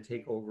trying to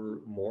take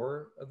over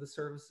more of the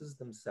services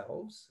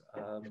themselves.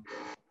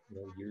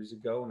 Years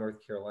ago,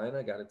 North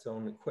Carolina got its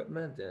own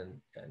equipment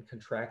and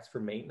contracts for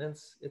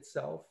maintenance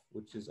itself,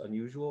 which is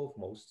unusual.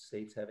 Most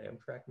states have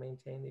Amtrak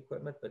maintain the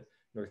equipment, but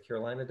North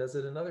Carolina does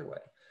it another way.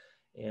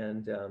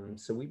 And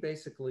so we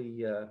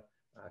basically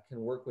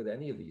can work with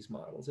any of these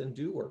models, and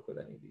do work with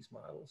any of these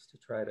models, to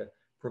try to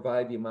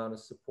provide the amount of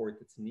support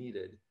that's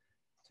needed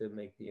to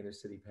make the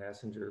intercity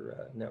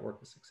passenger network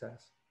a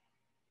success.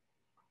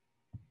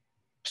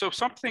 So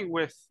something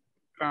with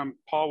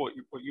Paul,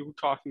 what you were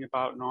talking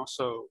about, and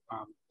also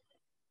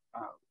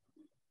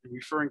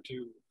referring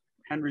to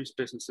Henry's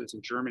businesses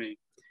in Germany,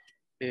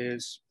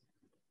 is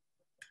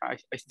I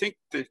think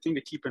the thing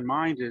to keep in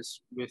mind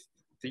is with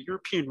the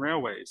European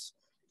railways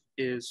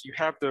is you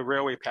have the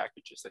railway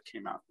packages that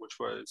came out, which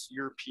was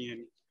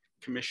European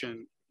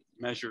Commission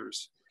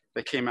measures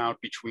that came out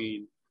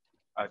between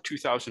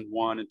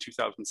 2001 and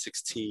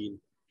 2016.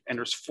 And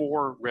there's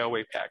 4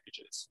 railway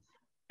packages.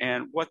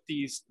 And what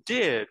these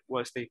did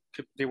was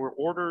they were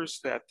orders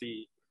that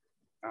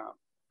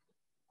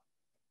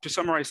to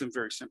summarize them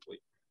very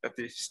simply, that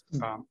the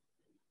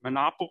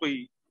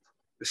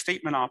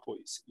state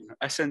monopolies,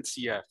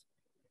 SNCF,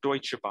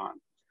 Deutsche Bahn,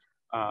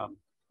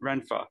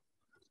 Renfe,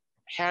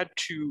 had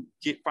to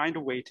find a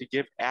way to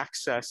give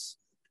access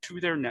to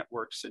their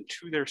networks and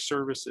to their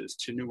services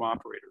to new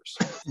operators.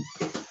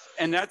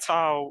 And that's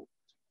how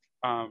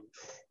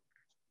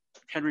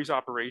Henry's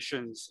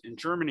operations in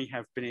Germany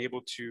have been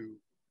able to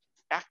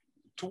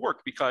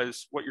work,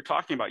 because what you're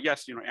talking about,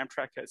 yes,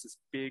 Amtrak has this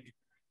big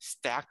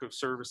stack of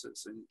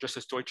services, and just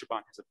as Deutsche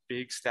Bahn has a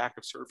big stack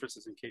of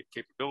services and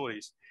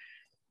capabilities.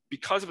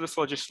 Because of this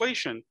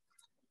legislation,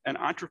 an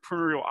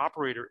entrepreneurial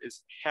operator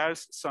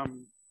has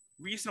some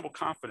reasonable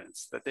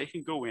confidence that they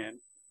can go in,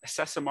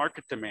 assess a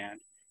market demand,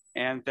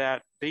 and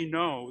that they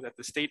know that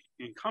the state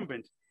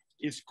incumbent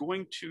is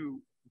going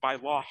to, by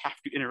law, have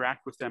to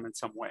interact with them in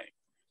some way.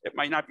 It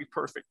might not be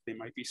perfect, they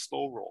might be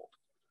slow rolled,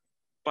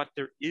 but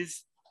there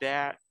is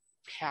that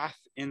path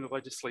in the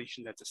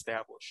legislation that's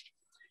established.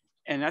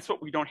 And that's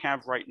what we don't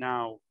have right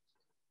now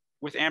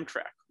with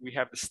Amtrak. We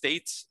have the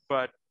states,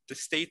 but the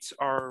states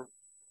are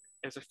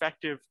as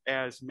effective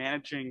as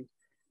managing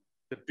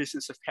the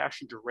business of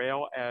passenger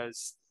rail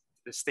as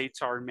the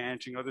states are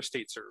managing other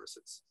state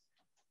services.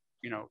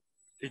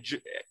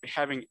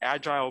 Having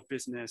agile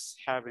business,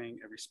 having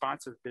a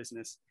responsive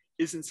business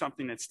isn't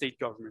something that state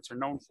governments are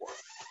known for.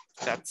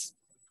 That's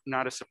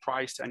not a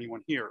surprise to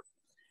anyone here.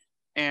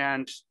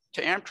 And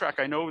to Amtrak,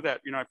 I know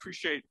that, I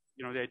appreciate,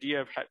 the idea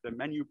of the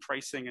menu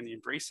pricing and the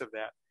embrace of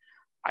that.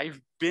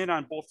 I've been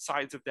on both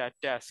sides of that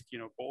desk,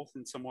 both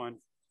in someone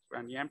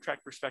on the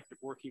Amtrak perspective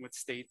working with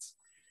states,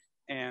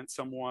 and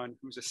someone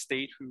who's a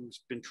state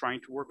who's been trying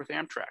to work with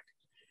Amtrak.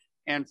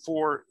 And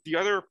for the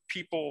other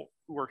people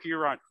who are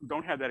here who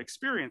don't have that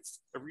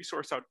experience, a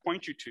resource I would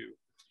point you to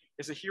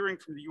is a hearing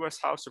from the US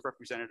House of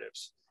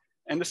Representatives.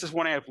 And this is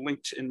one I have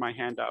linked in my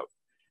handout.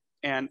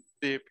 And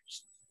the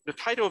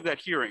title of that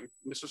hearing,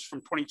 and this was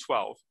from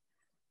 2012,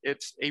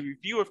 it's a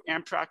review of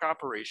Amtrak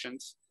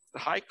operations, the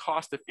high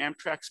cost of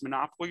Amtrak's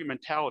monopoly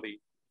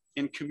mentality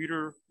in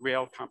commuter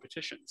rail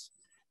competitions.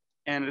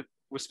 And it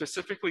was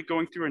specifically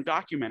going through and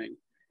documenting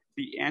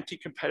the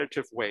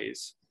anti-competitive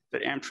ways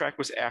that Amtrak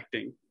was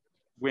acting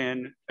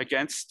when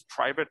against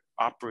private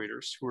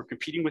operators who were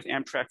competing with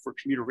Amtrak for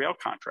commuter rail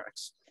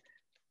contracts.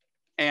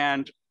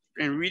 And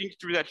in reading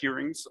through that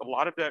hearings, a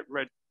lot of that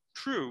read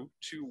true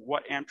to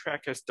what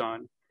Amtrak has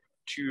done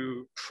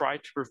to try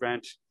to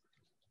prevent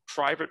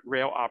private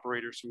rail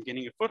operators from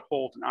getting a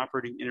foothold in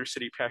operating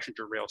intercity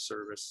passenger rail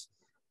service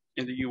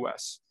in the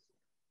US.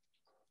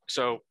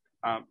 So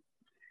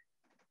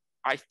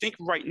I think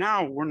right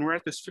now, when we're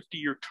at this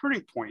 50-year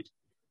turning point,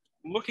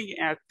 looking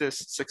at this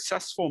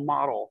successful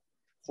model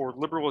for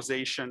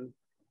liberalization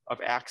of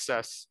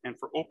access and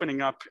for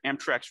opening up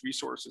Amtrak's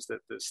resources that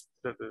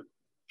the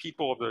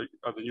people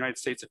of the United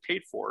States have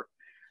paid for,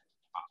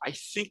 I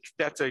think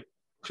that's a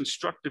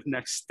constructive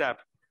next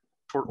step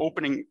toward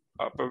opening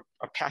up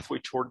a pathway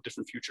toward a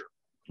different future.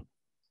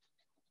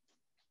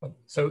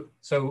 So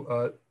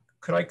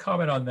could I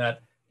comment on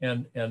that?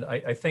 And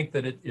I think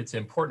that it's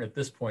important at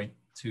this point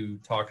to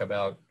talk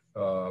about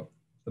the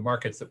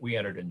markets that we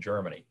entered in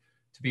Germany.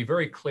 To be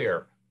very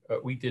clear,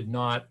 we did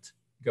not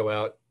go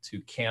out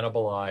to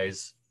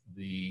cannibalize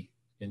the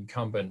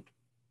incumbent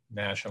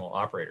national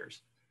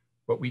operators.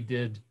 What we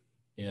did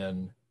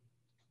in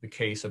the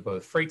case of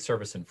both freight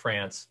service in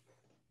France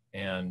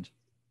and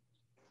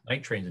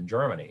night trains in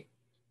Germany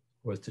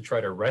was to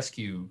try to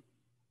rescue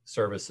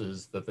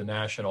services that the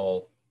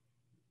national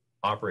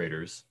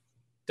operators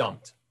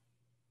dumped.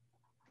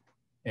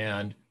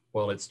 And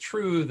while it's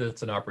true that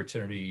it's an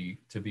opportunity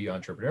to be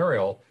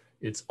entrepreneurial,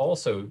 it's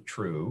also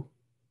true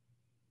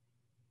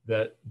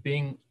that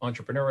being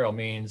entrepreneurial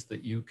means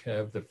that you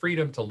have the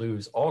freedom to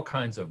lose all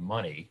kinds of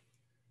money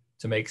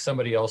to make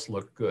somebody else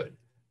look good.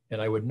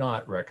 And I would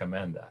not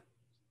recommend that.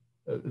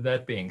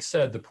 That being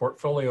said, the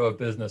portfolio of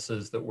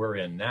businesses that we're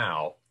in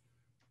now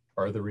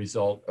are the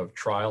result of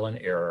trial and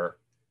error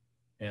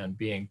and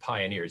being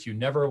pioneers. You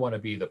never want to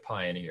be the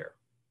pioneer.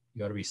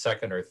 You want to be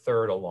second or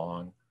third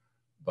along,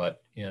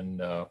 but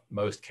in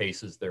most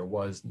cases, there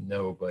was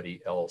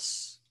nobody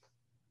else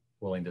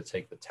willing to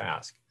take the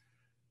task.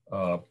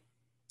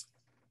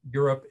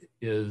 Europe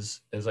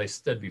is, as I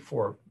said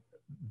before,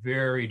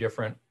 very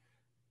different,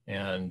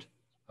 and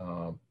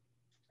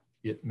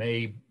it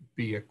may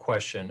be a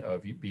question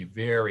of you be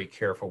very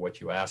careful what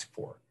you ask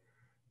for,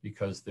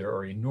 because there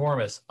are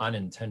enormous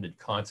unintended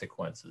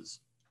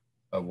consequences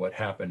of what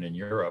happened in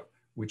Europe,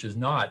 which is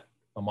not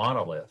a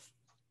monolith.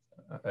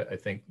 I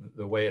think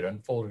the way it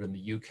unfolded in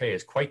the UK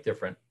is quite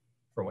different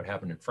from what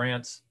happened in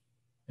France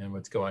and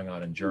what's going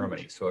on in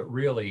Germany. So it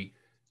really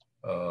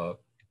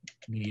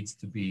needs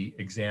to be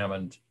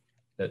examined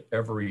at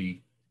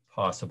every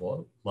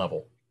possible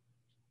level.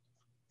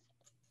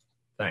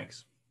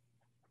 Thanks.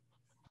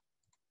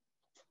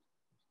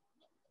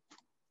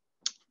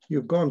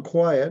 You've gone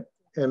quiet,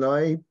 and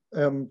I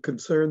am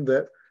concerned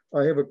that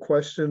I have a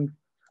question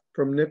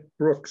from Nick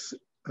Brooks,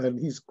 and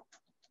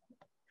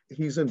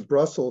he's in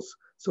Brussels,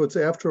 so it's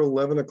after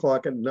 11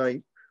 o'clock at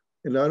night,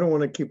 and I don't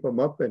want to keep him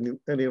up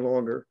any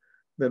longer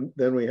than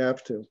we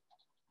have to.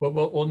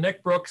 Well,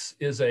 Nick Brooks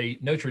is a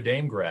Notre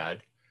Dame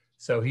grad,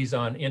 so he's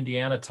on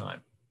Indiana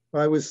time.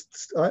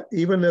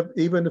 Even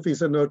if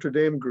he's a Notre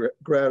Dame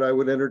grad, I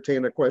would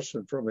entertain a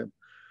question from him.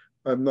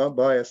 I'm not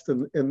biased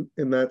in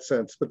that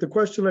sense. But the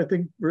question, I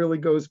think, really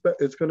goes back,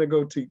 it's going to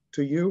go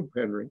to you,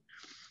 Henry.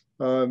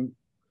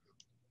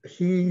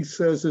 He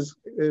says,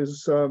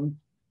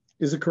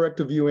 is it correct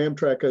to view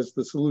Amtrak as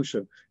the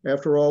solution?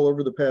 After all,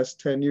 over the past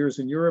 10 years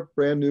in Europe,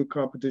 brand new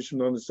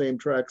competition on the same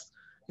tracks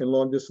and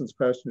long distance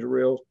passenger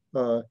rail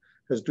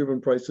has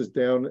driven prices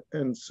down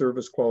and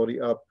service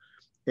quality up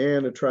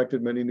and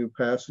attracted many new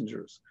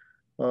passengers,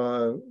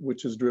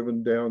 which has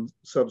driven down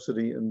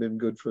subsidy and been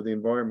good for the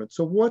environment.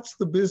 So what's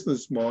the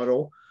business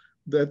model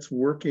that's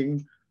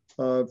working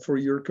for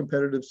your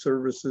competitive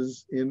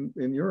services in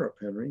Europe,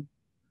 Henry?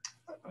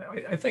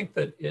 I think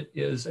that it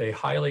is a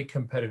highly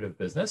competitive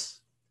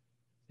business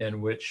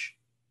in which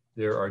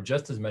there are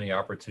just as many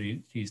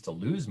opportunities to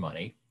lose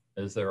money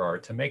as there are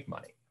to make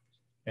money.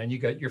 And you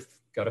got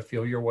to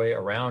feel your way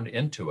around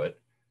into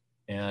it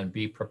and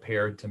be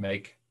prepared to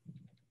make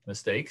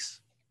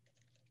mistakes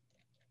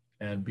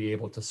and be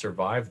able to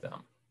survive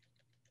them.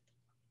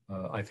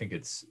 I think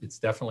it's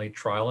definitely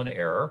trial and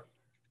error.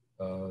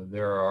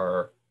 There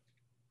are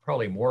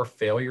probably more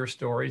failure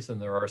stories than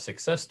there are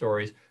success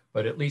stories,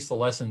 but at least the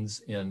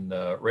lessons in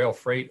rail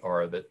freight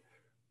are that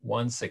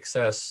one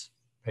success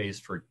pays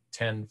for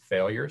 10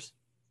 failures.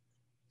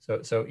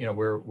 So you know,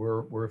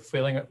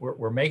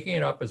 we're making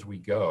it up as we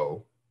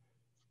go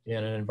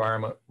in an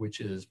environment which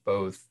is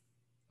both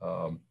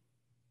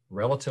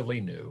relatively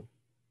new,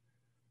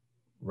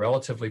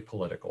 relatively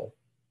political,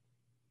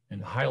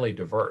 and highly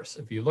diverse.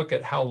 If you look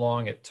at how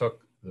long it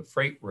took the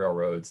freight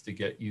railroads to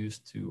get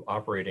used to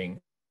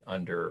operating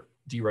under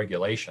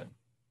deregulation,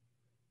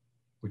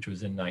 which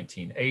was in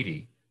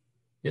 1980,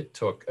 it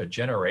took a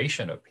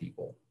generation of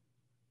people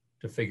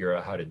to figure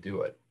out how to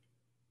do it.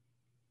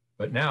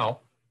 But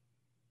now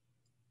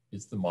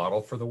it's the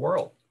model for the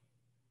world.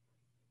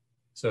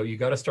 So you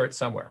got to start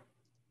somewhere.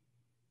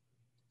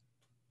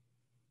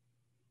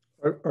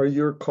 Are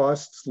your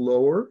costs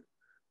lower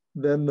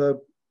than the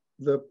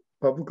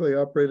publicly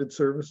operated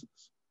services?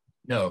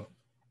 No.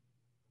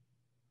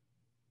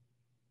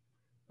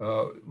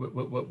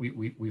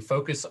 We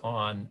focus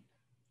on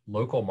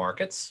local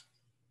markets,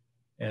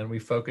 and we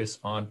focus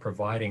on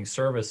providing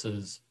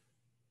services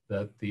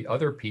that the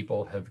other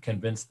people have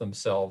convinced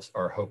themselves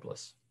are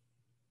hopeless.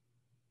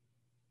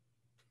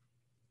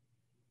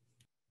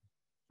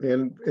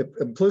 And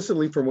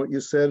implicitly from what you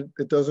said,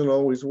 it doesn't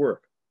always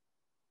work.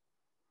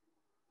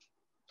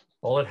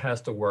 All it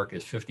has to work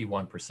is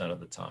 51% of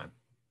the time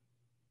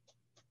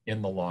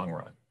in the long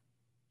run.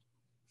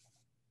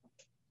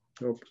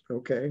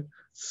 Okay,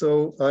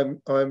 so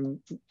I'm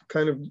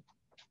kind of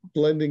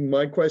blending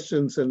my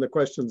questions and the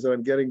questions that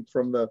I'm getting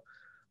from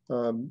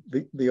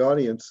the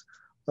audience.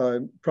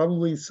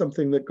 Probably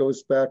something that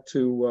goes back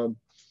to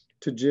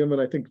Jim,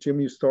 and I think Jim,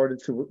 you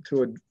started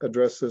to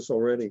address this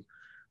already.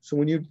 So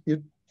when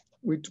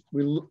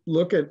we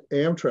look at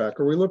Amtrak,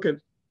 or we look at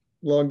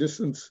long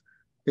distance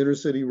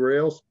intercity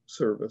rail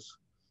service,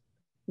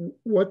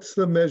 what's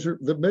the measure?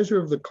 The measure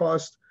of the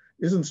cost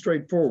isn't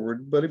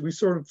straightforward, but we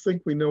sort of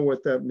think we know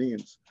what that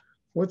means.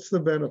 What's the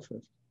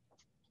benefit?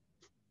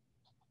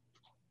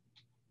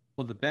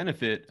 Well, the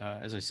benefit,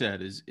 as I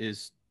said,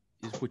 is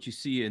what you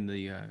see in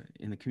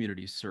the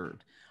communities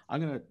served.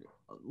 Let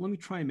me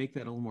try and make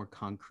that a little more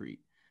concrete.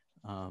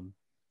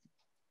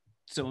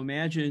 So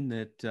imagine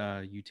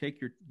that you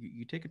take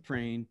a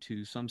train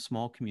to some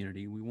small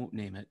community. We won't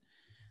name it,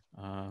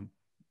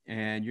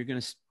 and you're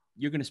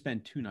gonna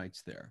spend 2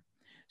 nights there.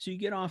 So you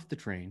get off the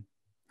train,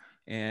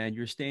 and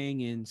you're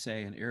staying in,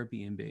 say, an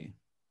Airbnb.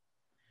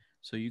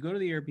 So you go to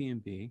the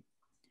Airbnb,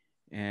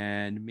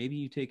 and maybe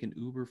you take an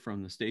Uber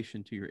from the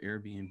station to your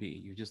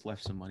Airbnb. You just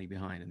left some money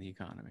behind in the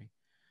economy.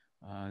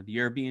 The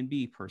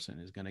Airbnb person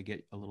is going to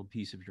get a little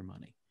piece of your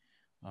money.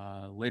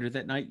 Later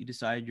that night, you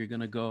decide you're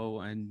going to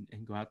go and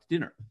go out to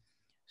dinner.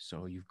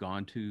 So you've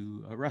gone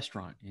to a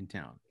restaurant in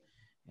town,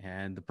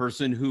 and the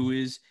person who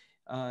is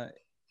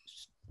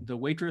the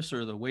waitress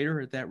or the waiter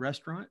at that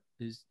restaurant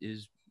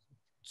is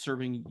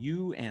serving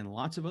you and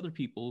lots of other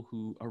people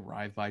who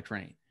arrive by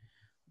train.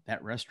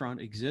 That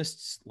restaurant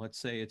exists. Let's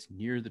say it's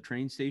near the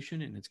train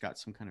station and it's got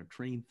some kind of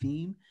train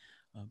theme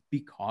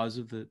because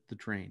of the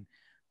train.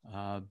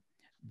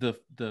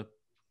 The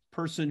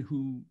person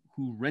who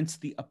rents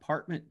the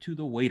apartment to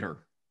the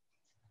waiter.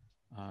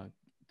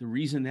 The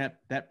reason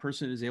that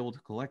person is able to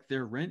collect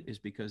their rent is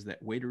because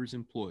that waiter is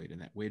employed,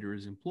 and that waiter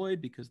is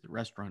employed because the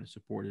restaurant is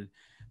supported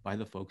by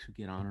the folks who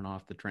get on and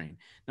off the train.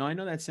 Now, I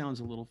know that sounds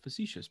a little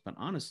facetious, but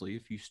honestly,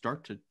 if you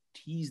start to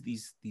tease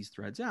these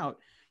threads out,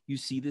 you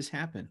see this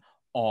happen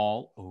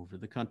all over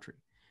the country.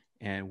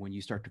 And when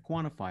you start to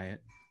quantify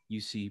it,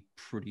 you see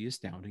pretty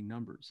astounding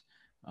numbers.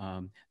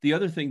 The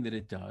other thing that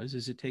it does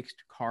is it takes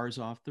cars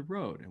off the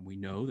road. And we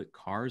know that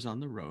cars on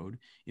the road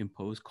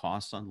impose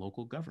costs on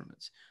local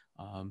governments.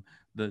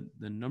 The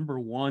number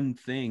one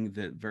thing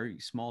that very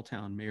small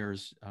town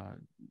mayors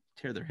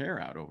tear their hair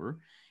out over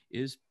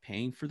is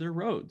paying for their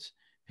roads,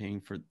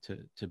 paying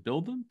to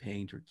build them,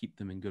 paying to keep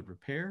them in good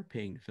repair,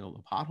 paying to fill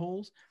the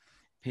potholes,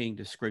 paying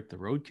to scrape the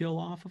roadkill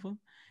off of them,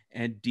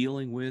 and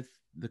dealing with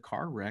the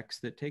car wrecks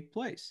that take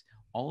place.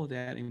 All of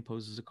that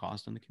imposes a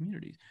cost on the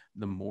communities.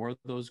 The more of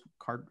those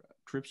car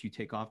trips you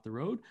take off the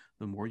road,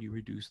 the more you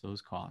reduce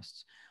those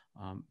costs.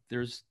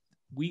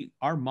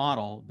 Our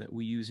model that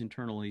we use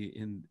internally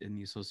in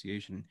the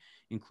association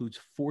includes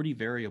 40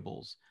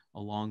 variables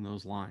along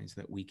those lines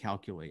that we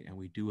calculate, and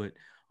we do it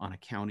on a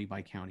county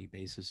by county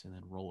basis and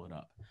then roll it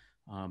up.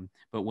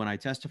 But when I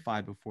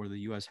testified before the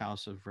U.S.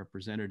 House of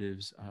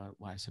Representatives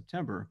last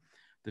September,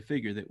 the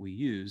figure that we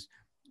used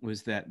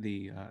was that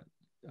the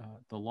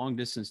long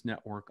distance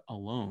network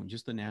alone,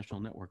 just the national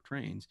network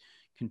trains,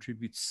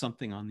 contributes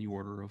something on the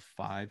order of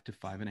 $5 to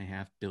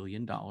 $5.5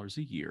 billion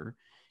a year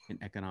in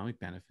economic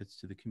benefits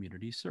to the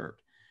community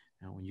served.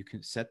 Now, when you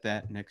can set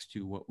that next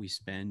to what we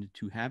spend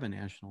to have a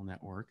national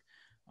network,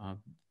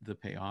 the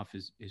payoff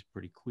is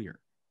pretty clear.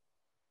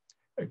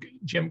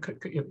 Jim,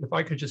 if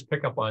I could just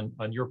pick up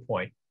on your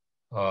point,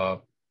 I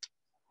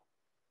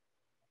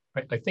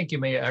think you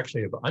may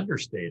actually have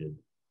understated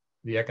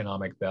the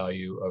economic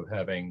value of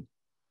having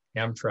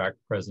Amtrak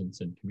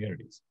presence in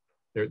communities.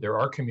 There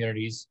are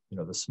communities,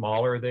 the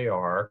smaller they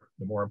are,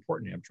 the more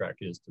important Amtrak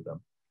is to them.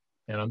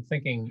 And I'm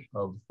thinking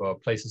of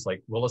places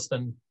like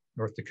Williston,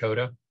 North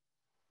Dakota,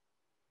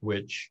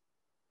 which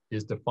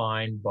is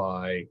defined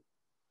by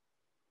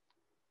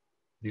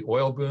the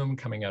oil boom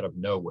coming out of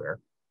nowhere,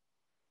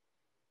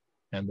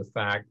 and the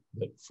fact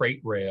that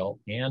freight rail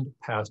and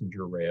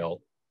passenger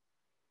rail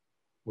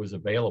was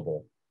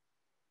available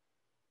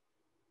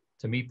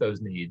to meet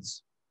those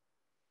needs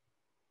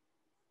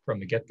from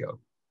the get-go.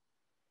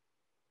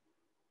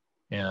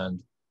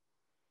 And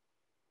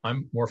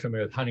I'm more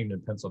familiar with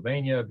Huntington,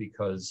 Pennsylvania,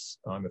 because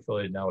I'm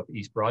affiliated now with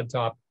East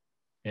Broadtop,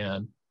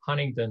 and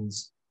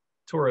Huntington's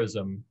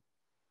tourism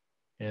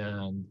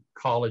and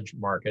college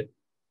market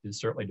is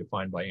certainly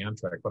defined by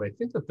Amtrak. But I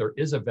think that there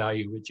is a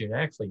value which you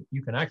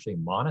can actually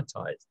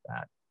monetize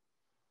that,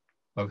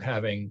 of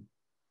having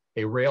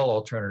a rail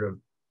alternative,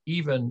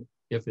 even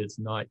if it's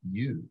not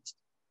used.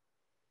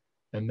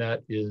 And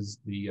that is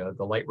the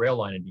light rail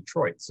line in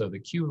Detroit. So the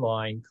Q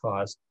line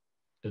cost,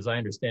 as I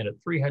understand it,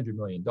 $300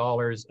 million,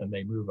 and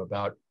they move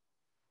about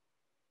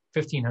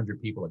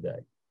 1,500 people a day.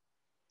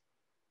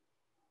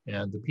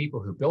 And the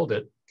people who build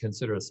it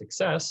consider it a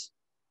success,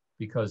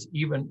 because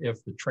even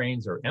if the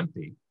trains are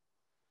empty,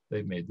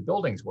 they've made the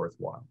buildings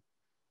worthwhile,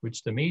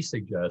 which to me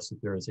suggests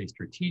that there is a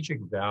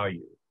strategic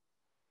value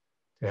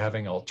to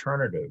having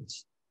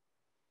alternatives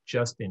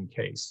just in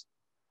case.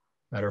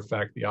 Matter of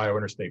fact, the Iowa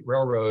Interstate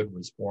Railroad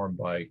was formed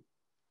by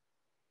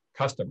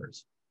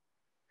customers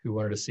who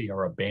wanted to see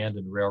our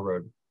abandoned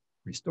railroad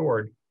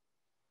restored.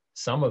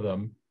 Some of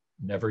them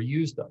never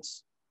used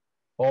us.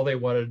 All they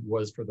wanted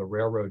was for the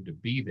railroad to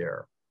be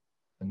there,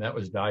 and that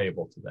was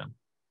valuable to them.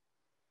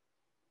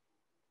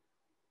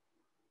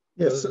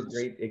 Yes. Those are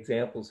great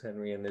examples,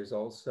 Henry. And there's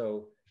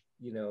also,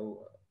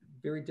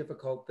 very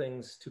difficult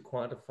things to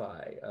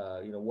quantify.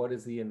 What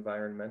is the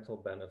environmental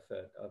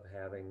benefit of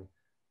having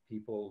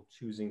people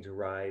choosing to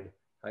ride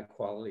high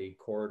quality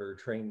corridor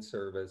train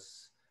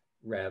service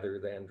rather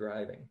than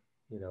driving?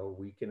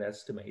 We can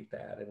estimate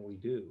that, and we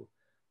do.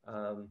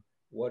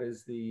 What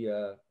is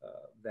the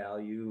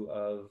value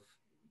of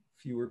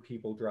fewer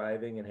people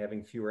driving and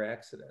having fewer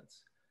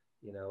accidents?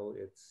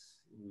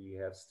 We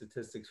have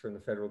statistics from the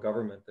federal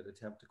government that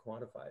attempt to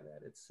quantify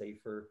that. It's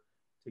safer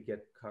to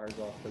get cars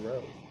off the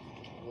road.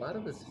 A lot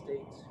of the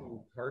states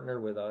who partner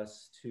with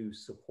us to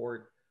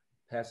support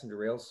passenger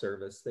rail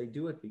service, they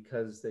do it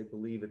because they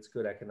believe it's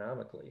good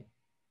economically.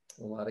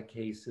 In a lot of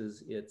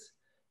cases, it's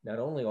not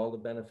only all the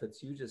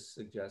benefits you just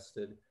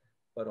suggested,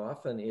 but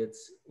often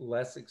it's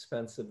less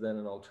expensive than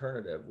an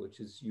alternative, which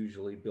is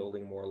usually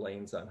building more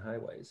lanes on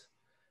highways.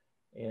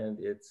 And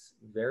it's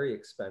very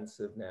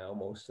expensive now.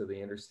 Most of the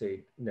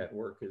interstate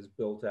network is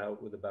built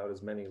out with about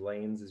as many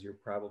lanes as you're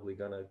probably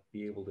going to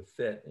be able to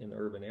fit in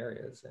urban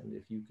areas. And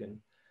if you can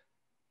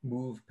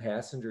move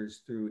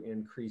passengers through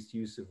increased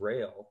use of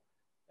rail,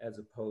 as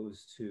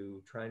opposed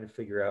to trying to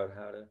figure out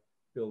how to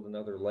build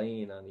another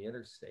lane on the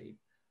interstate,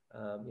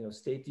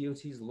 state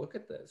DOTs look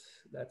at this.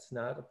 That's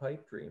not a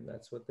pipe dream.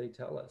 That's what they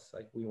tell us.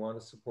 Like, we want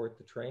to support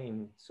the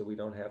train so we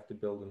don't have to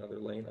build another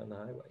lane on the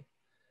highway.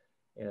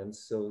 And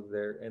so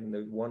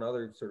the one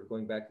other sort of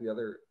going back to the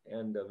other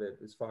end of it,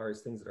 as far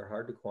as things that are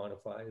hard to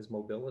quantify, is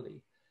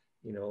mobility.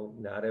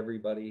 Not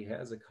everybody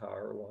has a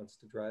car or wants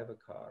to drive a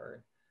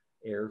car.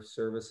 Air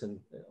service and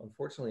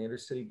unfortunately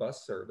intercity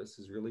bus service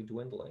is really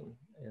dwindling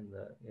in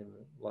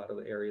a lot of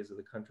the areas of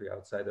the country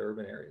outside the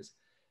urban areas.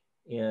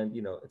 And,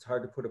 it's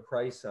hard to put a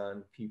price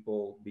on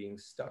people being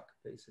stuck,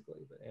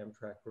 basically, but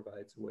Amtrak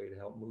provides a way to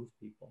help move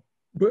people.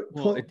 But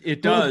well,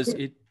 it does.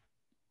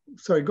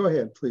 Sorry, go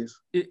ahead, please.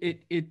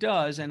 It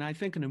does. And I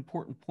think an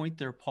important point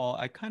there, Paul,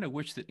 I kind of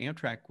wish that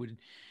Amtrak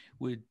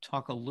would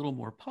talk a little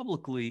more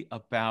publicly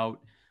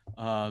about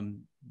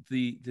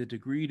the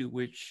degree to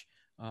which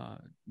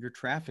your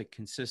traffic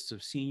consists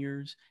of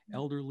seniors,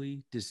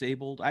 elderly,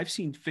 disabled. I've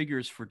seen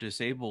figures for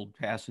disabled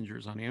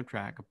passengers on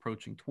Amtrak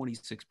approaching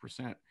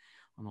 26%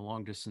 on the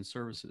long distance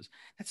services.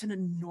 That's an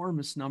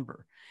enormous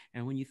number.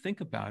 And when you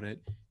think about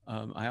it,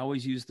 I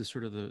always use the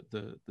sort of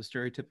the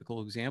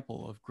stereotypical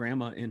example of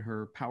grandma in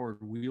her powered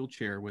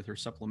wheelchair with her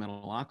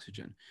supplemental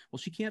oxygen. Well,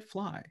 she can't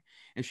fly,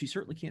 and she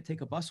certainly can't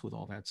take a bus with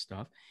all that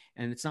stuff,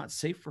 and it's not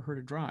safe for her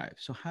to drive.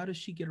 So how does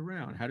she get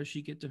around? How does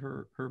she get to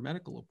her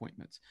medical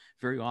appointments?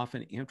 Very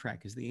often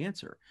Amtrak is the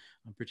answer,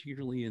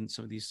 particularly in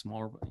some of these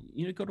smaller,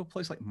 go to a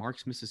place like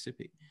Marks,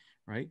 Mississippi,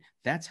 right?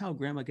 That's how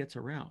grandma gets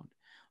around.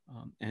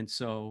 And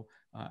so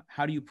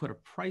how do you put a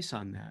price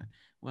on that?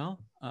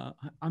 Well,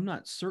 I'm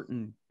not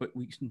certain, but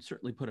we can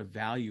certainly put a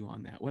value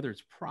on that. Whether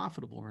it's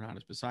profitable or not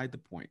is beside the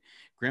point.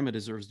 Grandma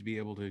deserves to be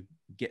able to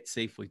get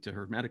safely to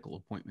her medical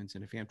appointments.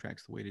 And if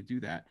Amtrak's the way to do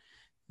that,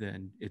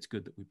 then it's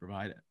good that we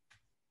provide it.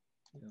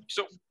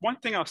 So one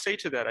thing I'll say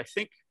to that, I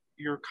think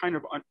you're kind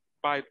of,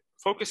 by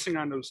focusing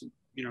on those,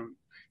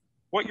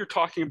 what you're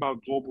talking about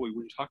globally,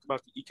 when you talk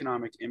about the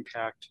economic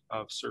impact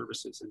of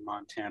services in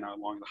Montana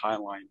along the High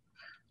Line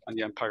on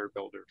the Empire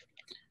Builder,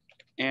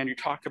 and you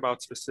talk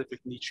about specific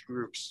niche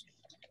groups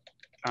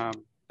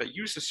that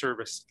use the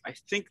service, I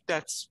think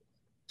that's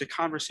the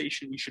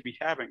conversation we should be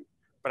having.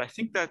 But I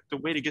think that the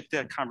way to get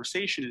that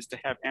conversation is to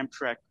have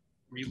Amtrak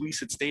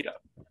release its data.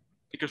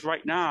 Because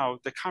right now,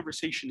 the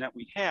conversation that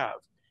we have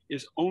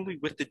is only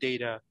with the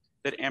data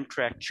that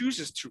Amtrak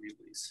chooses to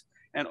release,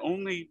 and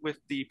only with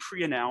the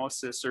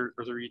pre-analysis or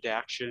the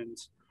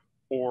redactions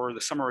or the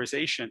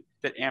summarization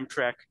that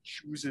Amtrak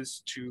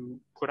chooses to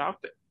put out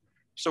there.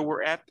 So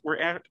we're at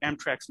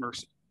Amtrak's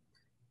mercy.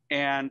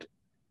 And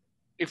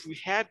if we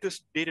had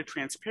this data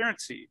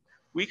transparency,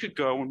 we could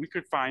go and we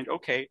could find,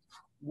 okay,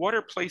 what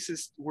are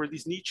places where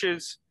these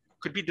niches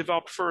could be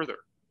developed further,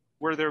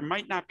 where there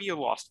might not be a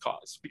lost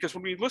cause? Because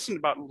when we listen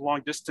about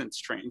long distance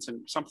trains,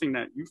 and something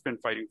that you've been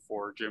fighting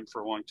for, Jim,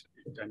 for a long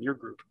time, and your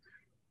group,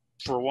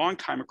 for a long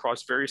time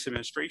across various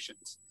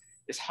administrations,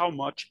 is how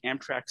much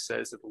Amtrak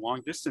says that the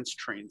long distance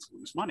trains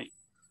lose money.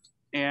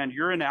 And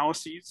your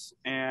analyses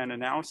and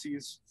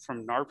analyses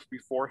from NARP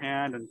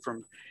beforehand and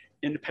from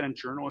independent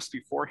journalists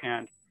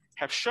beforehand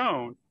have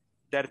shown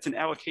that it's an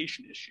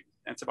allocation issue.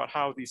 And it's about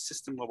how these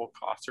system level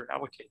costs are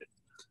allocated.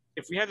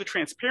 If we had the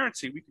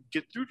transparency, we could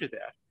get through to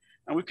that.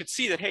 And we could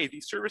see that, hey,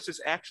 these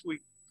services actually,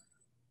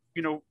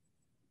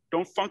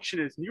 don't function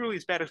as nearly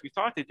as bad as we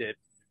thought they did.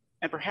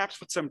 And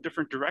perhaps with some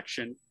different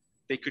direction,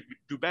 they could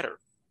do better.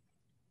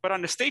 But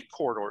on the state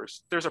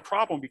corridors, there's a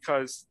problem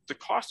because the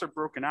costs are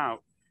broken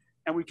out.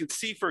 And we can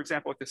see, for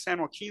example, like the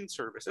San Joaquin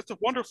service, it's a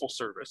wonderful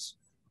service,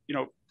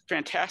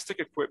 fantastic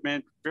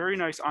equipment, very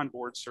nice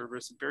onboard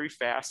service, very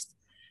fast.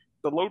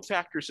 The load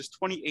factor is just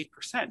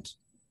 28%.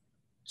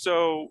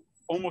 So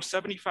almost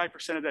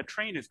 75% of that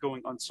train is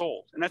going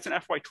unsold. And that's an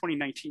FY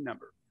 2019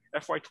 number.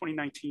 FY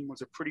 2019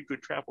 was a pretty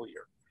good travel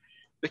year.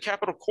 The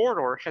Capital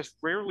Corridor has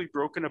rarely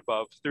broken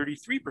above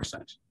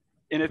 33%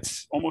 in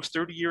its almost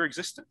 30-year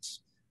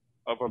existence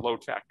of a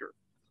load factor.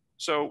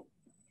 So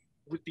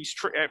with these,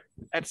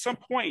 at some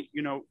point,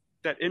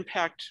 that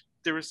impact,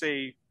 there is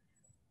a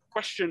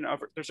question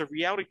of, there's a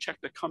reality check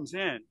that comes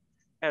in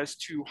as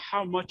to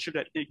how much of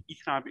that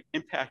economic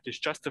impact is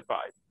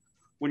justified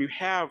when you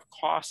have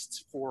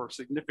costs for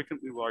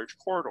significantly large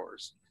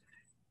corridors,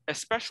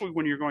 especially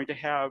when you're going to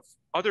have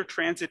other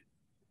transit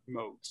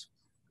modes,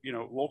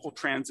 local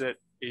transit,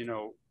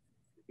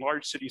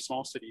 large cities,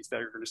 small cities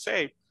that are going to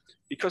say,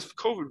 because of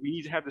COVID, we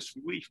need to have this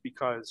relief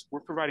because we're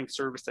providing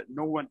service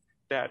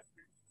that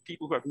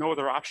people who have no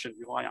other option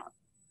rely on.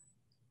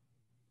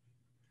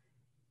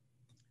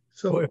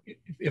 So well,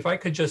 if I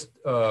could just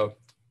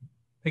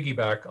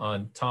piggyback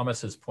on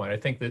Thomas's point, I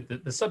think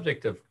that the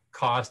subject of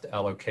cost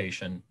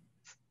allocation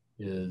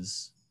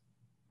is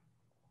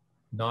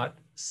not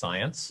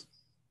science,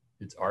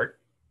 it's art.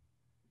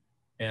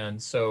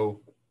 And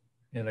so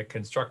in a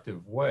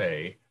constructive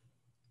way,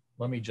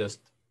 let me just,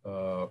 there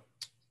are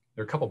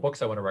a couple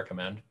books I want to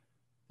recommend.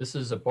 This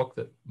is a book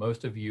that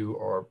most of you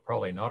are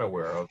probably not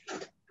aware of,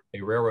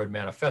 A Railroad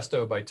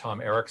Manifesto by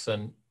Tom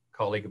Erickson,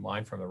 colleague of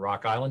mine from the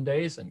Rock Island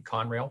days and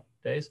Conrail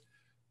days.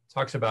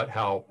 Talks about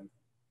how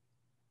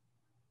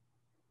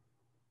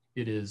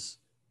it is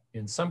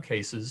in some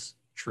cases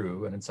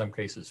true and in some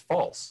cases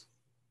false,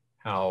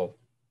 how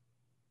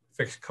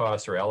fixed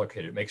costs are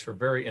allocated. It makes for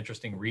very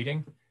interesting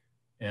reading,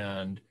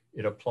 and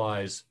it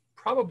applies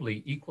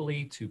probably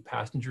equally to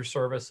passenger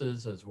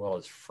services as well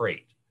as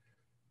freight.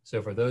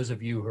 So for those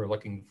of you who are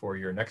looking for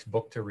your next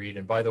book to read,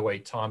 and by the way,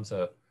 Tom's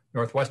a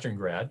Northwestern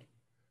grad,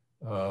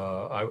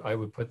 I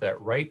would put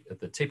that right at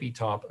the tippy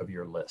top of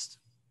your list.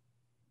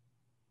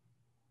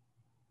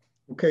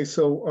 okay,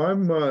 so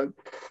I'm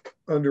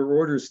under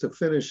orders to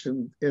finish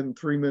in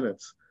 3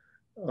 minutes.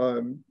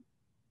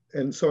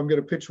 And so I'm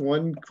going to pitch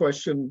one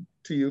question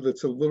to you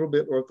that's a little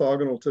bit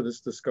orthogonal to this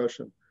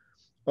discussion.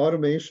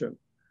 Automation,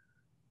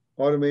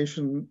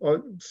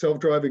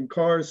 self-driving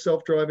cars,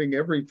 self-driving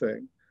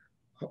everything.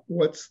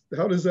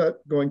 How does that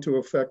going to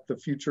affect the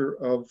future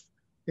of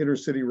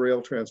intercity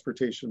rail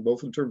transportation,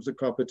 both in terms of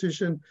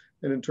competition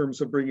and in terms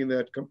of bringing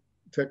that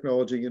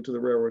technology into the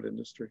railroad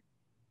industry?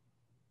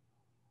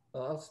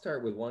 Well, I'll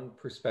start with one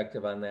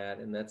perspective on that,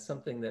 and that's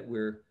something that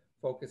we're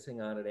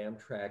focusing on at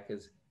Amtrak,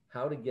 is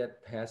how to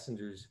get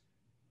passengers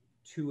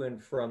to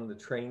and from the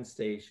train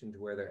station to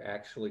where they're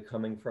actually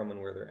coming from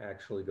and where they're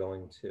actually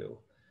going to.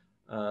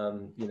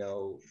 You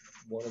know,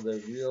 one of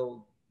the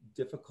real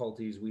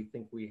difficulties we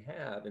think we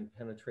have in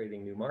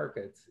penetrating new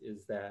markets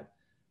is that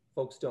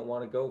folks don't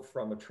want to go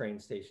from a train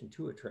station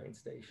to a train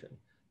station.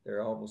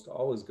 They're almost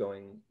always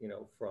going, you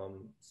know,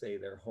 from, say,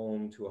 their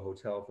home to a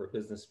hotel for a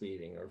business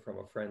meeting, or from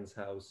a friend's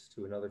house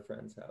to another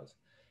friend's house.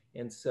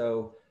 And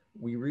so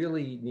we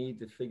really need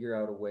to figure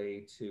out a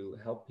way to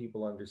help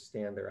people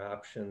understand their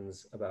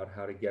options about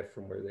how to get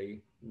from where they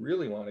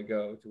really want to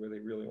go to where they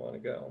really want to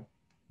go.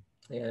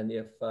 And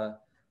if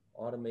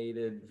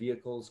automated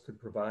vehicles could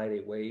provide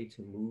a way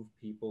to move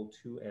people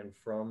to and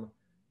from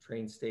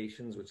train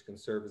stations, which can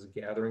serve as a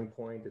gathering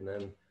point, and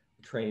then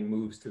the train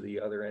moves to the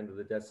other end of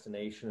the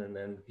destination, and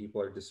then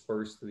people are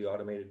dispersed to the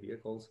automated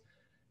vehicles,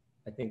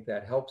 I think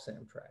that helps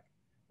Amtrak.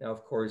 Now,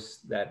 of course,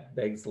 that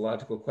begs the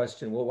logical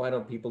question, well, why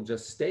don't people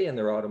just stay in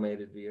their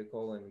automated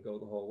vehicle and go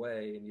the whole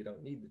way, and you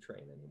don't need the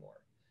train anymore?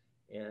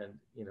 And,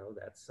 you know,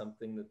 that's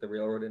something that the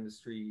railroad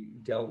industry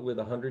dealt with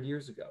 100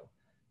 years ago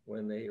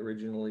when they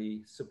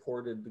originally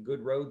supported the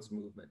good roads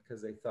movement,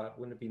 because they thought,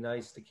 wouldn't it be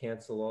nice to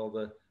cancel all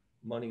the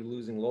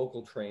money-losing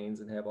local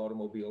trains and have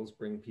automobiles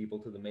bring people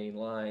to the main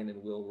line,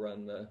 and we'll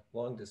run the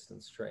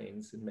long-distance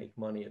trains and make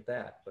money at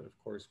that. But of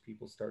course,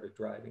 people started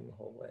driving the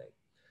whole way.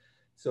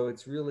 So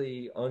it's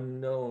really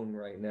unknown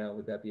right now,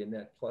 would that be a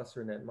net plus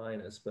or net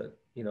minus? But,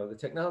 you know, the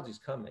technology's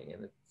coming,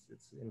 and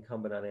it's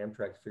incumbent on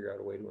Amtrak to figure out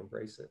a way to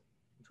embrace it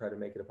and try to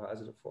make it a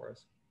positive for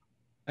us.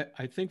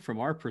 I think from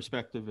our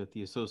perspective at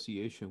the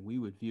association, we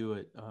would view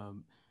it,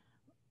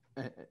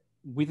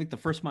 we think the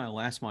first mile,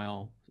 last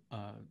mile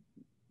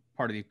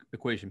part of the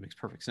equation makes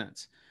perfect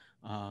sense.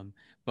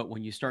 But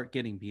when you start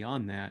getting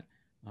beyond that,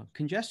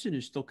 congestion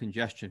is still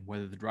congestion,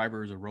 whether the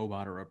driver is a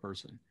robot or a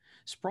person.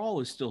 Sprawl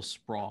is still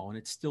sprawl, and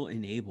it's still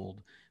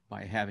enabled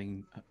by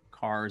having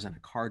cars and a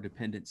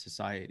car-dependent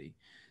society.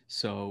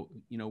 So,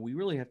 you know, we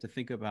really have to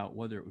think about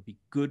whether it would be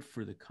good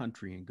for the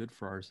country and good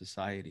for our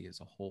society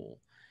as a whole.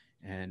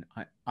 And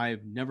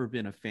I've never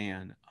been a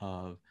fan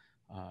of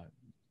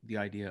the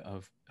idea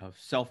of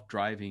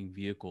self-driving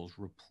vehicles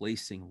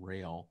replacing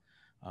rail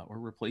or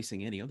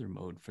replacing any other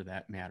mode for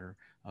that matter,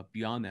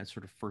 beyond that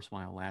sort of first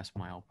mile, last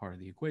mile part of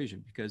the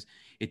equation, because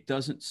it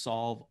doesn't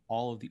solve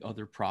all of the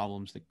other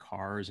problems that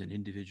cars and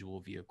individual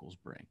vehicles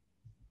bring.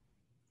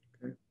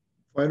 Okay.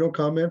 Final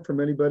comment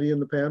from anybody in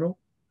the panel?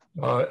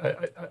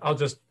 I'll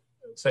just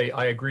say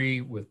I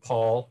agree with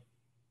Paul,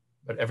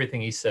 but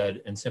everything he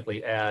said, and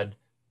simply add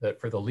that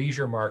for the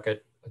leisure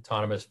market,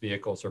 autonomous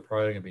vehicles are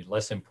probably going to be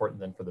less important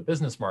than for the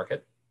business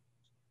market.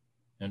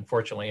 And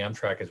fortunately,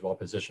 Amtrak is well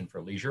positioned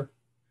for leisure.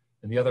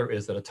 And the other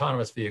is that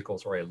autonomous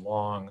vehicles are a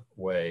long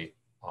way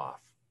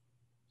off.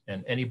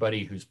 And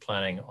anybody who's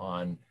planning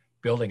on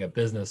building a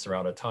business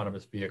around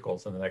autonomous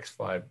vehicles in the next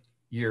 5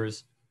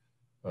 years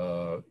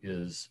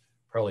is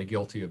probably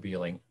guilty of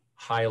being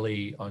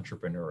highly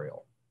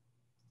entrepreneurial.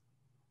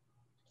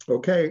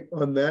 Okay,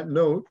 on that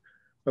note,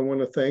 I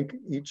want to thank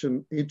each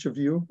of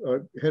you.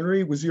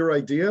 Henry, was your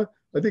idea?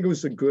 I think it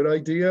was a good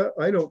idea.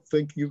 I don't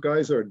think you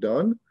guys are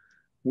done.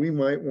 We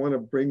might want to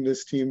bring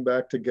this team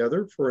back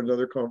together for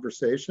another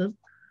conversation.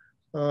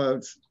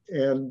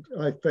 And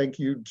I thank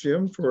you,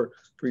 Jim, for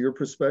your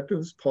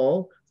perspectives.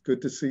 Paul,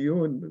 good to see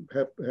you and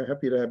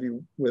happy to have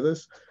you with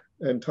us.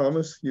 and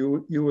Thomas,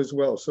 you as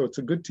well. So it's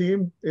a good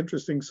team,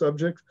 interesting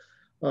subject.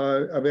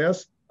 I've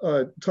asked,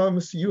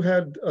 Thomas, you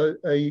had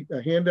a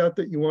handout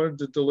that you wanted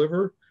to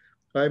deliver.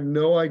 I have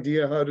no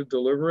idea how to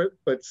deliver it,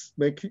 but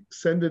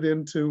send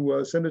it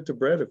to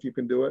Brett if you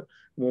can do it.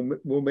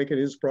 We'll make it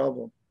his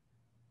problem.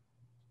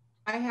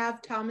 I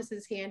have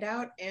Thomas's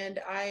handout, and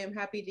I am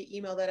happy to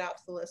email that out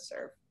to the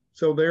listserv.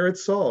 So there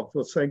it's solved.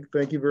 Well,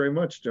 thank you very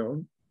much,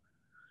 Joan.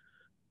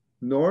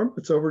 Norm,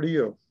 it's over to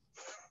you.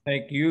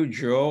 Thank you,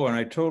 Joe. And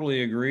I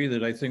totally agree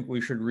that I think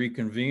we should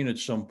reconvene at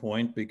some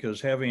point, because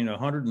having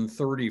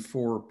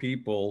 134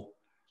 people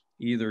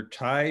either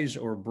ties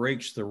or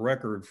breaks the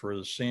record for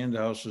the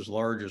Sandhouse's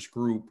largest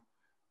group.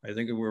 I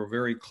think we're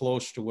very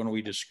close to when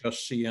we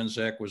discussed CN's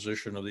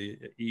acquisition of the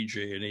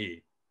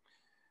EJ&E.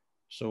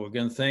 So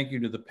again, thank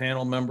you to the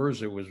panel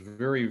members. It was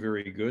very,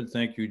 very good.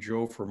 Thank you,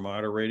 Joe, for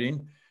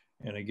moderating.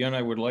 And again,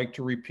 I would like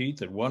to repeat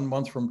that 1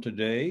 month from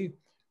today,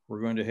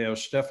 we're going to have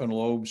Stefan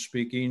Loeb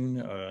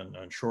speaking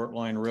on short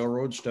line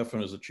railroads.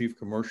 Stefan is the Chief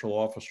Commercial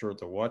Officer at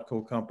the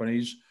Watco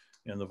Companies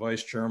and the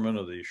Vice Chairman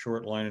of the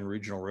Short Line and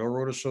Regional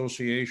Railroad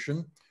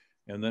Association.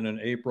 And then in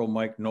April,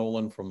 Mike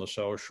Nolan from the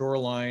South Shore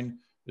Line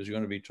is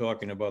going to be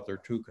talking about their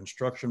 2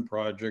 construction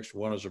projects.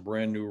 One is a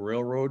brand new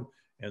railroad,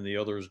 and the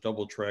other is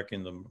double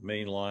tracking the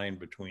main line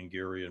between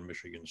Gary and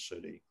Michigan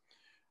City.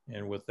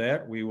 And with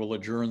that, we will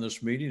adjourn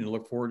this meeting and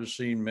look forward to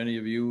seeing many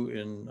of you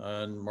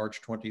on March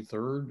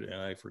 23rd.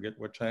 And I forget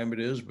what time it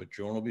is, but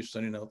Joan will be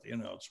sending out the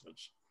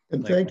announcements.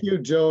 And thank you,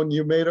 Joan.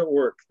 You made it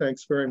work.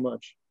 Thanks very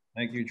much.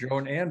 Thank you,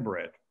 Joan and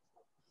Brett.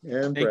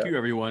 And Thank Brett. you,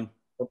 everyone.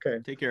 Okay.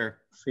 Take care.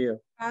 See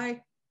you.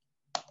 Bye.